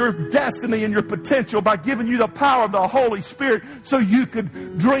your destiny and your potential by giving you the power of the Holy Spirit so you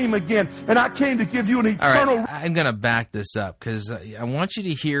could dream again. And I came to give you an eternal... All right, I'm going to back this up because I want you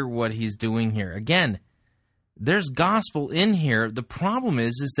to hear what he's doing here. Again, there's gospel in here. The problem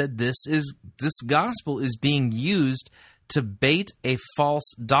is that this gospel is being used to bait a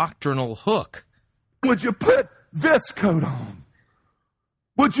false doctrinal hook. Would you put this coat on?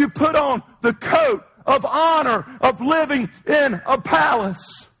 Would you put on the coat of honor of living in a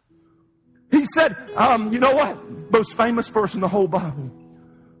palace? He said, you know what? Most famous verse in the whole Bible.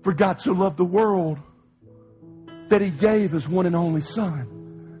 For God so loved the world that he gave his one and only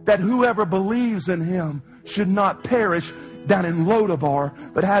Son, that whoever believes in him should not perish down in Lodabar,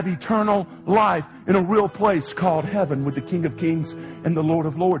 but have eternal life in a real place called heaven with the King of Kings and the Lord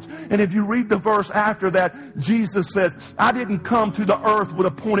of Lords. And if you read the verse after that, Jesus says, I didn't come to the earth with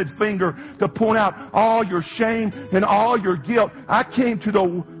a pointed finger to point out all your shame and all your guilt. I came to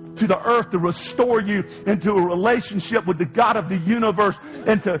the earth to restore you into a relationship with the God of the universe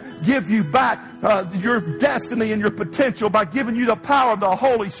and to give you back your destiny and your potential by giving you the power of the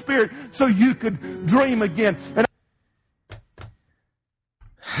Holy Spirit so you could dream again. And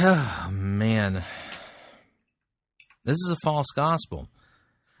oh, man. This is a false gospel.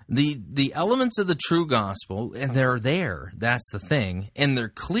 The elements of the true gospel, and they're there, that's the thing, and they're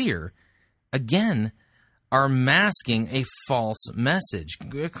clear, again, are masking a false message.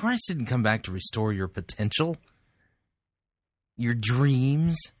 Christ didn't come back to restore your potential, your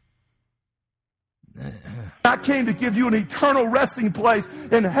dreams. I came to give you an eternal resting place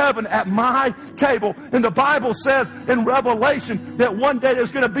in heaven at my table. And the Bible says in Revelation that one day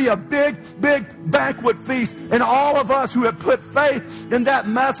there's going to be a big, big banquet feast. And all of us who have put faith in that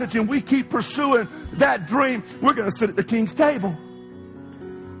message and we keep pursuing that dream, we're going to sit at the King's table.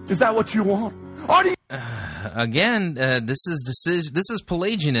 Is that what you want? Or do you... Again, this is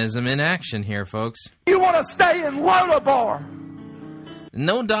Pelagianism in action here, folks. You want to stay in Lodabar?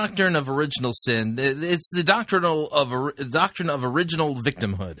 No doctrine of original sin. It's the doctrine of original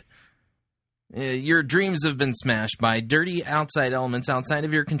victimhood. Your dreams have been smashed by dirty outside elements outside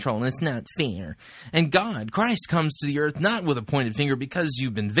of your control, and it's not fair. And God, Christ, comes to the earth not with a pointed finger because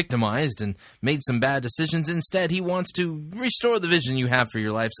you've been victimized and made some bad decisions. Instead, he wants to restore the vision you have for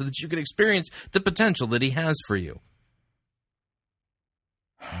your life so that you can experience the potential that he has for you.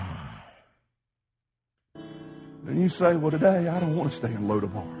 And you say, well, today I don't want to stay in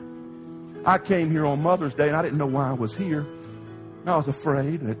Lodabar. I came here on Mother's Day, and I didn't know why I was here. And I was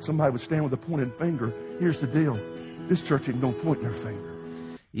afraid that somebody would stand with a pointed finger. Here's the deal. This church ain't going to point their finger.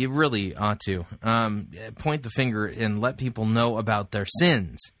 You really ought to. Point the finger and let people know about their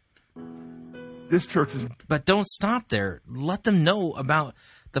sins. This church is... But don't stop there. Let them know about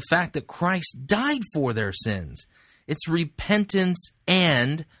the fact that Christ died for their sins. It's repentance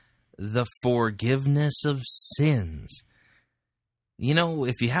and the forgiveness of sins. You know,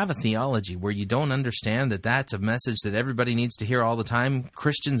 if you have a theology where you don't understand that that's a message that everybody needs to hear all the time,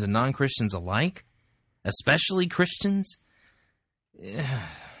 Christians and non-Christians alike, especially Christians,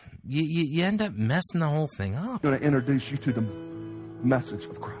 you end up messing the whole thing up. I'm going to introduce you to the message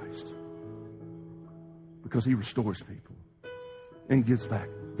of Christ because he restores people and gives back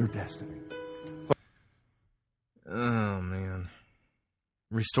their destiny. Oh, man.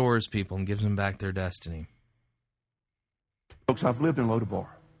 Restores people and gives them back their destiny. Folks, I've lived in Lodabar.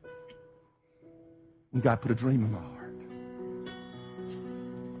 And God put a dream in my heart.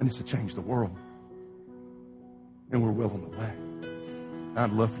 And it's to change the world. And we're well on the way. And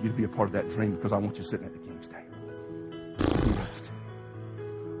I'd love for you to be a part of that dream because I want you sitting at the King's table.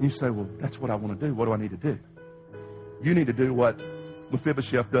 And you say, well, that's what I want to do. What do I need to do? You need to do what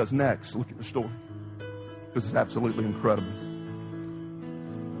Mephibosheth does next. Look at the story. Because it's absolutely incredible.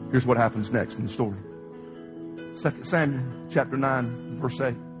 Here's what happens next in the story. 2 Samuel chapter 9, verse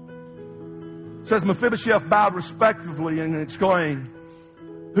 8. It says, Mephibosheth bowed respectfully and exclaimed,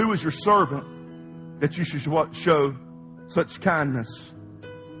 who is your servant that you should show such kindness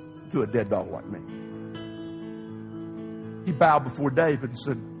to a dead dog like me? He bowed before David and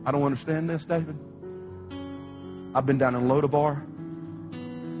said, I don't understand this, David. I've been down in Lodabar,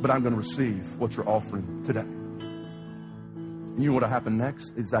 but I'm going to receive what you're offering today. And you know what happened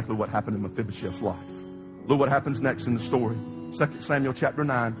next? Exactly what happened in Mephibosheth's life. Look what happens next in the story. 2 Samuel chapter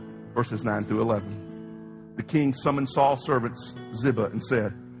 9, verses 9 through 11. The king summoned Saul's servants, Ziba, and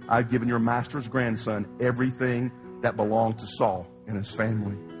said, I've given your master's grandson everything that belonged to Saul and his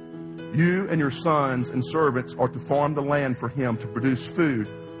family. You and your sons and servants are to farm the land for him to produce food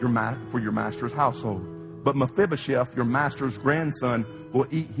for your master's household. But Mephibosheth, your master's grandson, will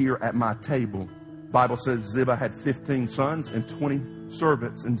eat here at my table. Bible says Ziba had 15 sons and 20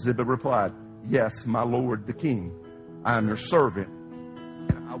 servants. And Ziba replied, yes, my lord the king, I am your servant,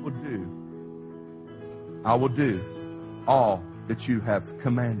 and I will do all that you have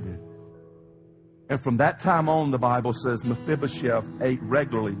commanded. And from that time on, the Bible says Mephibosheth ate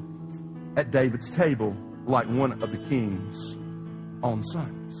regularly at David's table like one of the king's own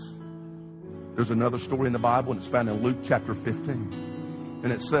sons. There's another story in the Bible, and it's found in Luke chapter 15.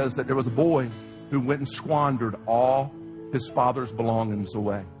 And it says that there was a boy who went and squandered all his father's belongings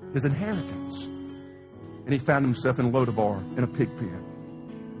away, his inheritance. And he found himself in Lodabar in a pig pen.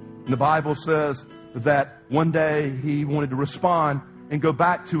 And the Bible says that one day he wanted to respond and go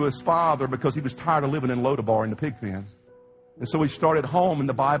back to his father because he was tired of living in Lodabar in the pig pen. And so he started home, and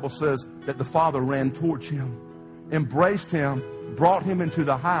the Bible says that the father ran towards him, embraced him, brought him into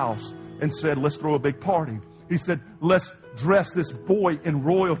the house, and said, let's throw a big party. He said, let's dress this boy in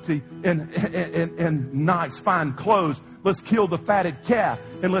royalty in nice, fine clothes. Let's kill the fatted calf,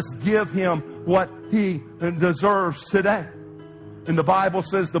 and let's give him what he deserves today. And the Bible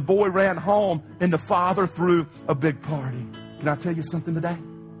says the boy ran home, and the father threw a big party. Can I tell you something today?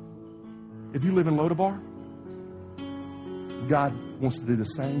 If you live in Lodabar, God wants to do the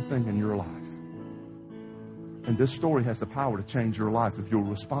same thing in your life. And this story has the power to change your life if you'll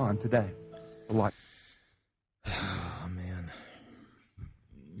respond today. Like, oh, man.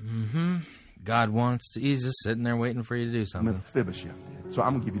 God wants to, he's just sitting there waiting for you to do something. Mephibosheth did. So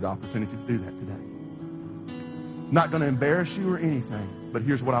I'm going to give you the opportunity to do that today. Not going to embarrass you or anything, but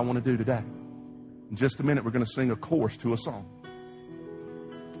here's what I want to do today. In just a minute, we're going to sing a chorus to a song.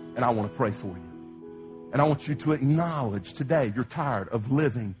 And I want to pray for you. And I want you to acknowledge today you're tired of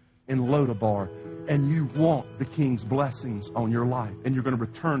living in Lodabar, and you want the King's blessings on your life, and you're going to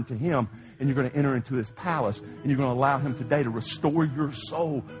return to him, and you're going to enter into his palace, and you're going to allow him today to restore your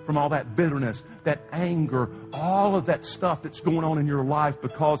soul from all that bitterness, that anger, all of that stuff that's going on in your life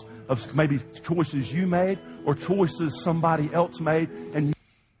because of maybe choices you made or choices somebody else made. And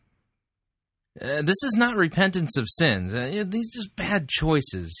this is not repentance of sins. These are just bad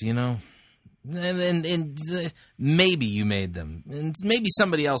choices, you know. And maybe you made them, and maybe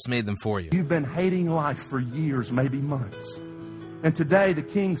somebody else made them for you. You've been hating life for years, maybe months. And today the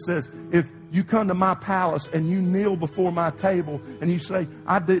king says, if you come to my palace and you kneel before my table and you say,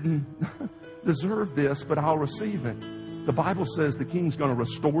 I didn't deserve this, but I'll receive it. The Bible says the king's going to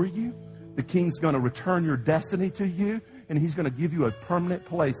restore you. The king's going to return your destiny to you, and he's going to give you a permanent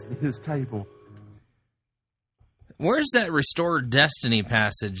place at his table. Where's that restored destiny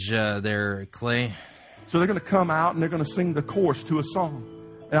passage there, Clay? So they're going to come out and they're going to sing the chorus to a song.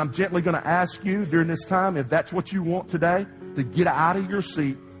 And I'm gently going to ask you during this time, if that's what you want today, to get out of your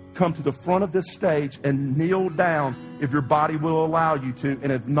seat, come to the front of this stage and kneel down if your body will allow you to.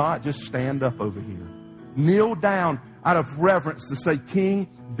 And if not, just stand up over here. Kneel down out of reverence to say, King,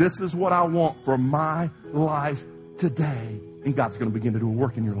 this is what I want for my life today. And God's going to begin to do a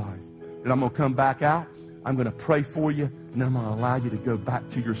work in your life. And I'm going to come back out. I'm going to pray for you, and then I'm going to allow you to go back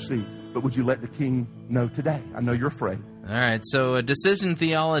to your seat. But would you let the king know today? I know you're afraid. All right, so a decision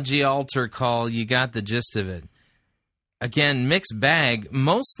theology altar call, you got the gist of it. Again, mixed bag,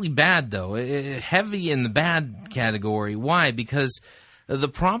 mostly bad, though. Heavy in the bad category. Why? Because The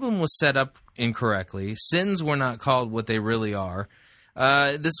problem was set up incorrectly. Sins were not called what they really are.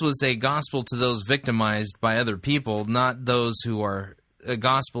 This was a gospel to those victimized by other people, not those who are a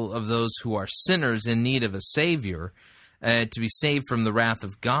gospel of those who are sinners in need of a Savior, to be saved from the wrath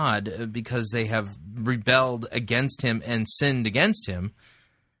of God because they have rebelled against Him and sinned against Him.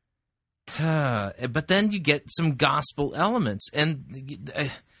 But then you get some gospel elements, and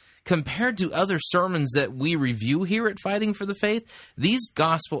compared to other sermons that we review here at Fighting for the Faith, these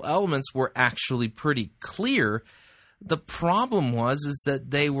gospel elements were actually pretty clear. The problem is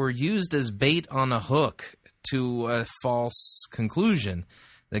that they were used as bait on a hook to a false conclusion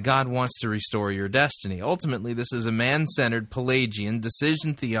that God wants to restore your destiny. Ultimately, this is a man-centered Pelagian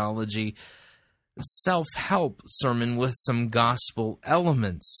decision theology self-help sermon with some gospel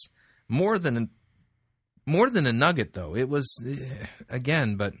elements. More than a nugget, though. It was,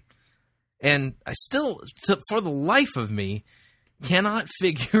 and I still, for the life of me, cannot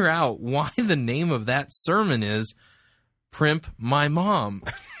figure out why the name of that sermon is Primp My Mom.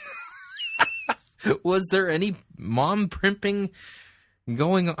 Was there any mom primping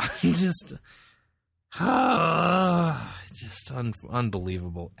going on? Just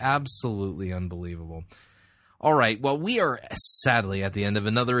unbelievable. Absolutely unbelievable. All right, well, we are sadly at the end of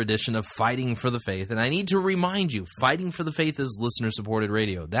another edition of Fighting for the Faith, and I need to remind you, Fighting for the Faith is listener-supported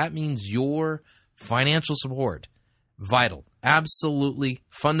radio. That means your financial support, vital, absolutely,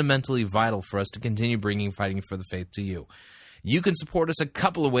 fundamentally vital for us to continue bringing Fighting for the Faith to you. You can support us a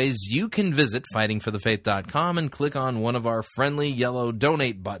couple of ways. You can visit fightingforthefaith.com and click on one of our friendly yellow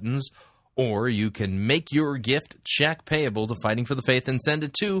donate buttons, or you can make your gift check payable to Fighting for the Faith and send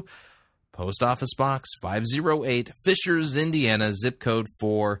it to Post Office Box 508, Fishers, Indiana, zip code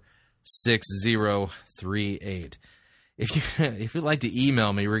 46038. If you'd like to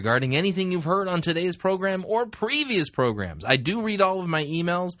email me regarding anything you've heard on today's program or previous programs, I do read all of my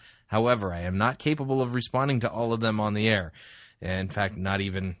emails. However, I am not capable of responding to all of them on the air. In fact, not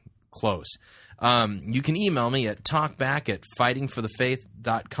even close. You can email me at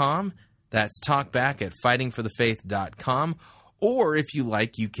talkback@fightingforthefaith.com. That's talkback@fightingforthefaith.com. Or if you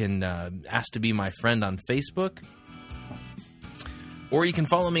like, you can ask to be my friend on Facebook. Or you can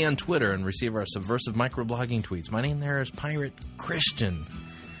follow me on Twitter and receive our subversive microblogging tweets. My name there is Pirate Christian.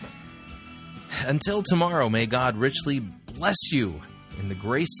 Until tomorrow, may God richly bless you in the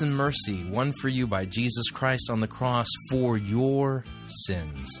grace and mercy won for you by Jesus Christ on the cross for your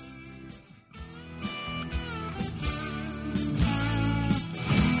sins.